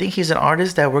think he's an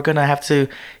artist that we're gonna have to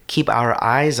keep our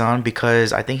eyes on,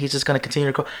 because I think he's just gonna continue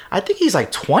to grow. I think he's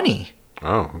like 20.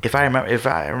 Oh, okay. If I remember,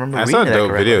 I saw a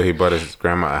dope video. He bought his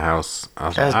grandma a house. I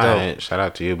was That's like, dope. all right, shout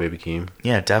out to you, Baby Keem.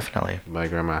 Yeah, definitely. Buy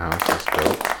grandma a house. That's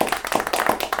dope.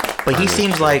 But he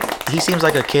seems like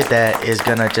a kid that is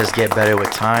gonna just get better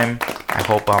with time. I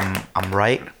hope I'm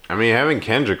right. I mean, having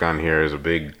Kendrick on here is a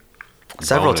big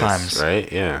several bonus, times, right?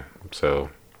 Yeah. So,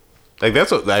 like, I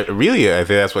think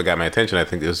that's what got my attention. I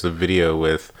think it was the video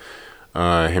with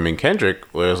him and Kendrick,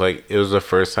 where it was the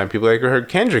first time people heard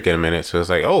Kendrick in a minute. So it's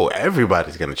like, oh,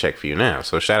 everybody's gonna check for you now.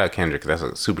 So shout out Kendrick. That's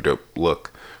a super dope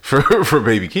look for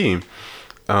Baby Keem.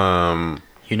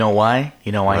 You know why?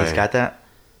 You know why he's Why? got that?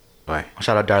 Why?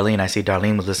 Shout out Darlene. I see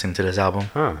Darlene was listening to this album.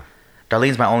 Huh.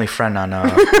 Darlene's my only friend on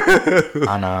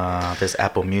this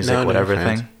Apple Music No new whatever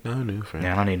friends. thing. No new friends.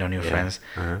 Yeah, I don't need no new friends.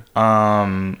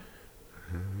 Uh-huh.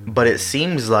 But it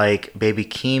seems like Baby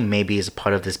Keem maybe is a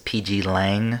part of this PG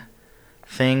Lang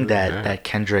thing that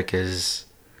Kendrick is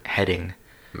heading.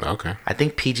 Okay. I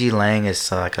think PG Lang is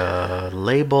like a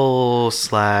label /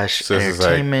 So this is like,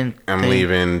 entertainment. I'm thing.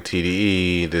 leaving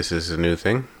TDE. This is a new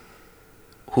thing.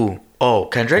 Who? Oh,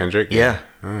 Kendrick. Kendrick? Yeah.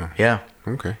 Oh, Yeah.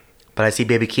 okay. But I see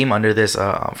Baby Keem under this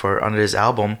under this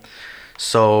album,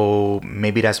 so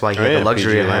maybe that's why he had the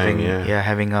luxury PG of Lang,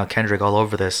 having having Kendrick all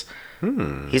over this.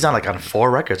 He's on like on 4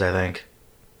 records, I think,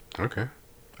 Okay.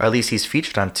 or at least he's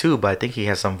featured on 2. But I think he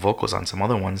has some vocals on some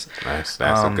other ones. That's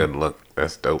a good look.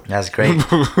 That's dope. That's great.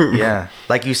 Yeah,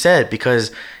 like you said,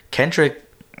 because Kendrick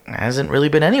hasn't really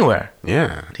been anywhere.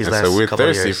 Yeah. These And last so we're couple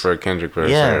of thirsty years. for a Kendrick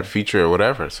verse Yeah. or a feature or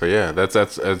whatever. So yeah,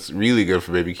 that's really good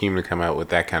for Baby Keem to come out with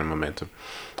that kind of momentum.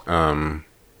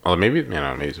 Although maybe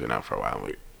it's been out for a while.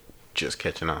 We're just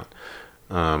catching on.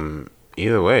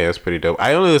 Either way, that's pretty dope.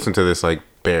 I only listened to this like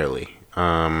barely.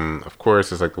 Of course,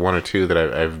 there's like 1 or 2 that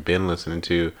I've been listening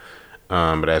to,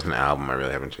 but as an album, I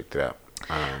really haven't checked it out.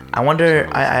 I wonder.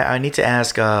 I need to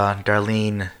ask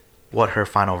Darlene what her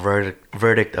final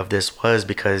verdict of this was,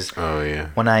 because Oh yeah.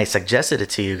 when I suggested it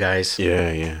to you guys,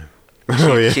 Yeah.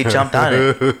 she jumped on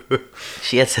it.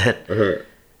 She had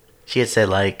said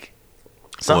like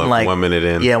something like 1 minute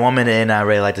in. Yeah, 1 minute in, I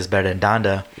really like this better than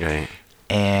Donda, Right.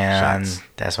 and Shots.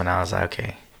 that's when I was like,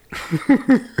 okay,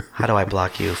 how do I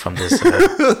block you from this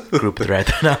group thread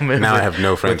that I'm in? Now I with- have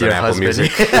no friends with on your Apple husband?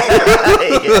 Music.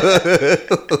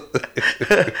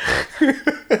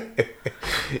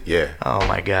 Yeah. Oh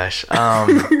my gosh.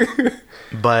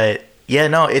 But yeah,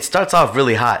 no, it starts off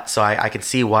really hot, so I can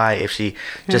see why if she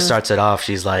just starts it off,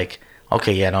 she's like,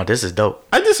 okay, yeah, no, this is dope.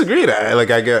 I disagreed. I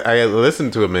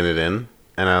listened to a minute in,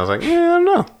 and I was like, yeah, I don't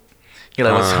know. You're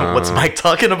like, what's Mike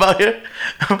talking about here?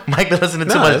 Mike been listening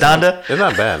to too much it's Donda? It's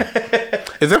not bad.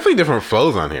 It's definitely different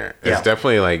flows on here. It's Yeah.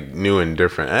 definitely like new and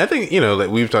different. And I think, like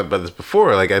we've talked about this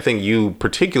before, like I think you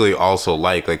particularly also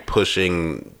like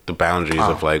pushing the boundaries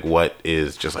of like what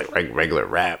is just like regular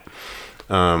rap.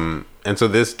 And so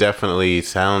this definitely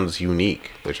sounds unique,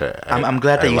 which I'm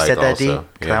glad that you like said that, D. also.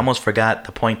 'Cause Yeah. I almost forgot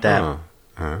the point that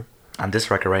Uh-huh. on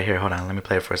this record right here. Hold on, let me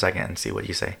play it for a second and see what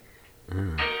you say.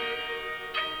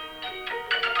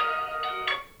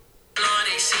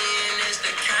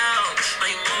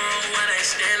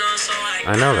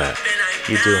 I know that.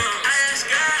 You do.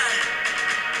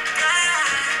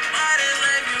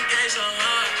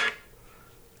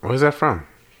 Where's that from?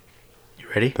 You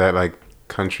ready? That like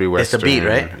country It's western. the beat,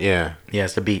 right? Yeah. Yeah,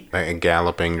 it's the beat. Like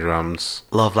galloping drums.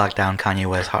 Love Lockdown, Kanye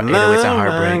West, 808s and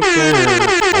Heartbreak. Oh man,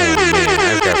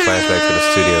 I just got flashbacks to the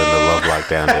studio in the Love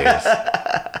Lockdown days.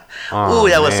 Ooh,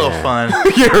 that was so man. fun.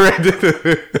 You're right.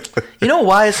 You know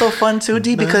why it's so fun too,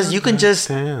 D? Because you can just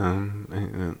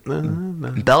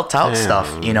belt out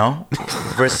stuff, you know,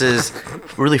 versus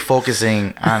really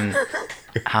focusing on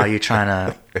how you're trying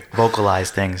to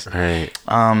vocalize things. Right.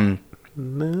 So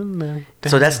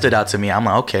that stood out to me. I'm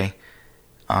like, okay.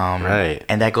 Right.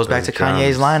 And that goes back to Those drums.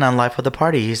 Kanye's line on Life of the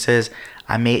Party. He says,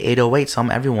 I made 808, so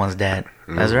I'm everyone's dad.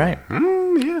 That's right.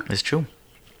 Yeah. It's true.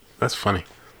 That's funny.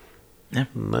 Yeah.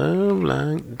 Love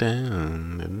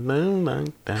Lockdown. Love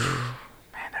Lockdown.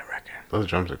 Man, that record. Those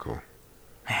drums are cool.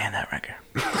 Man, that record.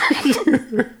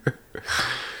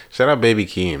 Shout out Baby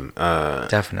Keem.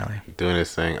 Definitely. Doing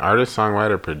his thing. Artist,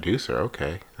 songwriter, producer.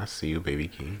 Okay. I see you, Baby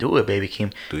Keem. Do it, Baby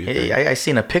Keem. Do your thing. I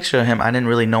seen a picture of him. I didn't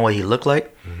really know what he looked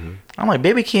like. I'm like,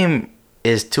 Baby Keem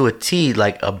is to a T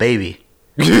like a baby.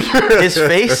 His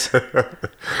face.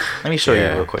 Let me show you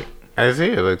real quick. I see.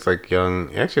 It looks like young.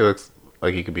 It actually looks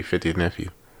like he could be 50's nephew.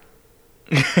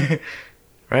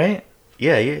 Right?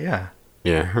 Yeah. Yeah.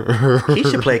 He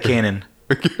should play Kanan.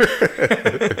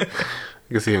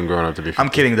 You can see him growing up to be 50. I'm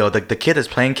kidding though. The kid that's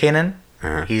playing Kanan,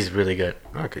 Uh-huh. he's really good.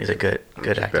 Okay, He's a good check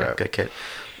that actor, out. good kid.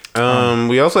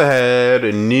 We also had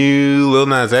a new Lil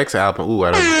Nas X album. Ooh,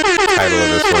 I don't know the title of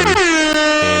this one.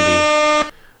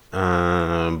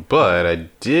 Handy. But I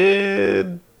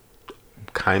did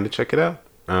kind of check it out.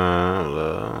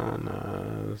 Lil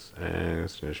Nas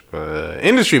X,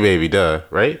 Industry Baby, duh,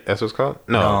 right? That's what it's called?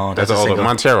 No, that's that's a all. single.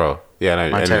 Montero. Yeah, I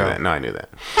knew Montero. that. No, I knew that.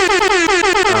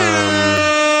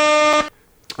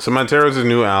 So Montero's his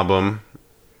new album.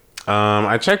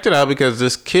 I checked it out because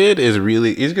this kid he's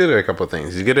good at a couple of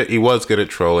things. He was good at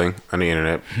trolling on the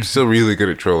internet. Still really good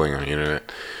at trolling on the internet.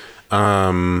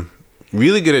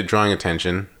 Really good at drawing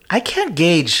attention. I can't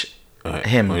gauge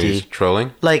him, when D. he's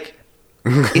trolling. Like,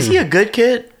 is he a good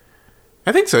kid?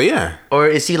 I think so. Yeah. Or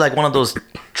is he like one of those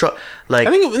troublesome kids? I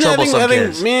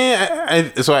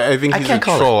think he's a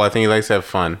troll. I think he likes to have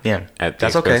fun. Yeah, at the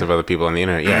expense of other people on the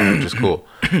internet. Yeah, which is cool.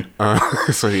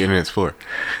 That's what the internet's for.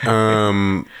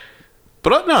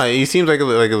 But no, he seems like a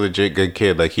legit good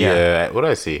kid. Like what do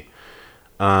I see?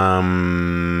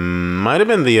 Might have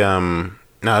been the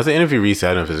no, it was an interview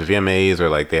recently. I don't know if it was VMAs or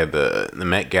like they had the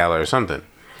Met Gala or something.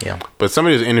 Yeah. But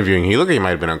somebody was interviewing. He looked like he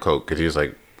might have been on coke because he was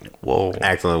like, whoa,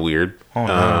 acting a little weird. Oh,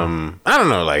 no. I don't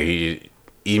know. Like he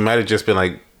might have just been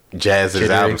like jazzed his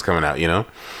albums coming out, you know.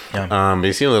 Yeah. But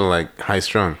he seemed a little like high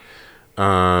strung.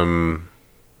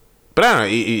 But I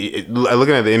don't know.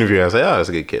 Looking at the interview, I was like, "Oh, that's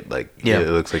a good kid." Like, it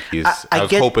looks like he's. I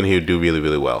was hoping he would do really,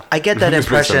 really well. I get that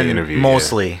impression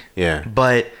mostly. Yeah.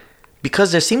 But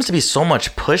because there seems to be so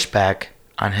much pushback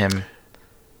on him.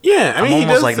 Yeah, I mean, he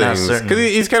does like things because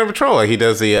he's kind of a troll. Like he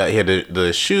does he had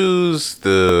the shoes,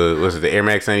 the Air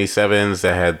Max 97s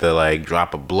that had the like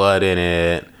drop of blood in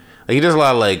it. Like he does a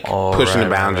lot of like pushing the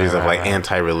boundaries of like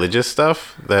anti-religious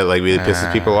stuff that like really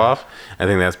pisses people off. I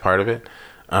think that's part of it.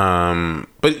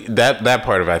 But that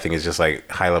part of it, I think, is just like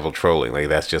high level trolling. Like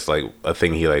that's just like a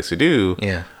thing he likes to do.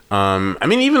 Yeah. I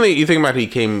mean, even like, you think about it, he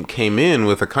came in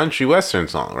with a country western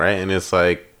song, right? And it's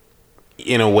like,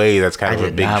 in a way, that's kind of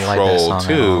a big troll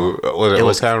too. Was it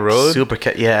Old Town Road? Super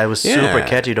catchy. Yeah, it was super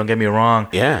catchy. Don't get me wrong.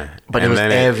 Yeah, but it was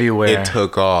everywhere. It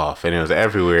took off, and it was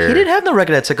everywhere. He didn't have no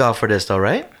record that took off for this, though,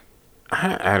 right?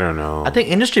 I don't know. I think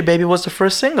Industry Baby was the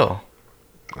first single.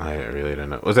 I really don't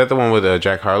know. Was that the one with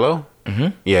Jack Harlow?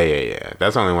 Mm-hmm. Yeah.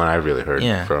 That's the only one I really heard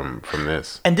from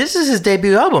this. And this is his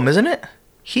debut album, isn't it?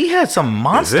 He had some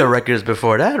monster records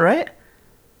before that, right?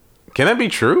 Can that be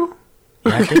true?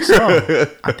 Yeah, I think so.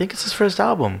 I think it's his first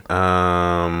album.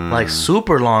 Like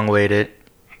super long waited.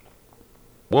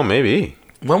 Well, maybe.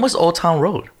 When was Old Town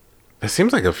Road? It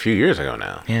seems like a few years ago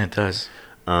now. Yeah, it does.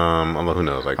 Although who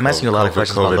knows? Like I'm asking you a lot of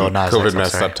questions about Lil Nas X. COVID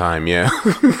messed up time, yeah.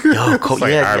 Yo,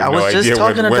 I was just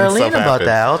talking to Darlene about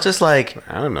that. I was just like,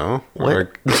 I don't know.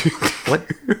 What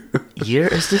year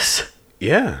is this?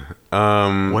 Yeah.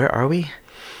 Where are we?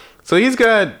 So he's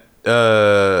got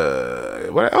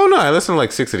I listened to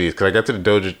like 6 of these because I got to the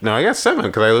Doja. No, I got 7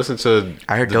 because I listened to.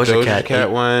 I heard Doja Cat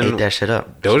one. Ate that shit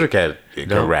up. Doja Cat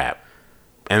can rap,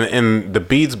 and the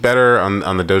beat's better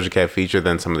on the Doja Cat feature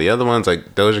than some of the other ones.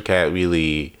 Like Doja Cat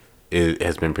really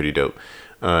has been pretty dope,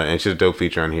 and she's a dope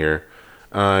feature on here.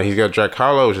 He's got Jack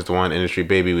Harlow, which is the one Industry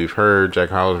Baby we've heard. Jack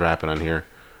Harlow's rapping on here.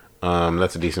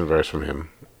 That's a decent verse from him.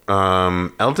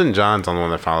 Elton John's on the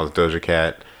one that follows Doja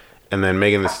Cat. And then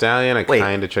Megan Thee Stallion, I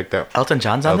kind of checked out. Elton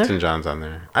John's on there? Elton John's on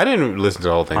there. I didn't listen to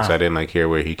the whole thing, so I didn't like hear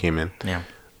where he came in. Yeah.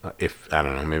 If I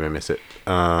don't know, maybe I missed it.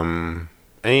 And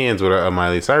he ends with a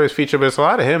Miley Cyrus feature, but it's a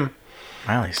lot of him.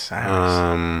 Miley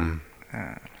Cyrus.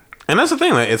 And that's the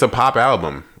thing, like it's a pop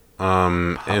album.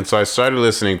 And so I started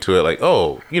listening to it like,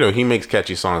 oh, he makes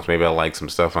catchy songs. Maybe I'll like some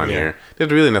stuff on here.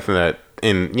 There's really nothing that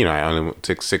I only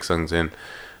took 6 songs in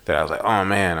that I was like, oh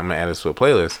man, I'm gonna add this to a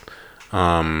playlist.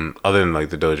 Other than like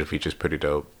the Doja feature's pretty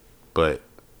dope, but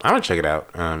I'm gonna check it out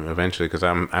eventually because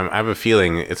I have a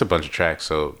feeling it's a bunch of tracks,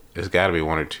 so there's got to be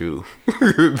 1 or 2.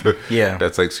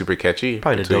 That's like super catchy.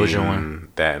 Probably the Doja one.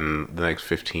 That and the next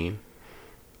 15.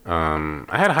 I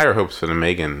had higher hopes for the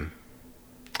Megan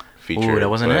feature. Ooh, that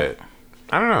wasn't it.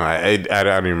 I don't know. I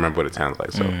don't even remember what it sounds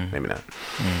like, so maybe not.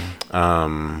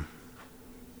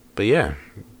 But yeah.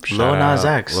 Lil Nas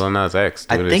X. Lil Nas X.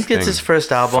 I think it's his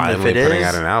first album. Finally if it putting is,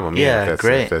 out an album. Yeah, that's,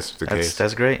 great. If that's the case.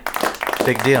 That's great.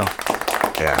 Big deal.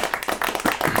 Yeah.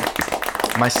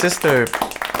 My sister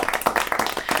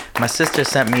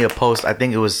sent me a post. I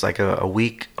think it was like a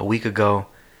week ago.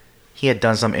 He had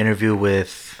done some interview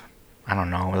with, I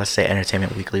don't know, let's say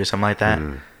Entertainment Weekly or something like that.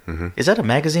 Mm-hmm. Is that a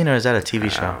magazine or is that a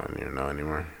TV show? I don't even know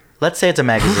anymore. Let's say it's a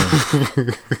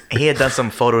magazine. He had done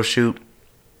some photo shoot.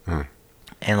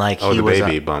 And like he the was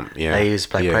baby bump, yeah. He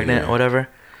was like pregnant or whatever.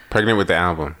 Pregnant with the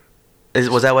album.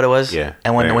 Was that what it was? Yeah.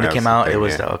 And when it came out, it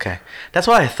was okay. That's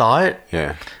what I thought.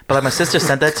 Yeah. But like my sister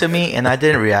sent that to me, and I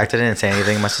didn't react. I didn't say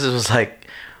anything. My sister was like,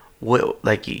 "What?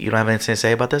 Like you don't have anything to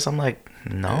say about this?" I'm like,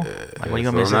 "No." Like, what do you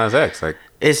want me to say? Nas X, like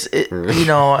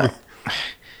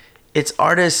it's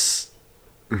artists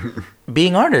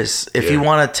being artists. If you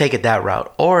want to take it that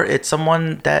route, or it's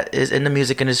someone that is in the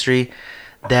music industry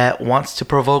that wants to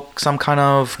provoke some kind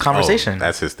of conversation.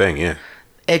 That's his thing, yeah.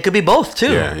 It could be both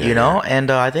too, you know,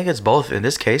 and I think it's both in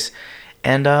this case,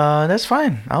 and that's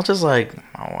fine. I'll just like,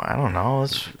 I don't know,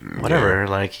 it's whatever.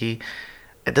 Like it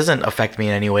doesn't affect me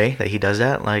in any way that he does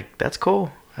that. Like that's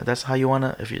cool. That's how you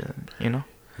wanna, if you know.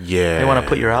 Yeah. You want to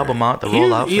put your album out,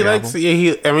 roll out. He likes. Album.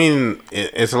 Yeah. I mean,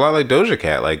 it's a lot like Doja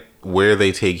Cat. Like where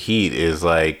they take heat is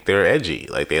like they're edgy.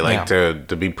 Like they like Yeah.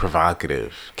 to be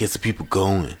provocative, gets the people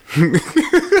going.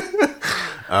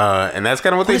 And that's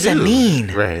kind of what they does do. that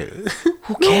mean? Right.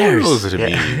 Who cares? No one knows what it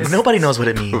means. Nobody knows what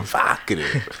it means.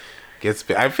 Provocative.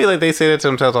 I feel like they say that to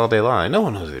themselves all day long. No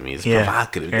one knows what it means. It's Yeah.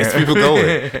 provocative. Gets people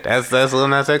going. That's Lil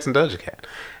Nas X and Doja Cat.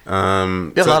 We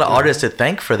have a lot of artists to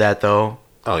thank for that, though.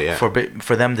 Oh yeah. For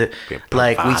them to Yeah,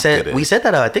 like we provocative. said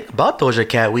that I think about Doja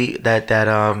Cat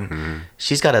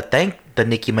she's got to thank the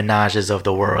Nicki Minaj's of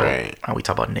the world. Right. Oh, we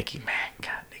talk about Nicki, man.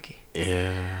 God, Nicki.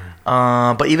 Yeah.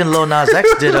 But even Lil Nas X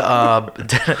did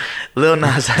Lil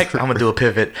Nas X. I'm gonna do a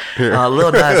pivot.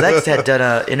 Lil Nas X had done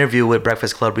an interview with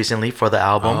Breakfast Club recently for the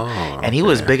album, and he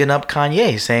was bigging up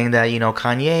Kanye, saying that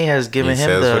Kanye has given He him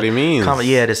says the what he means.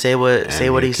 to say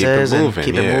what he he keep it says and moving,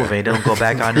 keep it yeah. moving. He don't go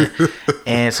back on it.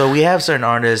 And so we have certain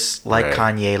artists like Right.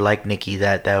 Kanye, like Nicki,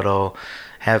 that'll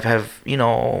have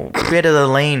created a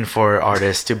lane for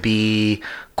artists to be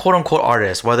quote unquote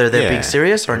artists, whether they're being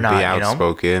serious or not. Be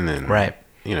outspoken and Right.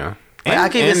 And, I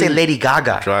can even say Lady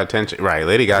Gaga. draw attention. Right,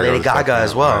 Lady Gaga. Lady was Gaga definitely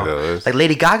as one well. of those. Like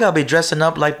Lady Gaga be dressing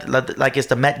up like it's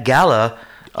the Met Gala.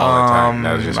 All the time.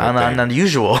 That was just her thing.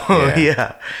 Unusual. Yeah.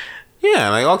 Yeah. Yeah,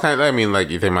 like all kinds. I mean, like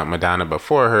you think about Madonna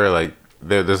before her. Like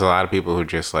there's a lot of people who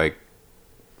just like,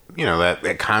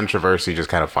 that controversy just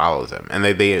kind of follows them, and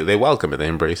they welcome it. They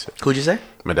embrace it. Who'd you say?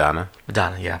 Madonna.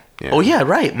 Madonna. Yeah. Yeah. Oh yeah,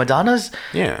 right. Madonna's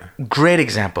Yeah. great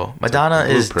example. Madonna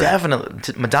is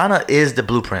blueprint. Madonna is the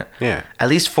blueprint. Yeah. At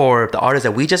least for the artists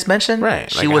that we just mentioned. Right.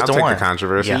 She Like, was I'll the take one. The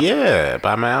controversy. Yeah.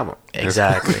 Buy my album.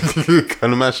 Exactly.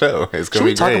 Come to my show. It's Should gonna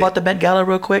we be talk great. about the Met Gala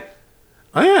real quick?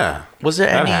 Oh yeah. Was there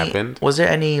That any? happened. Was there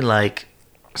any like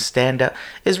standout?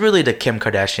 It's really the Kim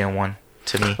Kardashian one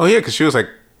to me. Oh yeah, because she was like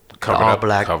covered all up,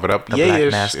 black- covered up, the black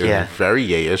yayish. mask, It was yeah. very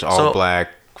yayish, all So- black,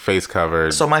 face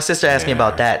covered. So my sister asked me Yeah.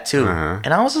 about that too, Uh-huh.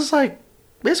 and I was just like,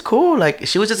 "It's cool." Like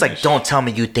she was just like, "Don't tell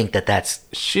me you think that's."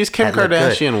 She's Kim that looked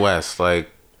good. Kardashian West. Like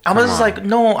I was come just on. like,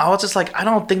 "No," I was just like, "I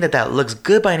don't think that looks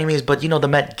good by any means." But the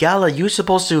Met Gala, you're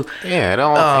supposed to. Yeah, it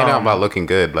all ain't all about looking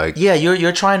good. Like Yeah,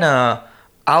 you're trying to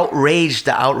outrage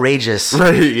the outrageous.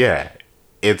 right, yeah.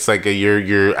 It's like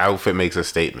your outfit makes a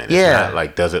statement. It's Yeah. not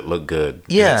like does it look good?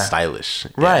 Is Yeah. it stylish?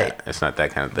 Right. Yeah, it's not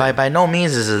that kind of thing. By no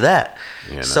means is it that.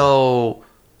 no. So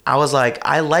I was like,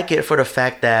 I like it for the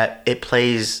fact that it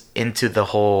plays into the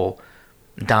whole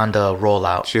Donda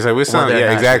rollout. She's like, we're still Whether or yeah,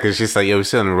 not- exactly. She's like, yeah, we're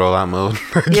still in rollout mode.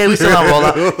 Yeah, we still on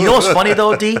rollout. You know what's funny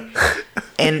though, D?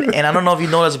 And I don't know if you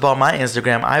noticed about my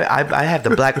Instagram. I have the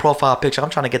black profile picture. I'm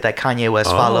trying to get that Kanye West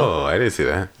follow. Oh, I didn't see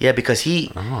that. Yeah, because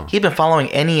he been following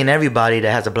any and everybody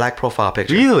that has a black profile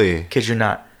picture. Really? Kid you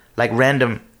not. Like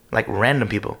random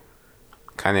people.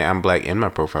 Kanye, I'm black in my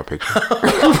profile picture.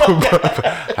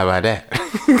 How about that?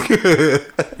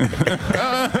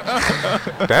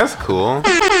 That's cool.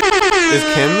 Is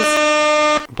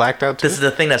Kim's blacked out too? This is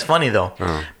the thing that's funny though,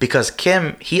 because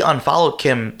Kim, he unfollowed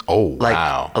Kim. Oh, like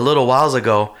wow. a little whiles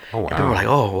ago. Oh, And people wow. were like,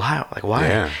 "Oh, wow, like why?"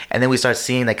 Yeah. And then we start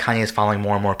seeing that Kanye is following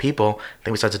more and more people.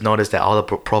 Then we start to notice that all the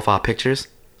profile pictures,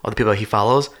 all the people he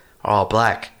follows, are all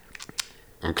black.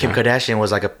 Okay. Kim Kardashian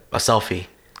was like a selfie.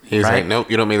 He's right? like, nope,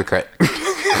 you don't make the cut.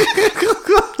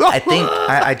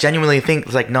 I genuinely think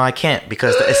it's like, no, I can't,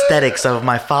 because the aesthetics of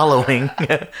my following,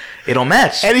 it don't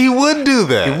match. And he would do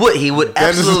that. He would That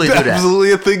is absolutely do that.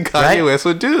 absolutely a thing Kanye Right? West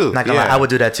would do. Not gonna lie, I would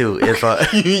do that too if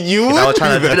You if would I was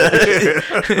trying do to do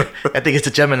that. I think it's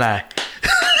a Gemini,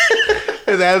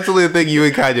 It's absolutely a thing you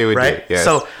and Kanye would right? do. Yes.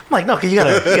 So I'm like, no, 'cause you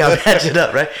gotta match it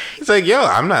up, right? it's like, yo,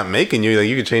 I'm not making you. Like,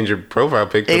 you can change your profile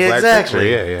picture to black Exactly.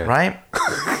 picture. Yeah, yeah. Right?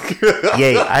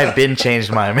 Yeah, I've been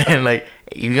changed mine, man. Like,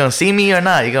 you gonna see me or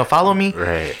not? You gonna follow me?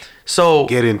 Right. So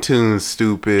Get in tune,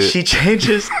 stupid. she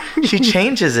changes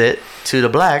it to the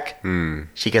black.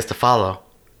 She gets to follow.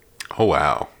 Oh,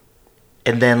 wow.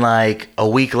 And then like a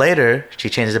week later, she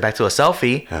changes it back to a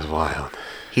selfie. That's wild.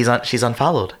 She's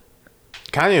unfollowed.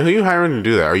 Kanye, who you hiring to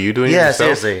do that? Are you doing it Yeah,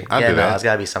 yourself? seriously. I'd Yeah, do no, that. it's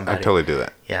gotta be somebody. I'd totally do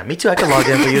that. Yeah, me too. I can log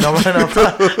in for you.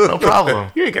 No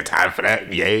problem. You ain't got time for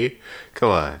that. Yay. Come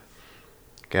on.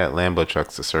 Got Lambo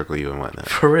trucks to circle you and whatnot.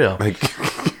 For real. Like,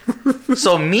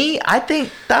 So me, I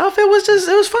think the outfit was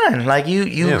it was fine. Like you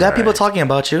Yeah, got people right. talking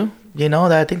about you. You know,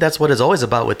 I think that's what it's always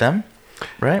about with them,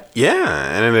 right?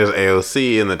 yeah. And then there's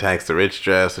AOC and the Tax the Rich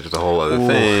dress, which is a whole other Ooh,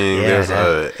 thing. yeah, There's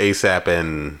that. ASAP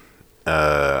and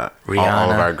all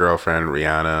Rihanna. of our girlfriend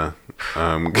Rihanna.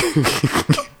 I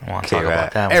want to talk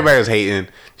about that one. Everybody was hating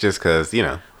just because,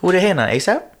 Who they hating on?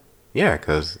 ASAP? yeah,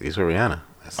 because he's with Rihanna.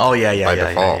 That's Oh, yeah, by yeah,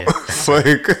 default. yeah. It's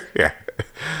like, yeah.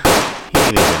 He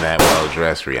ain't even that well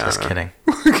dressed, Rihanna. Just kidding.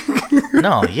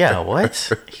 No, yeah,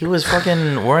 what? He was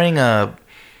fucking wearing a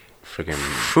freaking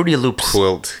Fruity Loops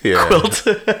quilt. Yeah. quilt.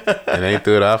 And they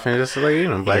threw it off and just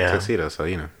like, black Yeah. tuxedo. So,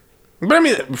 But I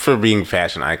mean, for being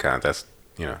fashion icons, that's,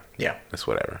 Yeah. that's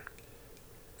whatever.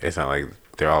 It's not like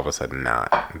they're all of a sudden not.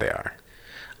 They are.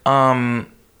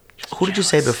 Who did you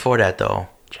say before that though?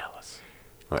 Jealous.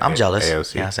 What, I'm jealous.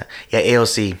 AOC? Yeah,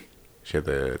 AOC. She had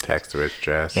the tax the rich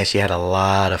dress. Yeah, she had a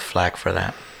lot of flack for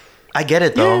that. I get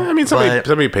it though. Yeah, I mean, but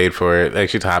somebody paid for it. Like,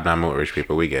 she's hobnobbing with rich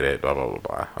people. We get it. Blah, blah, blah,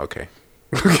 blah. Okay.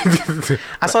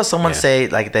 I saw someone Yeah. say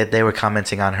like that they were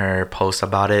commenting on her post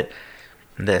about it.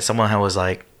 That someone was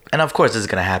like, and of course this is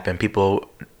gonna happen.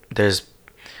 There's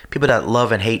people that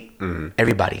love and hate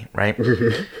everybody, right?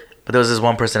 But there was this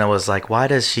one person that was like, "Why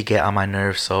does she get on my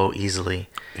nerves so easily?"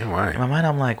 Yeah, why? In my mind,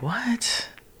 I'm like, "What?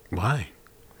 Why?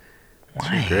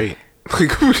 Why?" Great.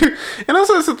 Like, and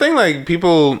also it's the thing, like,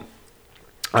 people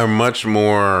are much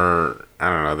more, I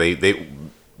don't know,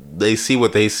 they see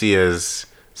what they see as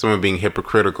someone being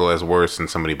hypocritical as worse than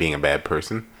somebody being a bad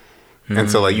person. And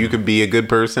so, like, you could be a good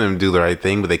person and do the right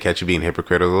thing, but they catch you being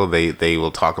hypocritical, they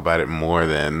will talk about it more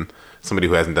than somebody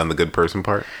who hasn't done the good person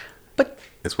part. But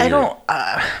It's I weird. don't.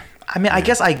 I mean, I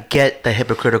guess I get the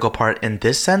hypocritical part in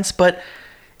this sense, but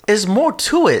there's more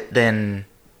to it than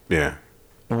Yeah.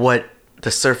 what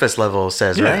the surface level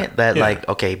says, Yeah, right? That yeah. like,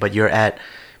 okay, but you're at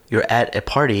a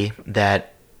party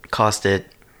that costed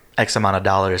X amount of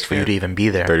dollars for you to even be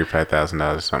there.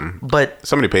 $35,000 or something. But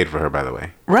Somebody paid for her, by the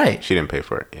way. right, She didn't pay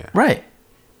for it. Yeah. right,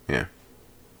 Yeah.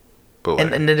 But and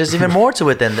whatever. and there's even more to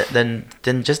it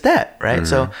than just that, right?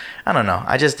 So Mm-hmm. I don't know.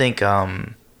 I just think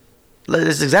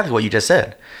it's exactly what you just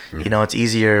said. Mm-hmm. It's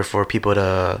easier for people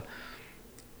to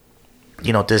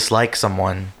dislike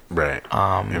someone. Right.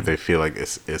 If they feel like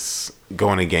it's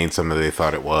going against something they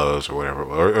thought it was or whatever,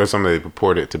 or something they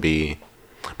purport it to be.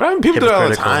 But I mean, people do it all the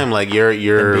Hypocritical. time. Like, you're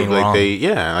Them being like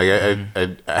wrong.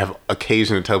 I have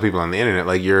occasion to tell people on the internet,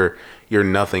 like, your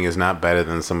nothing is not better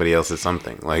than somebody else's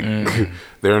something. Like,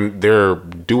 they're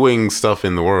doing stuff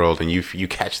in the world, and you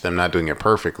catch them not doing it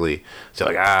perfectly. So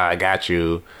like, I got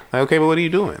you. Like, okay, but what are you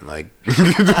doing? Like,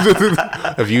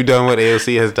 have you done what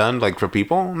AOC has done, like, for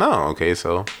people? No. Okay,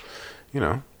 so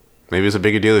maybe it's a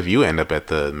bigger deal if you end up at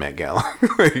the Met Gala.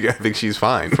 Like, I think she's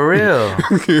fine. For real.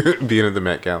 Being at the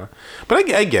Met Gala. But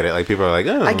I get it. Like, people are like,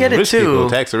 oh, I get it rich too, people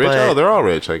tax the rich. but- Oh, they're all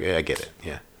rich. Like, I get it.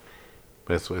 Yeah.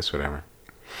 But it's whatever.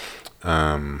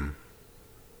 I don't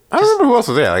remember who else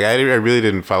was there. Like, I really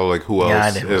didn't follow, like, who else. Yeah,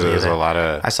 I didn't There's either. a lot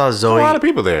of... I saw a lot of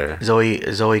people there. Zoe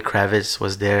Kravitz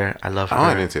was there. I love her. Oh,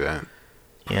 I didn't see that.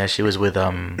 Yeah, she was with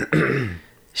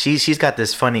she's got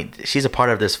this funny. She's a part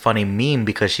of this funny meme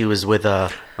because she was with Oh,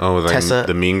 was like Tessa.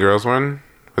 the Mean Girls one?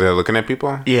 Where they're looking at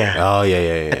people? Yeah. Oh,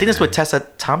 yeah. I think it's with Tessa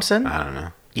Thompson. I don't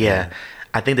know. Yeah.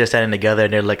 I think they're standing together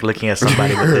and they're like looking at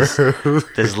somebody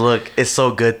with this look. It's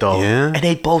so good though. Yeah. And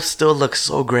they both still look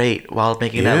so great while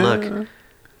making that look.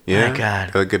 Yeah. My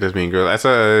God. They look good as Mean Girls. I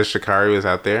saw Shikari was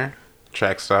out there,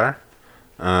 track star.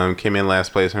 Came in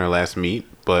last place in her last meet,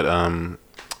 but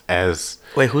as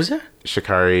Wait, who's there?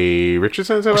 Shikari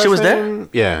Richardson, is that she last was there? name?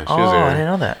 Yeah, she Oh, was there. I didn't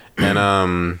know that.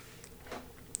 And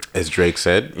as Drake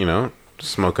said,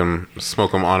 smoke 'em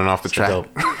on and off the track.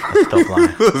 That's dope line.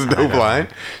 It was a dope line.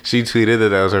 She tweeted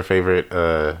that was her favorite.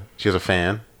 She was a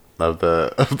fan of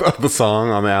the song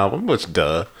on the album, which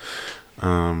duh.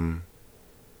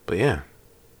 But yeah,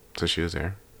 so she was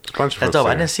there. A bunch of That's folks dope. I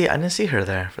there. didn't see her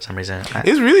there for some reason.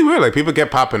 It's really weird. Like, people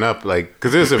kept popping up, like,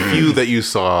 because there's a few that you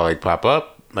saw like pop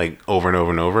up like over and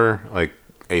over and over, like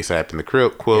ASAP in the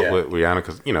quilt with Rihanna,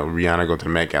 because Rihanna going to the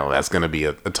Met Gala, that's gonna be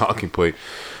a talking point.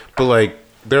 But like,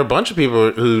 there are a bunch of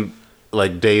people who,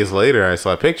 like, days later, I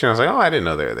saw a picture and I was like, oh, I didn't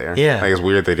know they were there. Yeah. Like, it's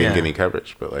weird they didn't Yeah. get any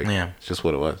coverage, but like, Yeah. it's just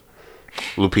what it was.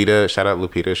 Lupita, shout out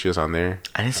Lupita, she was on there.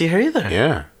 I didn't see her either.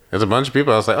 Yeah, there's a bunch of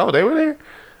people. I was like, oh, they were there.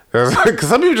 Because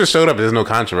some people just showed up. There's no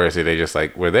controversy. They just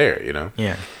like were there,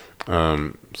 Yeah.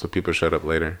 So people showed up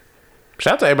later.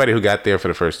 Shout out to everybody who got there for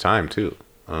the first time too.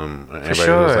 Everybody who was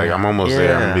sure. like, I'm almost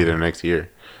there. I'm Yeah. gonna be there next year.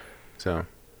 So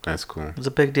that's cool. It's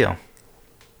a big deal.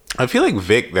 I feel like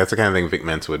Vic. That's the kind of thing Vic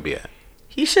Mensa would be at,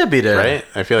 He should be there. right?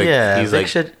 I feel like he's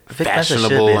Vic like Mensa should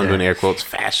fashionable. be I'm doing there. air quotes.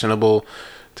 Fashionable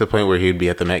to the point where he'd be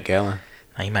at the Met Gala.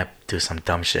 Now, he might do some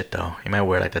dumb shit though. He might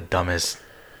wear like the dumbest.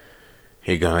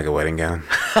 He'd go in like a wedding gown.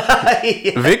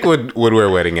 Vic would wear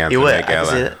a wedding gown He to the would. Met I can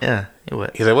see Gala. that. Yeah, he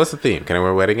would. He's like, what's the theme? Can I wear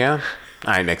a wedding gown?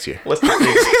 All right, next year. What's the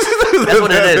theme? That's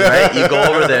what it is, right? You go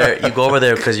over there. You go over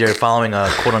there because you're following a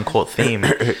quote unquote theme.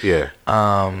 Yeah.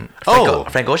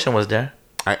 Frank Ocean was there.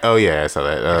 Oh yeah, I saw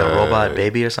that. Like a robot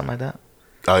baby or something like that.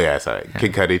 Oh yeah, I saw it.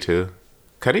 Kid Cudi too.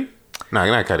 Cudi? No,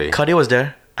 not Cudi. Cudi was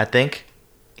there. I think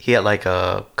he had like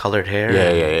a colored hair.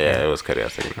 Yeah. It was Cudi. I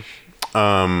was thinking.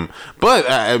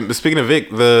 But speaking of Vic,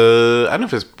 I don't know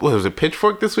if it's was it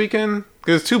Pitchfork this weekend?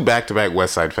 There's 2 back-to-back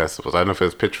West Side festivals. I don't know if it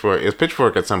was Pitchfork. It was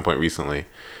Pitchfork at some point recently,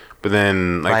 but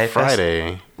then like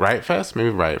Friday, Riot Fest, maybe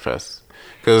Riot Fest,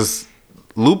 because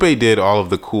Lupe did all of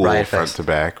the cool front to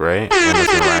back, right? And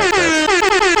it's Riot Fest,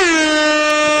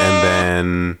 and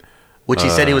then which he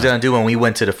said he was gonna do when we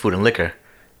went to the Food and Liquor.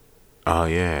 Oh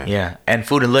yeah, yeah, and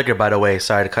Food and Liquor, by the way.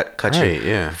 Sorry to cut you.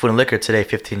 Yeah, Food and Liquor today,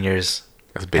 15 years.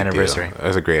 That's a big anniversary. Deal.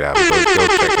 That's a great album. Go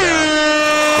check it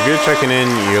out. If you're checking in,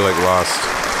 you're like lost.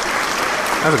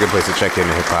 That's a good place to check in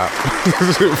hip hop.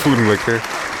 Food and Liquor.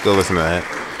 Go listen to that.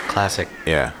 Classic.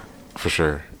 Yeah, for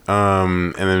sure.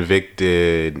 And then Vic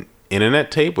did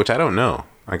Internet Tape, which I don't know.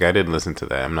 Like I didn't listen to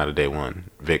that. I'm not a Day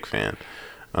One Vic fan.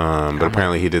 But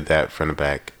apparently he did that front and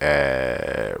back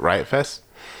at Riot Fest.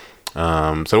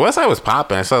 So the West Side was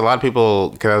popping. I saw a lot of people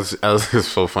because it was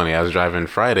so funny. I was driving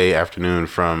Friday afternoon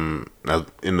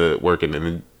working in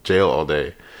the jail all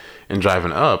day, and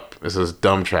driving up. This was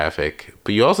dumb traffic,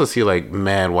 but you also see like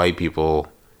mad white people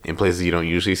in places you don't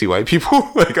usually see white people,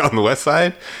 like on the West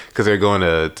Side, because they're going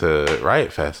to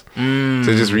Riot Fest. So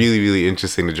it's just really, really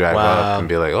interesting to drive up and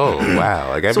be like, oh wow,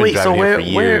 like I've been driving here for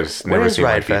years, never seen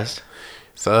Riot Fest.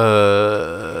 It's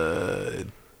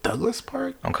Douglas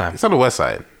Park. Okay, it's on the West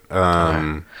Side.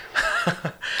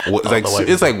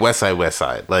 It's like West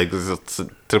Side. Like to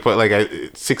the point, like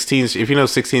 16th. If you know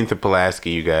 16th to Pulaski,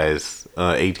 you guys,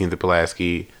 18th to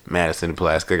Pulaski, Madison to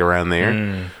Pulaski, like around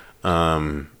there.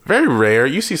 Very rare.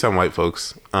 You see some white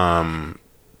folks.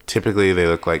 Typically, they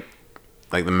look like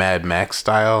the Mad Max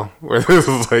style, where this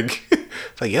is like,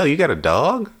 it's like, yo, you got a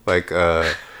dog, like.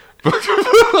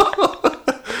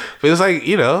 But it's like,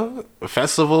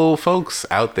 festival folks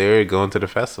out there going to the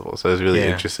festival. So it's really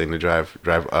interesting to drive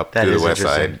up to the West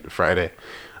Side Friday.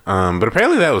 But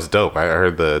apparently that was dope. I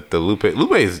heard the Lupe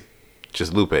is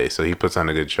just Lupe, so he puts on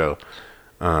a good show.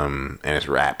 And it's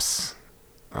raps.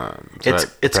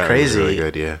 It's crazy. Really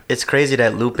good, yeah. It's crazy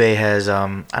that Lupe has I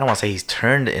don't want to say he's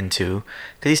turned into,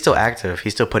 because he's still active.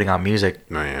 He's still putting out music,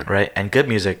 right, and good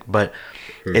music, but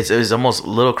it's almost a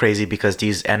little crazy because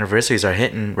these anniversaries are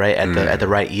hitting right at the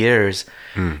right years.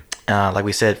 Like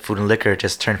we said, Food and Liquor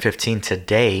just turned 15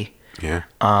 today. Yeah.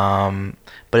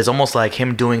 But it's almost like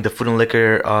him doing the Food and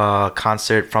Liquor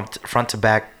concert front to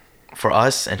back for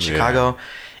us in Chicago,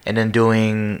 and then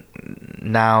doing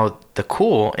now the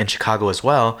Cool in Chicago as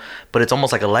well. But it's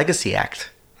almost like a legacy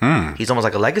act. He's almost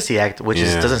like a legacy act, which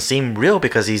doesn't seem real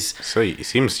because he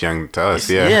seems young to us.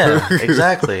 Yeah,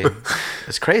 exactly.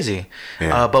 It's crazy.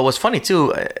 Yeah. But what's funny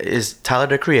too is Tyler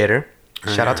the Creator.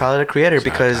 Shout out Tyler the Creator,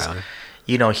 because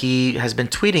he has been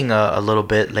tweeting a little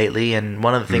bit lately, and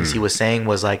one of the things he was saying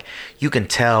was like, you can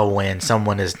tell when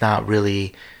someone is not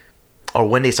really, or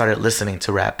when they started listening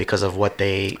to rap because of what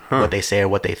they say or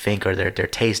what they think or their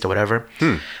taste or whatever.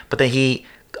 But then he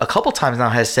a couple times now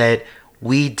has said,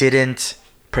 we didn't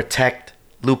protect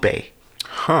Lupe.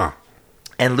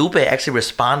 And Lupe actually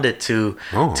responded to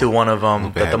one of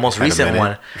them, the most recent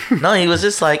one. No, he was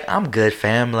just like, I'm good,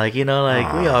 fam. Like, we all,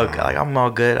 like, I'm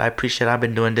all good. I appreciate it. I've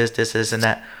been doing this, and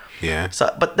that. Yeah.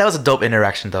 So, but that was a dope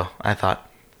interaction, though, I thought.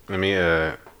 Let me,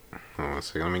 hold on a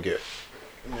second. Let me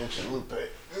mention Lupe.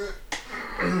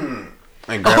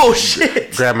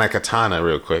 Shit. Grab my katana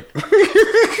real quick.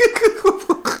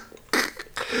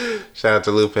 Shout out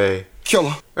to Lupe.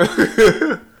 Killer.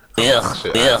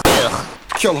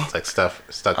 Killer. It's like stuff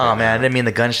stuck. Oh man, I didn't mean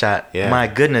the gunshot. Yeah. My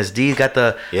goodness, D's got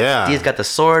the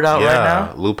sword out right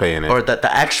now. Lupe in it. Or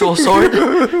the actual sword.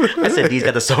 I said D's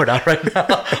got the sword out right now.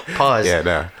 Pause. Yeah,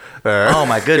 no. Oh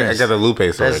my goodness. I got the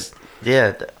Lupe sword.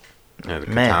 The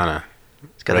man. Katana.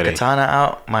 He's got a katana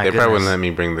out. My goodness. They probably wouldn't let me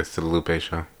bring this to the Lupe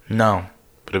show. No.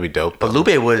 But it'd be dope. But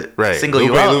Lupe would single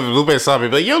you out. Lupe saw me,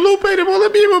 like, yo, Lupe, they won't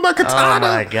let me in with my katana. Oh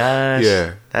my gosh.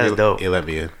 Yeah. That's dope. He let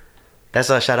me in. That's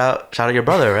a shout out your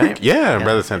brother, right? Yeah, my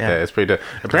brother sent that. It's pretty dope.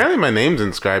 Apparently my name's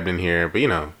inscribed in here, but I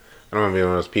don't want to be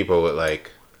one of those people with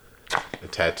like a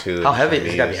tattoo. How heavy?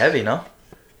 It's gotta be heavy, no?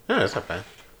 No, that's not bad.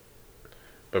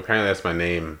 But apparently that's my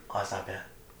name. Oh, that's not bad.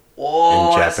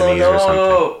 Oh, in Japanese or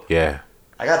something. Yeah.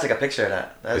 I gotta take a picture of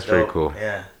that. That's pretty cool.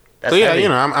 Yeah. That's heavy.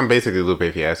 I'm basically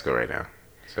Lupe Fiasco right now.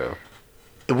 So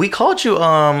we called you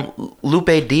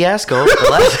Lupe Diasco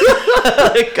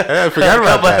I forgot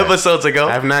about a couple episodes ago.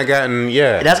 I've not gotten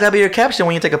That's gotta be your caption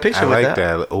when you take a picture with that.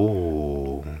 I like that.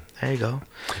 Oh, there you go.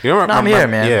 I'm here,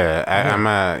 man. Yeah, I'm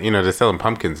they're selling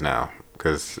pumpkins now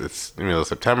because it's middle of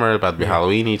September, about to be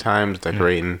Halloween-y times,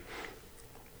 decorating.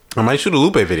 I might shoot a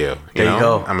Lupe video. You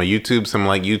go. I'm a YouTube.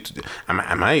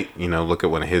 I might look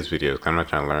at one of his videos. I'm not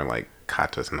trying to learn like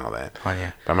katas and all that. Oh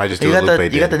yeah. But I might just do a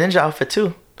Lupe. You got the ninja outfit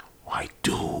too. I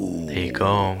do. There you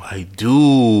go. I do.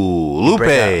 Lupe.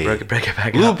 Break it back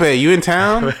up. Lupe, you in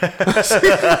town?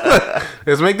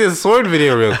 Let's make this sword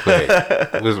video real quick.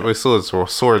 With swords. Like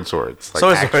Swords.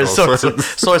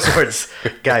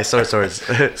 Guys, swords.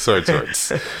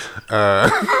 Swords.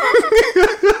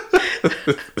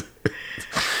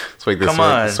 Let's make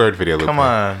this sword video. Lupe. Come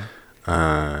on.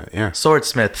 Yeah.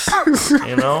 Swordsmiths.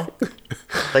 You know?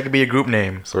 That could be a group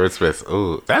name. Swordsmiths.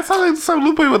 Ooh, that's something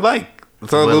Lupe would like.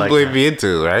 That's all Lupe would be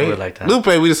into, right? Would like that. Lupe,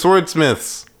 we the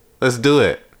swordsmiths. Let's do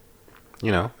it.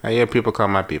 You know, I hear people call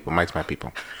my people. Mike's my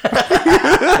people.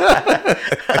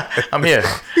 I'm here.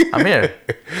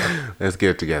 Let's get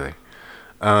it together.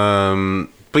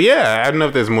 But yeah, I don't know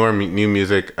if there's more new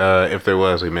music. If there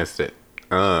was, we missed it.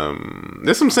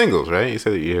 There's some singles, right? You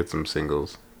said that you had some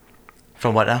singles.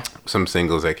 From what now? Some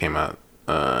singles that came out.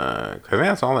 I think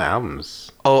that's all the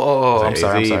albums. Oh, I'm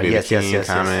sorry. BB King,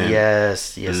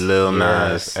 Yes. Lil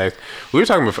Nas X. We were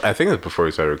talking before, I think it was before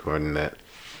we started recording that,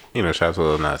 you know, shout out to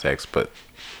Lil Nas X, but,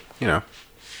 you know,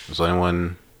 there's only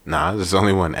one Nas, there's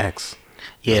only one X.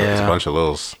 Yeah. So it's a bunch of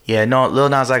Lils. Yeah, no, Lil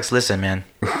Nas X, listen, man.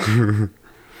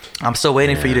 I'm still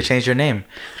waiting for you to change your name.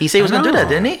 He said he was going to do that,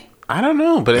 didn't he? I don't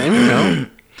know, but I mean, you know.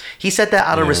 He said that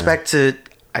out of respect to,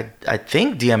 I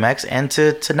think, DMX and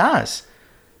to Nas.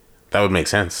 That would make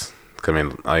sense. I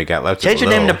mean, all you got left Change is your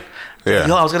name to... Yeah.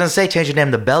 Yo, I was going to say change your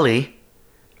name to Belly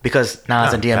because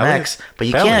Nas and DMX, but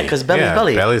you can't because Belly's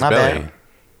Belly. Belly's My Belly. bad.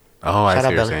 Oh, I see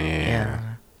what you're saying.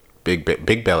 Yeah. Big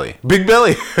belly. Big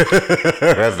belly.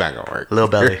 That's not going to work. Little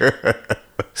belly.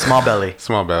 Small belly.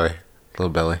 Small belly. Little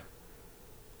belly.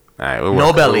 All right,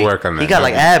 no belly. We'll work on that. He got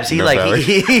like abs. He he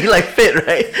like fit,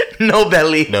 right? No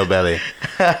belly. No belly.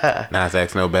 Nas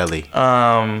X, no belly.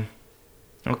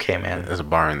 Okay, man. There's a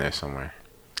bar in there somewhere.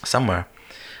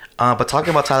 But talking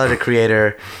about Tyler the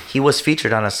Creator, he was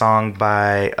featured on a song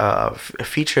by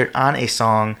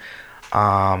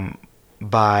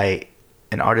by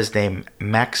an artist named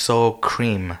Maxo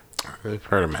Cream. I've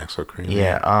heard of Maxo Cream.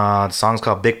 Yeah. The song's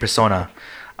called Big Persona.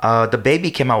 The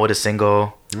Baby came out with a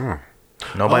single. Oh.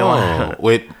 Nobody wanted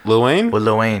with Lil Wayne? With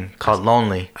Lil Wayne called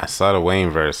Lonely. I saw the Wayne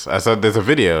verse. I saw there's a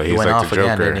video. He's went like off the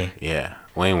Joker. again, didn't he? Yeah.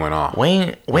 Wayne went off.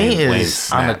 Wayne is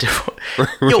snapped. on a different.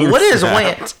 Yo, what is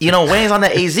Wayne? You know, Wayne's on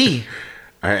the AZ.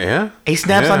 Yeah. He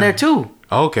snaps on there too.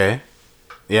 Okay.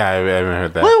 Yeah, I haven't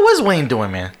heard that. What was Wayne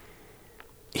doing, man?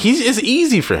 It's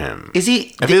easy for him. Is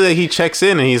he? I feel like he checks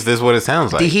in and this is what it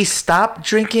sounds like. Did he stop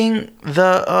drinking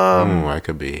the I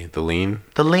could be the lean.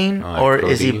 The lean, or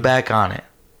is he back on it?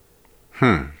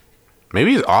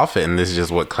 Maybe he's off it, and this is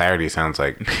just what clarity sounds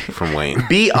like from Wayne.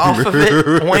 Be off of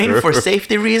it, Wayne, for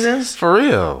safety reasons. For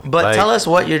real. But tell us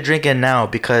what you're drinking now,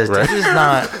 because this is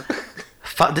not.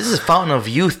 This is Fountain of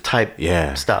Youth type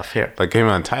stuff here. Like him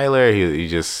on Tyler, he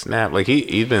just snapped. Like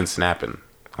he's been snapping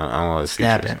on all his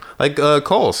features. Like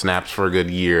Cole snaps for a good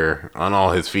year on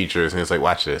all his features, and it's like,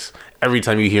 watch this. Every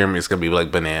time you hear him, it's gonna be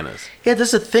like bananas. Yeah,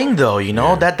 that's the thing, though. You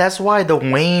know that's why the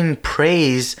Wayne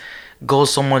praise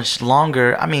goes so much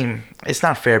longer. I mean, it's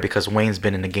not fair because Wayne's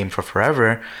been in the game for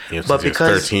forever, but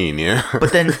because 13,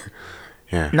 but then,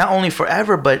 not only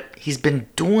forever, but he's been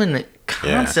doing it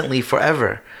constantly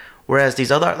forever. Whereas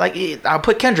these other, like, I'll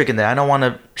put Kendrick in there. I don't want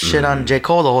to shit on J.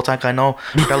 Cole the whole time, 'cause I know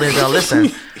Charlene's gonna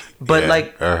listen. But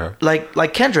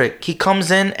like Kendrick, he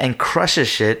comes in and crushes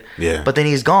shit. Yeah. But then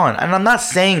he's gone. And I'm not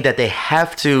saying that they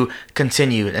have to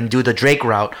continue and do the Drake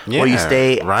route where you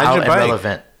stay out and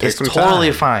relevant. It's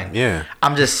totally fine. Yeah.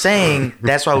 I'm just saying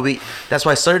that's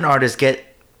why certain artists get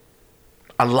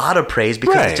a lot of praise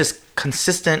because it's just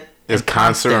consistent. It's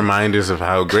constant reminders of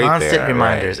how great they are. Constant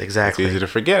reminders, exactly. It's easy to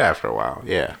forget after a while.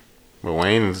 Yeah. But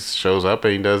Wayne shows up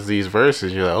and he does these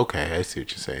verses. You're like, okay, I see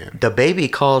what you're saying. The Baby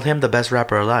called him the best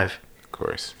rapper alive. Of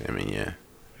course. I mean, yeah.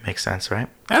 Makes sense, right?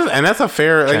 That's a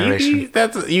fair... generation.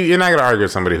 You're not going to argue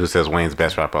with somebody who says Wayne's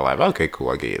best rapper alive. Okay, cool.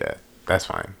 I'll get you that. That's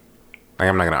fine. Like,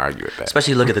 I'm not going to argue with that.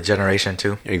 Especially look at the generation,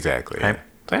 too. Exactly. Right?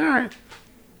 Yeah. All right.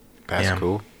 That's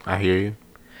cool. I hear you.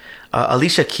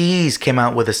 Alicia Keys came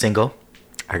out with a single.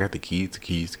 I got the keys.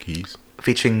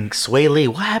 Featuring Sway Lee.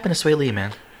 What happened to Sway Lee,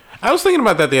 man? I was thinking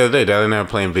about that the other day. Dad and I were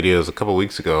playing videos a couple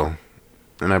weeks ago.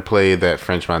 And I played that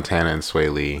French Montana and Sway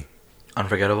Lee.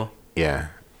 Unforgettable? Yeah.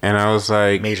 And I was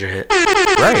like... Major hit.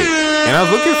 Right. And I was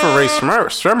looking for Ray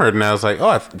Sremmurd, and I was like,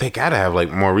 oh, they got to have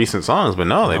like more recent songs. But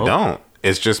no, they don't.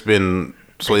 It's just been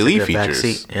Sway Lee features.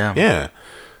 Backseat. Yeah. Yeah.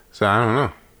 So I don't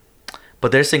know.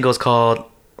 But their single's called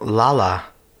Lala.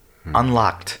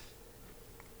 Unlocked.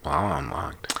 Lala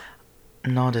Unlocked.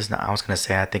 No, there's not. I was going to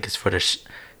say, I think it's for the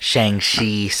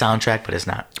Shang-Chi soundtrack, but it's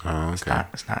not. Oh, okay.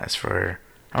 It's not. It's for...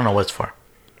 I don't know what it's for.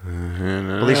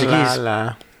 Alicia Keys.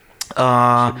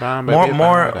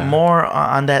 More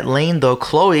on that lane though.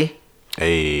 Chloe.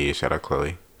 Hey, shout out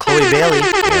Chloe. Chloe Bailey.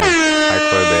 Yeah. Hi,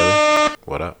 Chloe Bailey.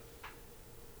 What up?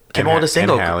 Came out with a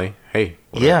single. And Hallie. Hey.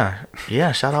 What Yeah.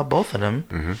 Yeah. Shout out both of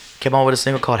them. Came out with a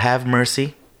single called "Have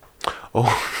Mercy." Oh.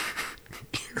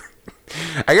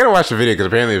 I gotta watch the video because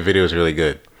apparently the video is really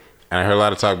good. And I heard a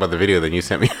lot of talk about the video. Then you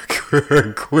sent me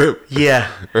a clip. Yeah.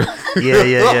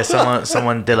 Yeah.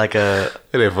 Someone did like a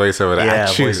voiceover.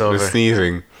 voiceover. The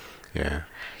sneezing. Yeah.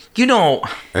 You know,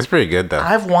 That's pretty good though.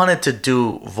 I've wanted to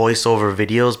do voiceover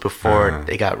videos before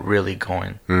they got really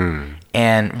going.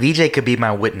 And VJ could be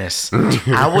my witness.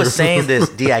 I was saying this,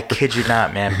 D, I kid you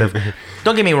not, man. But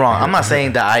don't get me wrong. I'm not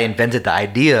saying that I invented the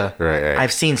idea. Right.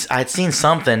 I'd seen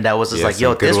something that was just like, some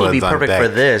yo, good this would be ones on perfect for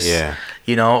deck. this. Yeah.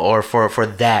 You know, or for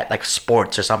that, like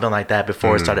sports or something like that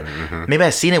before it started. Maybe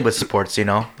I've seen it with sports, you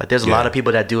know? Like there's a lot of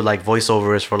people that do like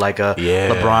voiceovers for like a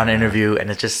LeBron interview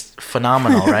and it's just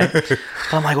phenomenal, right? But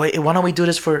I'm like, wait, why don't we do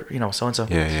this for, you know, so-and-so?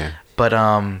 Yeah. But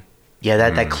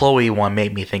that Chloe one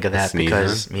made me think of that Sneezing?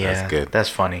 because That's good. That's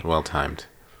funny. Well timed.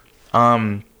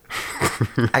 I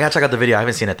gotta check out the video. I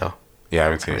haven't seen it though. Yeah, I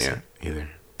haven't seen it yet either.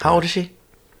 How old is she?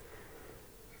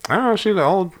 I don't know. She's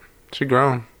old. She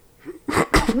grown.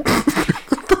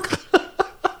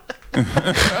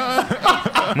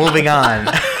 Moving on.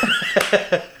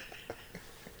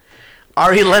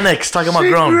 Ari Lennox talking about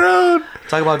grown.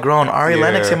 Talking about grown. Ari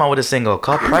Lennox came out with a single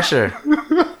called Pressure.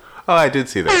 Oh, I did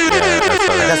see that.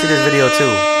 Yeah, I gotta see this video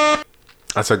too.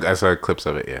 I saw clips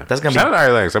of it. Yeah, That's gonna shout be out to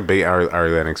Ari Lennox. I'm a big Ari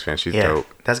Lennox fan. She's dope.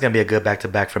 That's gonna be a good back to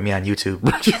back for me on YouTube.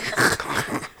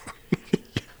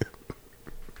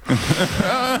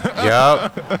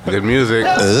 Yup. Good music.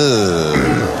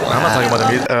 I'm not talking about the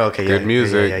music. Oh, okay, Good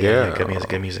music. Yeah.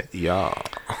 Good music. Yeah.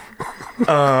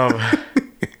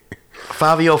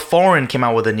 Fabio Foreign came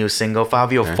out with a new single.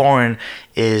 Fabio Foreign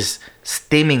is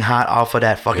steaming hot off of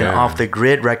that fucking Off the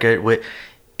Grid record with,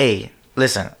 hey,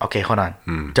 listen, okay, hold on.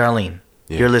 Darlene,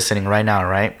 you're listening right now,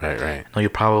 right? Right. No, you're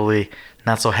probably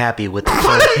not so happy with the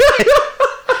Chloe,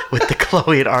 with the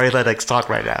Chloe and Ari Lennox talk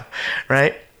right now,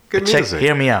 right? Good But music.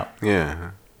 hear me out.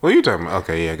 Yeah. What are you talking about?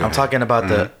 Okay, yeah, go I'm ahead. talking about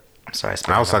the, I'm sorry.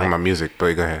 I was talking about music,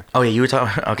 but go ahead. Oh yeah, you were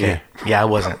talking. Okay, yeah, I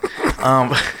wasn't.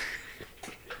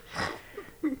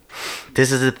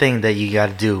 This is the thing that you got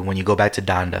to do when you go back to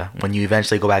Donda. When you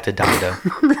eventually go back to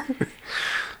Donda,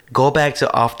 go back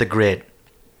to Off the Grid.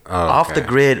 Oh, Off the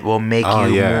Grid will make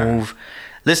you move.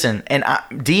 Listen, and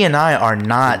D and I are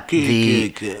not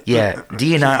D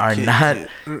and I are not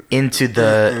into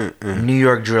the New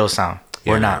York drill sound.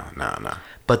 We're not. No.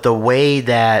 But the way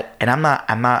that, and I'm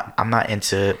not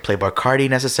into Playboi Carti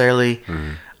necessarily,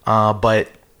 but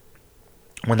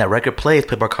when that record plays,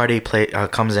 Playboi Carti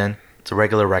comes in. It's a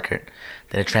regular record.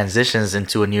 Then it transitions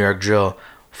into a New York drill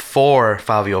for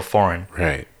Fabio Foreign.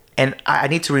 Right. And I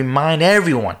need to remind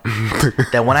everyone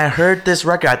that when I heard this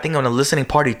record, I think on a listening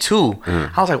party too,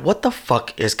 I was like, what the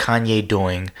fuck is Kanye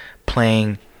doing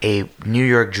playing a New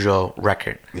York drill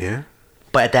record? Yeah.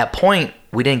 But at that point,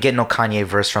 we didn't get no Kanye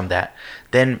verse from that.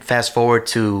 Then fast forward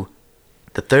to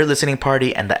the third listening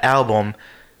party and the album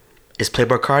is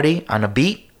Playboi Carti on a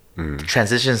beat.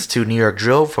 Transitions to New York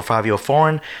drill for Fabio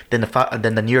Foreign. Then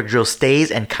the New York drill stays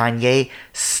and Kanye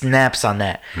snaps on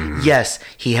that. Yes,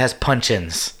 he has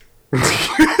punch-ins.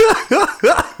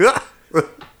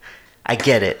 I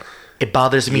get it. It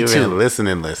bothers me too.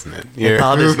 Listening. It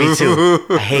bothers me too.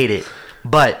 I hate it.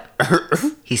 But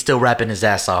he's still rapping his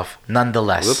ass off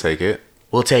nonetheless. We'll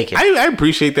take it. I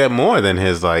appreciate that more than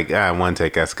his one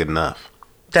take. That's good enough.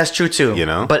 That's true too. You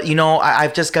know? But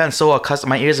I've just gotten so accustomed.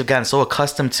 My ears have gotten so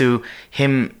accustomed to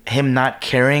him not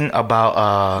caring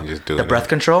about the breath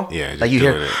control. Yeah, just like you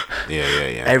hear.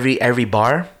 Yeah. Every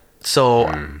bar. So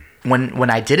when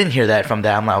I didn't hear that from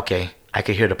that, I'm like, okay, I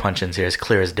could hear the punch-ins here. It's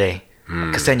clear as day.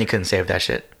 Ksenia couldn't save that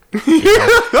shit. You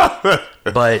know?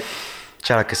 But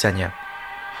shout out Ksenia.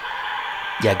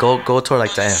 Yeah, go tour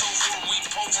like that.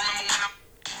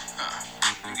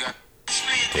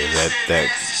 Okay, that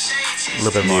A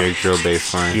little bit New more. York drill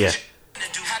bass line. Yeah.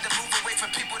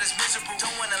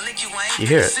 You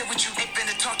hear it.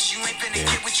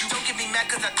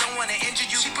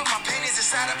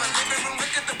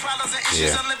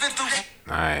 Yeah.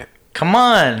 All right. Come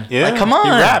on. Yeah. Like, come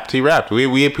on. He rapped.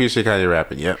 We appreciate Kanye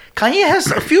rapping. Yep. Kanye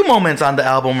has a few moments on the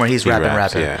album where he's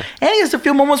rapping. Yeah. And he has a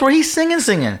few moments where he's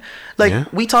singing.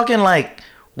 Like, we talking like,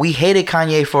 we hated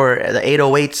Kanye for the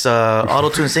 808s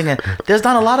auto-tune singing. There's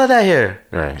not a lot of that here.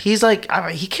 Right. He's like,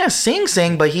 he can't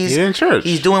sing, but he's in church.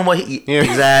 He's doing what he... Yeah.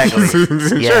 Exactly.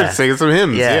 He's in church singing some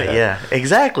hymns. Yeah.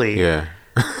 Exactly. Yeah.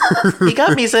 He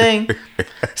got me saying,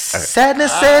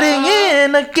 sadness setting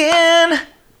in again.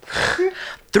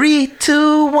 3,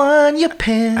 2, 1, your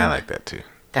pin. I like that too.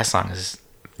 That song is.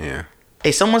 Yeah.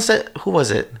 Hey, someone said, who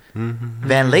was it?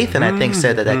 Van Lathan, I think,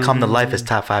 said that Come to Life is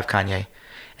top 5 Kanye.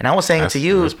 And I was saying to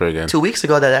you that's pretty good. 2 weeks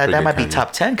ago that Pretty might good be Kanye.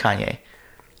 top 10 Kanye.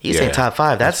 He's Yeah, saying top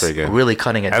 5. That's pretty good. really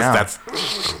cutting it down. That's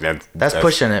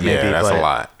pushing it, maybe. Yeah, that's but, a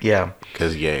lot. Yeah.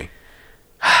 Cause yay.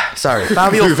 Sorry.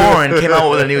 Fabio Foreign came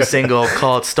out with a new single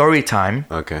called Story Time.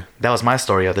 Okay. That was my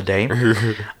story of the day.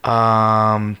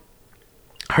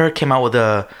 Her came out with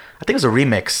I think it was a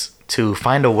remix to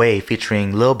Find a Way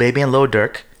featuring Lil Baby and Lil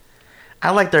Durk.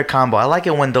 I like their combo. I like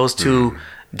it when those two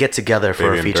get together for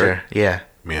Baby a and feature. Yeah.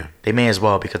 Yeah. They may as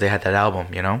well because they had that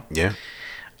album, you know? Yeah.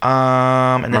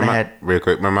 And then I had real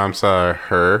quick. My mom saw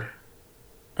her.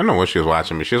 I don't know what she was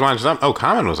watching, but she was watching something. Oh,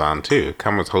 Common was on too.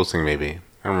 Common was hosting, maybe.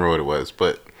 I don't remember what it was,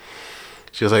 but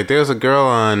she was like, "There's a girl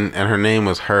on, and her name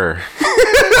was Her."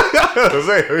 I was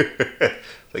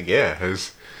like, yeah,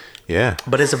 yeah,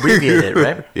 but it's abbreviated,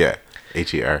 right? yeah,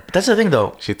 HER. That's the thing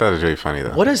though. She thought it was really funny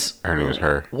though. What is her name was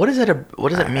Her? What is it what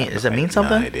does it mean? Does it mean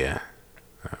something? No idea.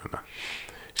 I don't know.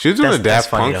 She was doing the That's Daft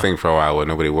funny, Punk though. thing for a while, where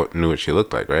nobody knew what she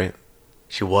looked like, right?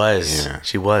 She was. Yeah.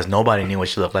 She was. Nobody knew what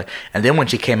she looked like. And then when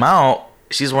she came out,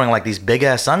 she's wearing like these big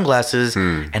ass sunglasses,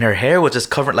 and her hair was just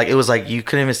covered. Like it was like you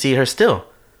couldn't even see her still.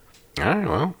 All right,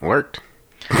 well, worked.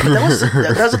 But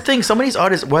that's the thing. Some of these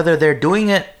artists, whether they're doing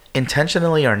it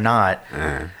intentionally or not,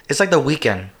 it's like The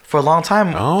Weeknd. For a long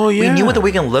time, Oh, we yeah. knew what The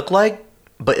Weeknd looked like,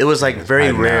 but it was like very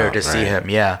hiding rare out, to see right. him.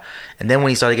 Yeah. And then when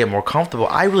he started to get more comfortable,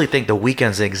 I really think The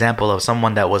Weeknd's an example of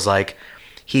someone that was like,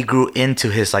 he grew into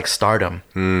his like stardom.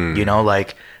 You know,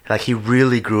 like he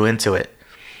really grew into it.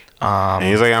 And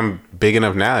he's like, I'm big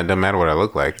enough now. It doesn't matter what I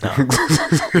look like.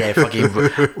 Yeah, he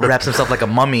fucking wraps himself like a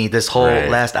mummy this whole Right.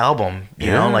 last album. You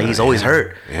know, Yeah, like he's always yeah,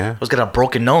 hurt. yeah. He's got a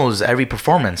broken nose every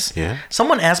performance. Yeah.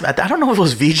 Someone asked me, I don't know if it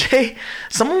was VJ.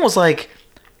 Someone was like,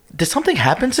 did something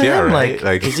happen to Yeah, him? right.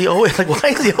 Like- is he always like, why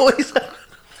is he always?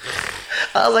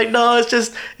 I was like, no, it's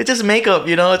just makeup.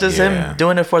 You know, it's just Yeah. him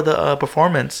doing it for the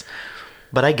performance.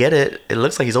 But I get it. It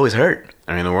looks like he's always hurt.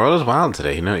 I mean, the world is wild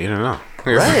today. You don't know.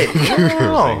 Right. You don't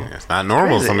know. It's not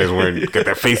normal. Crazy. Somebody's wearing get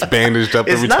their face bandaged up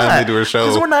It's every not. time they do a show.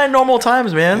 Because we're not in normal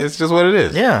times, man. It's just what it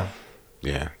is. Yeah.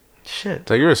 Yeah. Shit.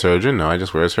 It's like, you're a surgeon. No, I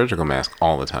just wear a surgical mask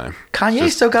all the time. Kanye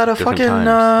Just still got a different fucking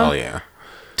times. Oh yeah.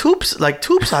 tube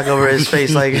sock over his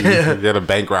face. Like, He had a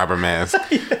bank robber mask.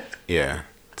 Yeah.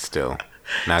 Still.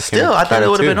 Now still, I thought it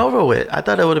would have been over with. I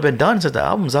thought it would have been done since the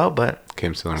album's out, but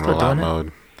Kim's still in Still rollout doing it?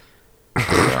 mode.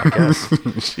 yeah, I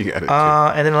guess. She got it too.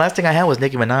 And then the last thing I had was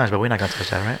Nicki Minaj, but we're not gonna touch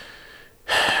that,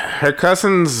 right? Her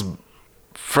cousin's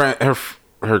friend,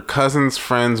 her cousin's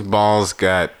friend's balls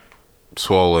got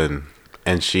swollen,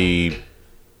 and she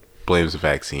blames the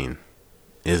vaccine.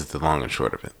 Is the long and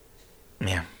short of it.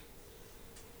 Yeah.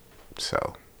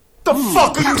 So The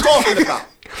fuck are you talking about?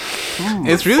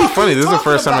 it's really funny. This is the talking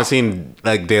first time about? I've seen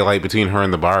like daylight between her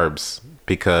and the Barbs,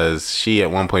 because she at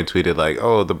one point tweeted like,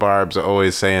 "Oh, the Barbs are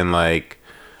always saying like,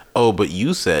 oh, but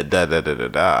you said da da da da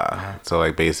da." So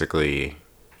like basically,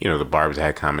 you know, the Barbs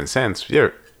had common sense.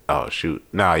 You're oh shoot,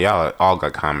 nah, y'all all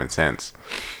got common sense.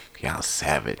 Y'all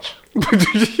savage.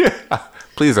 Yeah.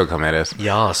 Please don't come at us.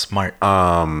 Y'all smart.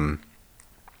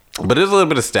 But there's a little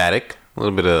bit of static, a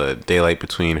little bit of daylight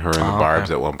between her and the Barbs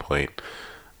okay. at one point,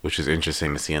 which is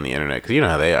interesting to see on the internet, because you know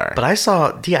how they are. But I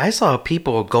saw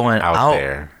people going out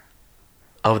there.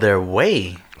 of their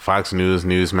way. Fox News,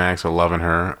 Newsmax are loving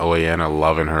her. OAN are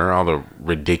loving her. All the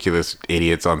ridiculous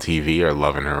idiots on TV are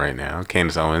loving her right now.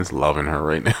 Candace Owens loving her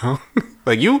right now.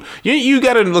 Like you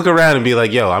got to look around and be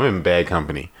like, yo, I'm in bad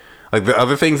company. Like the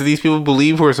other things that these people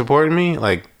believe who are supporting me,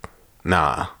 like,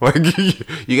 nah. Like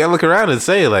you got to look around and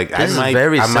say, like, This is I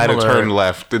very might have similar- turned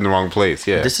left in the wrong place.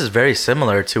 Yeah, This is very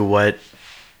similar to what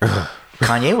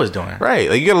Kanye was doing. right.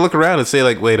 Like you got to look around and say,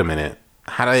 like, wait a minute.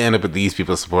 How did I end up with these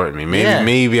people supporting me?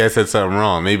 Maybe I said something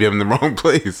wrong. Maybe I'm in the wrong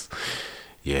place.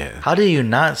 Yeah. How do you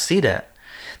not see that?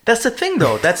 That's the thing,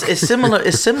 though. It's similar.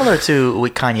 It's similar to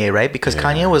with Kanye, right? Because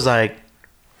Kanye was like,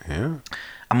 Yeah.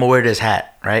 "I'm gonna wear this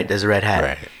hat, right? There's a red hat."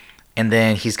 Right. And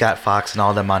then he's got Fox and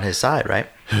all them on his side, right?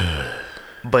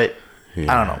 But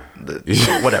I don't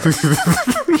know. Whatever.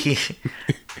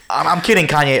 I'm kidding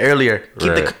Kanye earlier.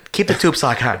 Keep the tube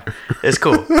sock on. It's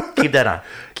cool. Keep that on.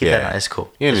 Keep that on. It's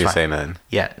cool. You didn't It's even fine. say nothing.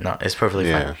 Yeah, no, it's perfectly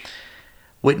Yeah. fine.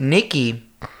 With Nicki,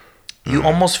 you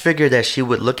almost figured that she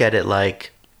would look at it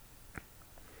like,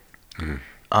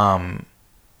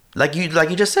 like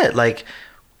you just said, like,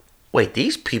 wait,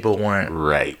 these people weren't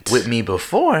Right. with me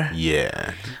before.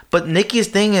 Yeah. But Nicki's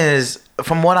thing is,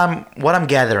 from what I'm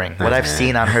gathering, what I've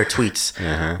seen on her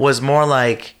tweets, was more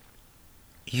like,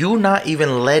 you not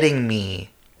even letting me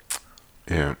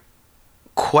Yeah.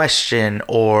 question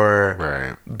or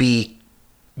Right.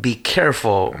 be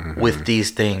careful with these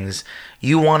things.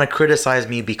 You want to criticize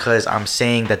me because I'm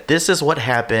saying that this is what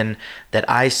happened that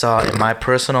I saw in my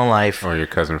personal life. Or your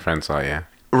cousin friend saw you.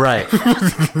 Right.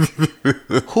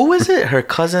 Who is it? Her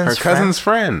cousin's Her cousin's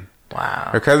friend. Wow.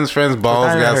 Her cousin's friend's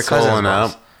balls Her got cousin's swollen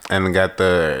balls. up and got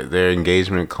their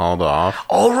engagement called off.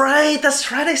 All right.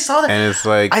 That's right. I saw that. And it's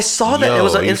like, I saw that. It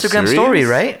was an yo, you Instagram serious? story,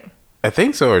 right? I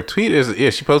think so. Or tweet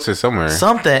is she posted somewhere.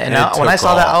 Something. And it when I took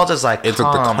saw that, off. I was just like, it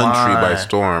took the come country by on.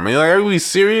 storm. And you're like, are we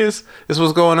serious? This is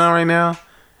what's going on right now?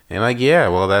 And like, yeah,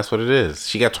 well, that's what it is.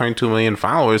 She got 22 million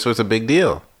followers, so it's a big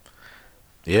deal.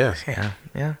 Yeah.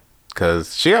 Yeah.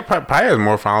 Because she got probably has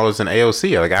more followers than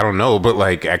AOC. Like, I don't know, but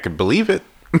like, I could believe it.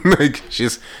 Like,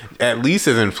 she's at least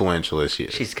as influential as she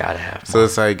is. She's got to have. So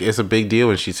it's like, it's a big deal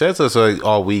when she says so. So like,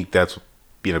 all week, that's,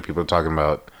 people are talking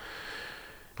about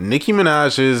Nicki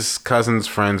Minaj's cousin's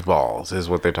friend's balls is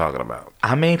what they're talking about.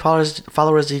 How many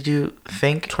followers did you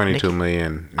think? 22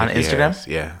 million. On Nicki Instagram? has.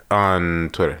 Yeah. On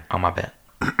Twitter. Oh, my bad.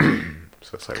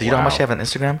 So it's like, 'Cause you know how much wow. you have on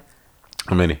Instagram?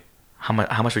 How many?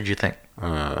 How much would you think?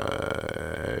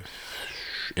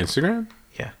 Instagram?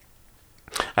 Yeah.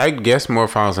 I guess more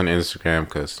followers on Instagram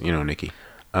because, Nicki.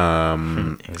 At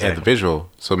Exactly. the visual.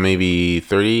 So maybe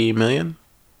 30 million?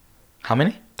 How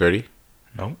many? 30?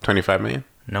 Nope. 25 million?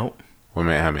 Nope. Well,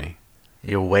 man, how many?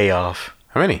 You're way off.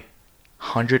 How many?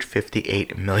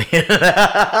 158 million.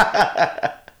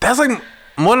 That's like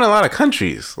more than a lot of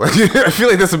countries. Like, I feel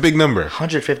like that's a big number.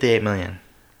 158 million.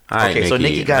 All right, Okay, so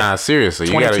Nicki got nah, seriously,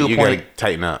 you gotta 22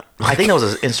 tighten up. I think that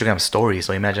was an Instagram story,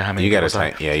 so imagine how many You gotta people saw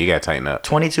it. tighten. Yeah, you gotta tighten up.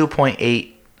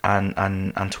 22.8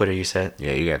 on Twitter, you said.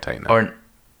 Yeah, you gotta tighten up. Or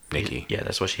Nicki. Yeah,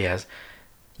 that's what she has.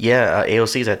 Yeah,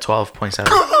 AOC's at 12.7.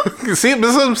 See, this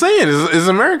is what I'm saying. It's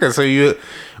America. So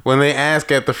when they ask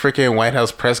at the freaking White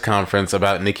House press conference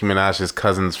about Nicki Minaj's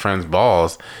cousin's friend's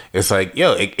balls, it's like,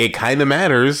 yo, it kind of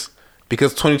matters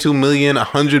because 22 million,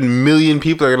 100 million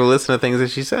people are gonna listen to things that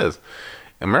she says.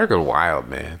 America's wild,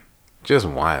 man. Just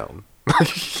wild.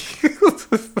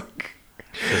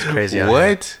 It's crazy. out here.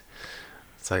 What?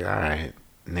 It's like, all right,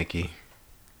 Nicki.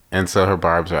 And so her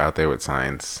barbs are out there with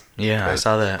signs. Yeah, I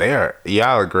saw that. Y'all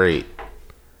are great.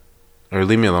 Or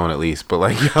leave me alone at least. But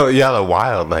like y'all are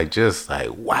wild. Like just like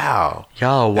wow.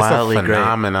 Y'all are wildly it's a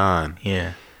phenomenon. great.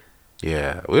 Yeah.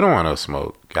 Yeah. We don't want no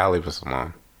smoke. Y'all leave us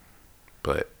alone.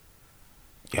 But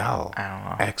y'all I don't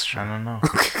know. extra.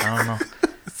 I don't know.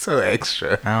 So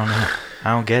extra. I don't know.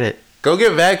 I don't get it. Go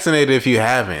get vaccinated if you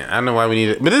haven't. I don't know why we need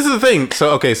it. But this is the thing.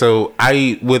 So, okay, so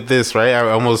with this, right, I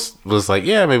almost was like,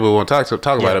 yeah, maybe we won't talk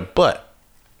about it. But,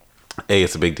 A,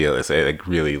 it's a big deal. It's like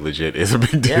really legit. It's a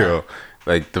big deal. Yeah.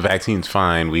 Like, the vaccine's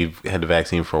fine. We've had the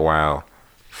vaccine for a while.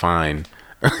 Fine.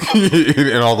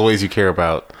 In all the ways you care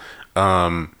about.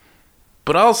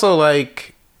 But also,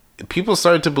 like, people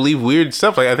started to believe weird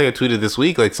stuff. Like, I think I tweeted this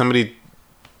week, like, somebody,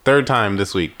 third time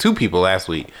this week, 2 people last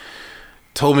week,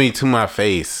 told me to my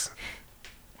face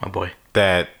My boy.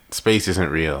 that space isn't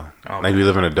real. Oh, like we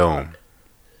live in a dome.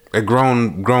 Like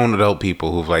grown adult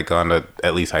people who've like gone to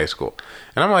at least high school.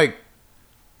 And I'm like,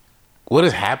 what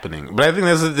is happening? But I think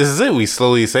this is it. We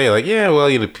slowly say like, yeah, well,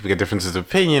 people get differences of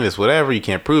opinion. It's whatever. You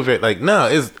can't prove it. Like, no,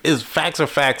 is facts are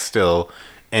facts still.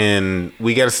 And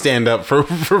we got to stand up for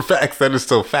facts that are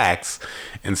still facts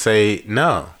and say,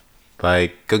 no,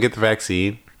 like go get the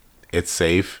vaccine. It's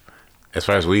safe. As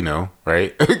far as we know,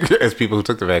 right? As people who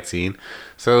took the vaccine.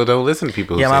 So don't listen to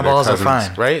people who say my their balls are cousins,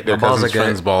 fine. right? Their My balls cousins' are good.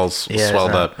 friends' balls Yeah,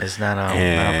 swelled up. It's not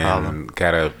a problem. And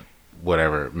got a,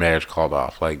 whatever, marriage called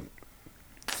off. Like,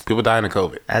 people dying of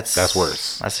COVID. That's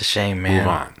worse. That's a shame, man. Move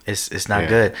on. It's not Yeah.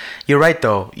 good. You're right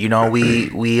though.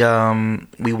 We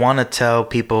want to tell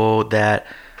people that,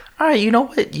 all right, you know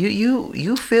what?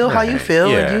 You feel how you feel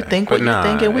Yeah. and you think But what you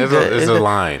think and we it's good. It's a good.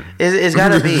 line. It's got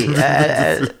to be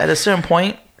at a certain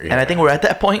point, and I think we're at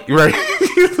that point. Right.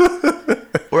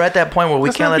 We're at that point where we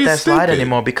Let's can't not let be that slide stupid.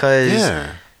 anymore because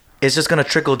Yeah. it's just gonna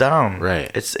trickle down.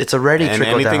 Right. It's already And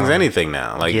trickled anything's down. anything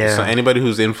now. Like, Yeah. so anybody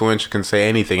who's influential can say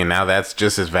anything, and now that's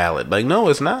just as valid. Like, no,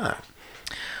 it's not.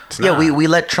 It's Yeah, not. we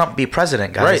let Trump be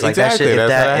president, guys. Right, Like exactly. that shit,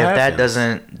 That's how if that that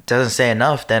happens. doesn't say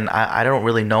enough, then I don't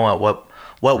really know what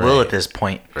will Right. at this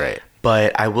point. Right.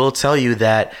 But I will tell you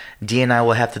that D and I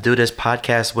will have to do this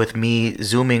podcast with me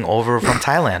zooming over from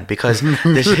Thailand because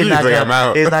this shit He's not like, I'm gonna,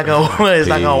 out. it's not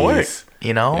gonna work. Peace.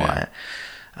 You know.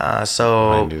 Yeah.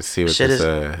 So I need to see what shit this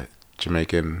is.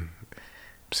 Jamaican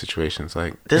situation's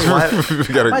like. This Wi-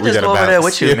 we gotta, I might we just gotta go over there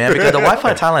bounce. with you, man, because the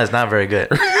Wi-Fi in Thailand is not very good.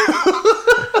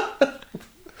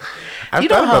 I've You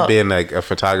know thought how- about being like a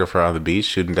photographer on the beach,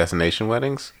 shooting destination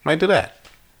weddings. Might do that,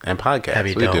 and podcasts. That'd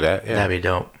be We dope. do that. Yeah. That'd be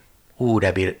dope. Ooh,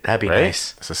 that'd be right.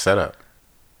 nice. It's a setup.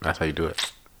 That's how you do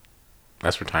it.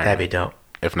 That's retirement. That'd be dope.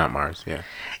 If not Mars, yeah.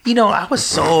 You know, I was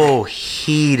so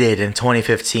heated in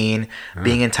 2015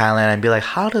 being in Thailand and be like,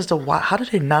 how do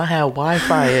they not have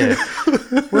Wi-Fi here?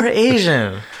 We're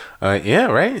Asian. Yeah,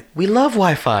 right? We love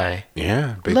Wi-Fi.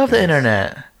 Yeah. We love the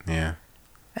internet. Yeah.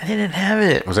 I didn't have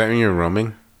it. Was that when you were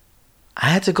roaming? I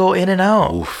had to go in and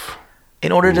out Oof.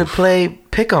 in order to play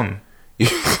Pick'em.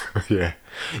 Yeah.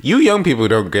 You young people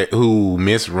who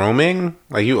miss roaming,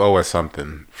 like you owe us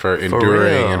something for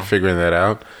enduring real. and figuring that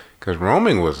out. Because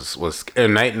roaming was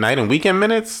night and weekend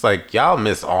minutes. Like y'all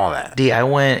miss all that. D, I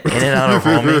went in and out of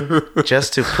roaming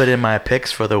just to put in my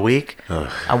picks for the week.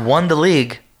 I won the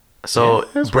league, so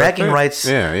it's bragging worth it. rights.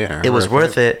 Yeah. It was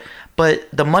worth it. But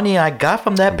the money I got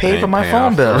from that paid for my pay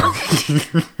phone off.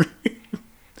 bill.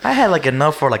 I had like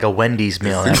enough for like a Wendy's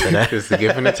meal after that. It's a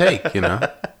give and a take, you know.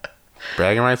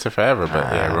 Bragging rights are forever,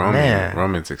 but yeah, man.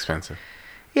 roaming's expensive.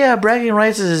 Yeah, bragging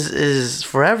rights is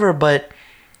forever, but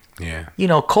Yeah. you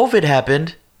know, COVID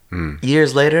happened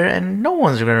years later, and no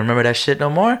one's gonna remember that shit no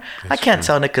more. I can't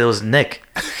tell Nick 'cause it was Nick.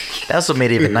 That's what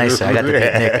made it even nicer. I got to beat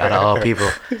Nick out of all people.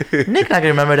 Nick not gonna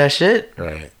remember that shit.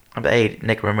 Right. I'm like, hey,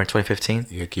 Nick, remember in 2015?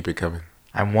 You gotta keep it coming.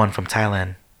 I won from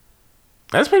Thailand.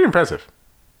 That's pretty impressive.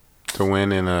 To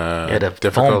win in a Yeah, the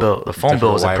difficult, phone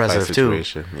bill was Wi-Fi impressive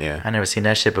situation. too. Yeah. I never seen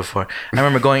that shit before. I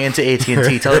remember going into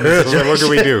AT&T telling me So what can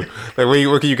we do? Like,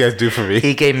 what can you guys do for me?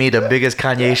 He gave me the biggest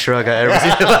Kanye shrug I ever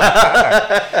seen.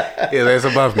 Yeah, that's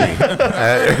above me.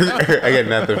 I got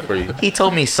nothing for you. He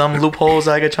told me some loopholes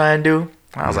I could try and do.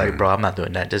 I was like, bro, I'm not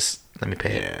doing that. Just let me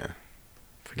pay it. Yeah.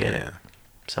 Forget it. Yeah.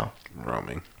 So,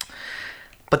 Roaming.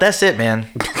 but that's it, man.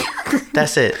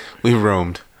 That's it. We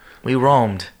roamed. We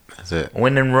roamed. That's it.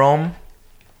 When in Rome,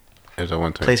 Episode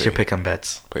 123. place your pick 'em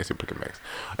bets. Place your pick and backs.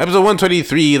 Episode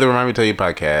 123, the Remind Me Tell You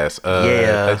podcast.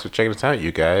 Yeah. Thanks for checking us out,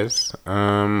 you guys.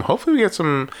 Hopefully we get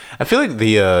some. I feel like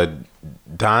the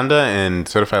Donda and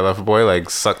Certified Lover Boy like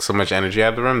sucked so much energy out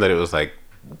of the room that it was like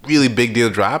really big deal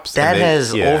drops. That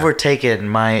has yeah. overtaken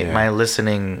my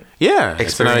listening. Yeah.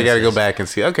 So now you got to go experiences. back and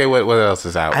see. Okay, what else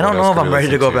is out? I don't What know else if can I'm we ready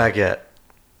to listen go back yet.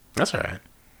 That's all right.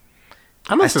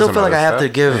 I still feel like I have to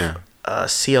give Yeah.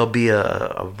 CLB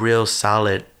a real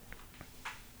solid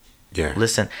Yeah.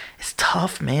 listen. It's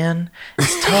tough, man.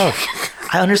 It's tough.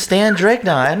 I understand Drake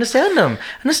now. I understand him.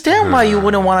 I understand why you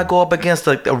wouldn't want to go up against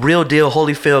a real deal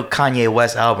Holyfield Kanye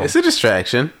West album. It's a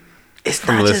distraction It's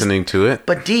from not listening to it.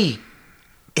 But D,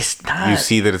 it's not. You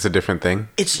see that it's a different thing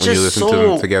It's when you just listen to so-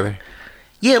 them together.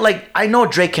 Yeah, like I know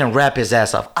Drake can rap his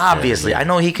ass off. Obviously, Yeah. I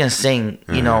know he can sing.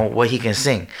 You know what he can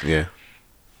sing. Yeah.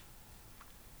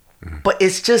 But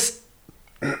it's just,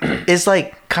 it's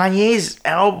like Kanye's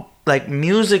album, like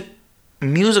music.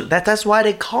 That's why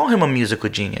they call him a musical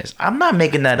genius. I'm not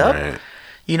making that up. Right.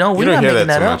 You know, You we're don't not hear making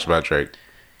that that so up. much about Drake.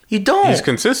 You don't. He's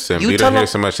consistent, You but you tell don't hear him-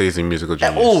 so much that he's a musical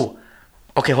genius. Oh,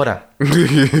 okay, hold on.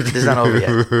 This is not over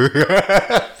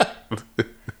yet.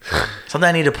 Something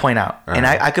I need to point out, and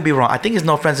I could be wrong. I think it's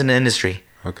No Friends in the Industry.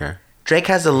 Okay. Drake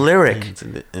has a lyric. It's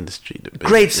in the industry.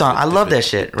 Great song. I love that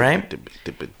shit, right?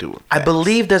 I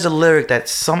believe there's a lyric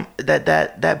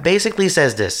that basically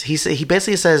says this. He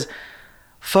basically says,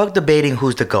 "Fuck debating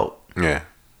who's the GOAT." Yeah.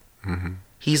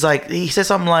 He says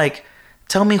something like,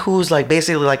 "Tell me who's like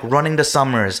basically like running the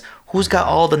summers. Who's got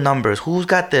all the numbers? Who's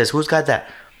got this? Who's got that?"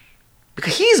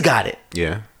 Because he's got it.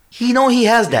 Yeah. He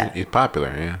has that. He's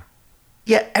popular, yeah.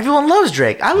 Yeah, everyone loves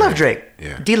Drake. I love Drake.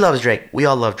 Yeah. D loves Drake. We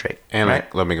all love Drake. And right?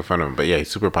 I love making fun of him. But yeah,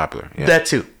 he's super popular. Yeah. That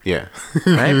too. Yeah.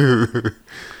 Right?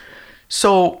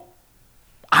 So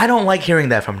I don't like hearing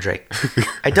that from Drake.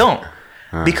 I don't.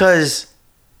 Because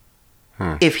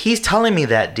if he's telling me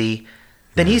that, D,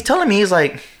 then he's telling me, he's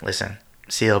like, listen,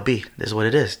 CLB, this is what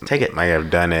it is. Take it. Like I've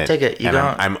done it. Take it. and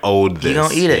I'm owed this. You're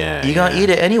going to eat it. Yeah, You're going to eat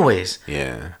it anyways.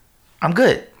 Yeah. I'm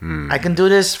good. I can do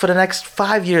this for the next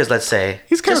 5 years, let's say.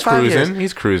 He's kind of Just 5 years. cruising.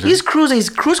 He's cruising. He's cruising. He's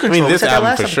cruise I control. mean, this We said that album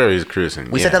last for time. sure he's cruising.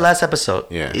 We said that last episode.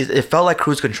 Yeah. It felt like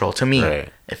cruise control to me. Right.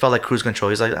 It felt like cruise control.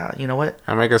 He's like, you know what?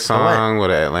 I make a song with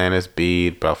an Atlantis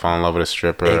beat, but I'll fall in love with a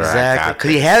stripper. Exactly. Because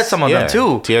he had some of them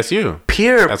too. TSU.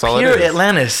 Pure That's all it is.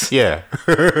 Atlantis. Yeah.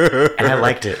 And I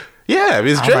liked it. Yeah, I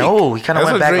mean, it's I'm Drake. like, oh, he kinda That's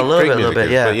went what back a little music bit,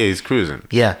 is, yeah. But yeah, he's cruising.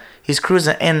 Yeah. He's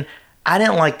cruising. And I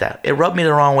didn't like that. It rubbed me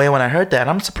the wrong way when I heard that. And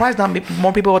I'm surprised not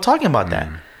more people were talking about that.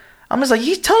 I'm just like,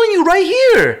 he's telling you right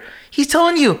here. He's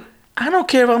telling you, I don't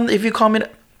care if you call me.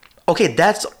 Okay,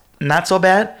 that's not so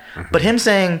bad. But him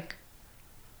saying,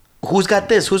 who's got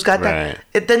this? Who's got Right.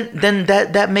 that? Then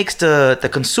that makes the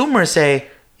consumer say,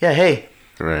 yeah, hey,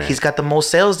 Right. he's got the most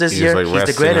sales this He's year. like he's the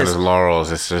resting on greatest. his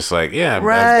laurels. It's just like, yeah,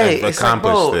 Right. I've It's like,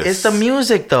 accomplished bro, this. it's the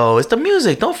music though. It's the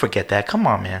music. Don't forget that. Come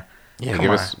on, man. Yeah, Come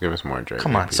give us more Drake.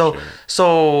 Come I on. So appreciate it.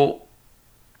 so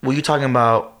were you talking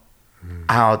about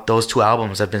how those two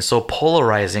albums have been so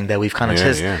polarizing that we've kind of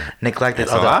neglected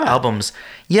That's a other lot. albums?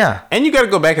 Yeah. And you got to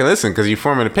go back and listen because you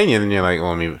form an opinion and you're like,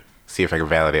 well, let me see if I can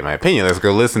validate my opinion. Let's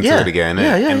go listen to it again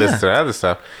and listen to the other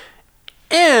stuff.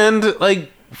 And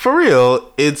like for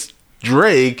real, it's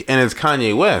Drake and it's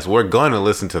Kanye West. We're going to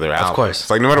listen to their albums. Of course. It's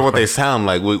like no matter what they sound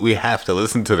like, we have to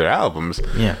listen to their albums.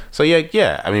 Yeah. So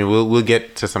yeah. I mean, we'll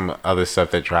get to some other stuff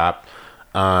that dropped.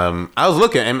 I was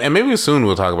looking, and maybe soon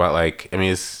we'll talk about like, I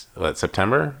mean, it's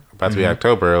September, about to be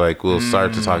October. Like we'll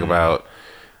start to talk about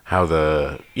how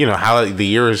the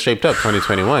year is shaped up,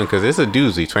 2021, because it's a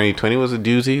doozy. 2020 was a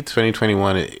doozy.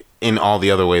 2021 in all the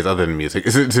other ways other than music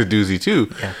is a doozy too.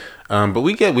 Yeah. But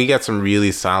we got some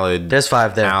really solid. There's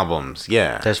 5 there. Albums.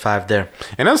 Yeah. There's 5 there.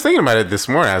 And I was thinking about it this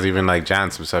morning. I was even like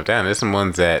jotting some stuff down. There's some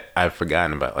ones that I've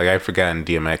forgotten about. Like I've forgotten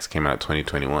DMX came out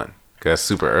 2021. Because that's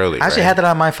super early. I actually had that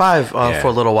on my 5 for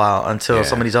a little while until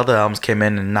some of these other albums came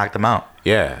in and knocked them out.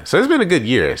 Yeah. So it's been a good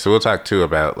year. So we'll talk too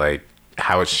about like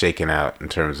how it's shaken out in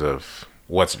terms of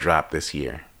what's dropped this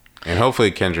year. And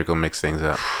hopefully Kendrick will mix things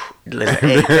up. Listen,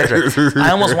 hey, Kendrick, I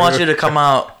almost want you to come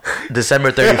out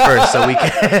December 31st so we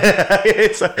can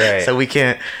so we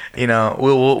can't,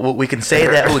 we can say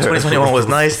that 2021 was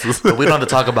nice, but we don't have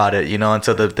to talk about it,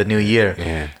 until the new year.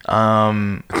 Yeah.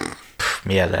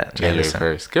 January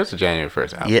 1st. Give us a January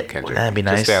 1st album, Yeah, Kendrick. that'd be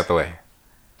nice. Just stay out the way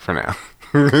for now.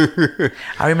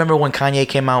 I remember when Kanye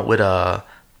came out with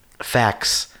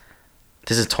Facts.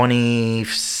 This is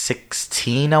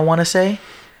 2016, I want to say.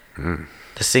 The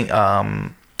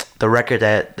record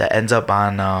that ends up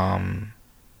on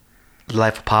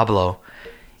Life of Pablo.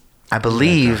 I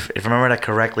believe, if I remember that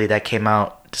correctly, that came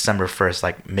out December 1st,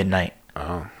 like midnight.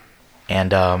 Oh.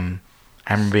 And I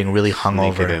remember being really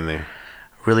hungover. Sneak it in there.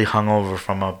 Really hungover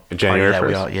from a January party that 1st?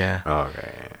 we all, yeah. Oh,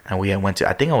 okay. And we went to,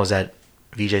 I think I was at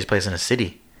VJ's place in the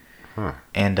city. Huh.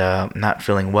 And not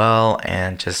feeling well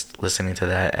and just listening to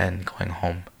that and going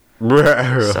home.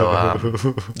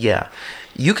 So, yeah.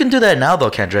 You can do that now, though,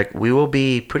 Kendrick. We will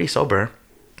be pretty sober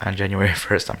on January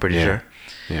 1st, I'm pretty sure.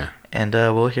 Yeah. And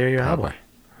we'll hear your album. Probably.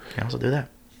 You can also do that.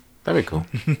 That'd be cool.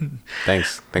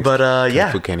 Thanks. But, Kung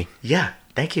yeah. Fu Kenny. Yeah,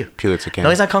 thank you. Pulitzer Kenny. No,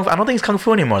 he's not Kung Fu. I don't think he's Kung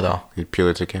Fu anymore, though.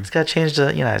 Pulitzer Kenny. He's got to change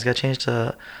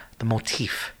the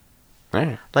motif. All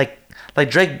right. Like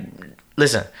Drake,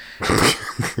 listen.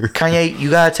 Kanye, you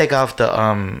got to take off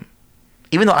the,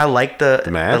 even though I like the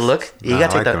mask? look, you No,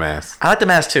 got to I take like the mask. I like the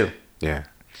mask, too. Yeah.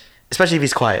 Especially if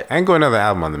he's quiet. I can go another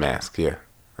album on the mask. Yeah.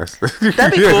 That'd be cool.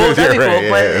 That'd be cool. Right,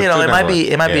 But yeah, it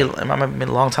might be a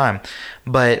long time.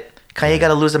 But Kanye got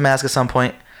to lose the mask at some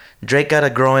point. Drake got to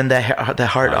grow in that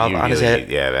heart on his head.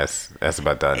 Yeah, that's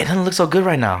about done. It doesn't look so good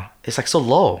right now. It's like so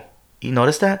low. You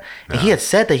notice that? No. And he had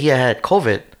said that he had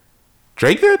COVID.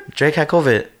 Drake did? Drake had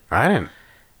COVID. I didn't.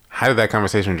 How did that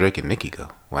conversation with Drake and Nicki go?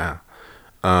 Wow.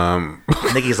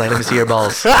 Nicki's like, let me see your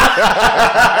balls. So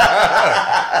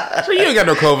you ain't got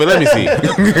no COVID. Let me see. What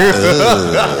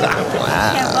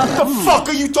the fuck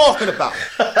are you talking about?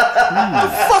 The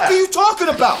fuck are you talking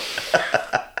about?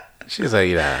 She's like,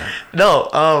 yeah. No,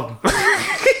 no,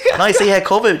 he said he had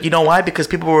COVID. You know why? Because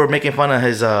people were making fun of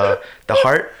his the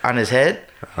heart on his head.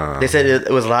 They said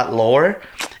it was a lot lower,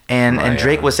 and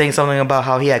Drake was saying something about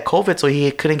how he had COVID, so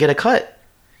he couldn't get a cut,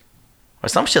 or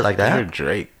some shit like that. You're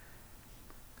Drake.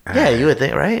 Yeah, you would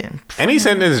think, right? Any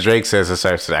sentence Drake says that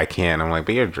starts with "I can," I'm like,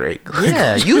 but you're Drake.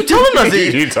 Yeah, you telling us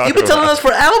that you've been telling us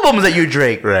for albums that you're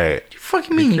Drake. Right. You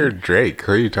fucking mean you're Drake?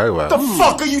 Who are you talking about? The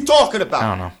fuck are you talking about? I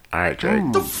don't know. All right,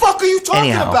 Drake. The fuck are you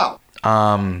talking about?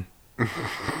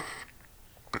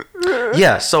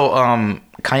 Yeah, so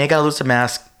Kanye gotta lose the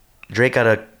mask. Drake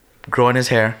gotta grow in his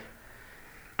hair.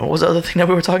 What was the other thing that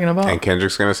we were talking about? And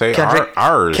Kendrick's gonna say Kendrick,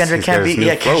 ours. Can't be.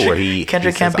 Yeah,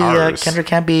 Kendrick can't be. Kendrick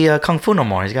can't be Kung Fu no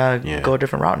more. He's gotta go a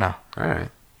different route now. All right,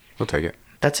 we'll take it.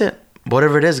 That's it.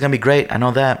 Whatever it is, it's gonna be great. I know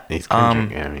that. He's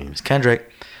Kendrick. Yeah, I mean, it's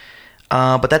Kendrick.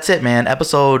 But that's it, man.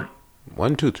 Episode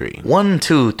 1, 2, 3. 1,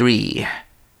 2, 3.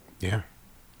 Yeah.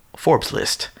 Forbes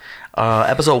list.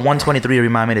 Episode 123.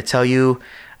 Remind me to tell you.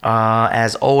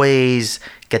 As always,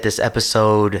 get this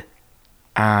episode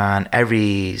on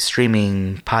every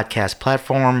streaming podcast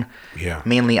platform. Yeah.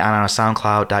 Mainly on our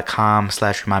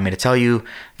SoundCloud.com/remind me to tell you.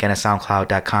 Again, at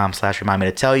SoundCloud.com/remind me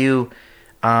to tell you.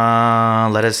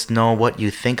 Let us know what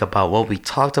you think about what we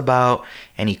talked about.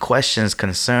 Any questions,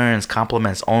 concerns,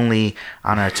 compliments only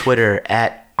on our Twitter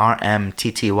at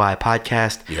RMTTY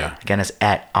Podcast. Yeah. Again, it's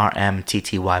at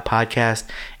RMTTY Podcast.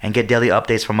 And get daily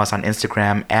updates from us on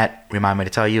Instagram at Remind Me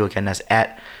to Tell You. Again, that's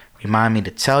at Remind Me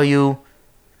to Tell You.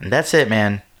 And that's it,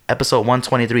 man. Episode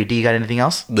 123. D, you got anything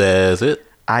else? That's it.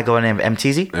 I go by the name of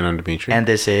MTZ. And I'm Dimitri. And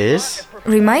this is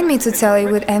Remind me to tell you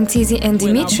with MTZ and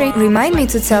Dimitri. Remind me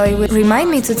to tell you with. Remind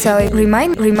me to tell you.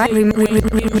 Remind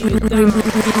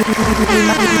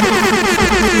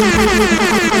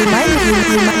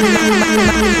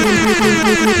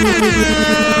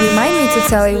me to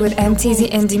tell you with MTZ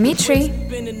and Dimitri.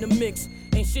 Been in the mix,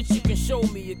 ain't shit you can show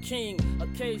me. A king,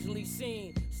 occasionally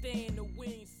seen, staying away.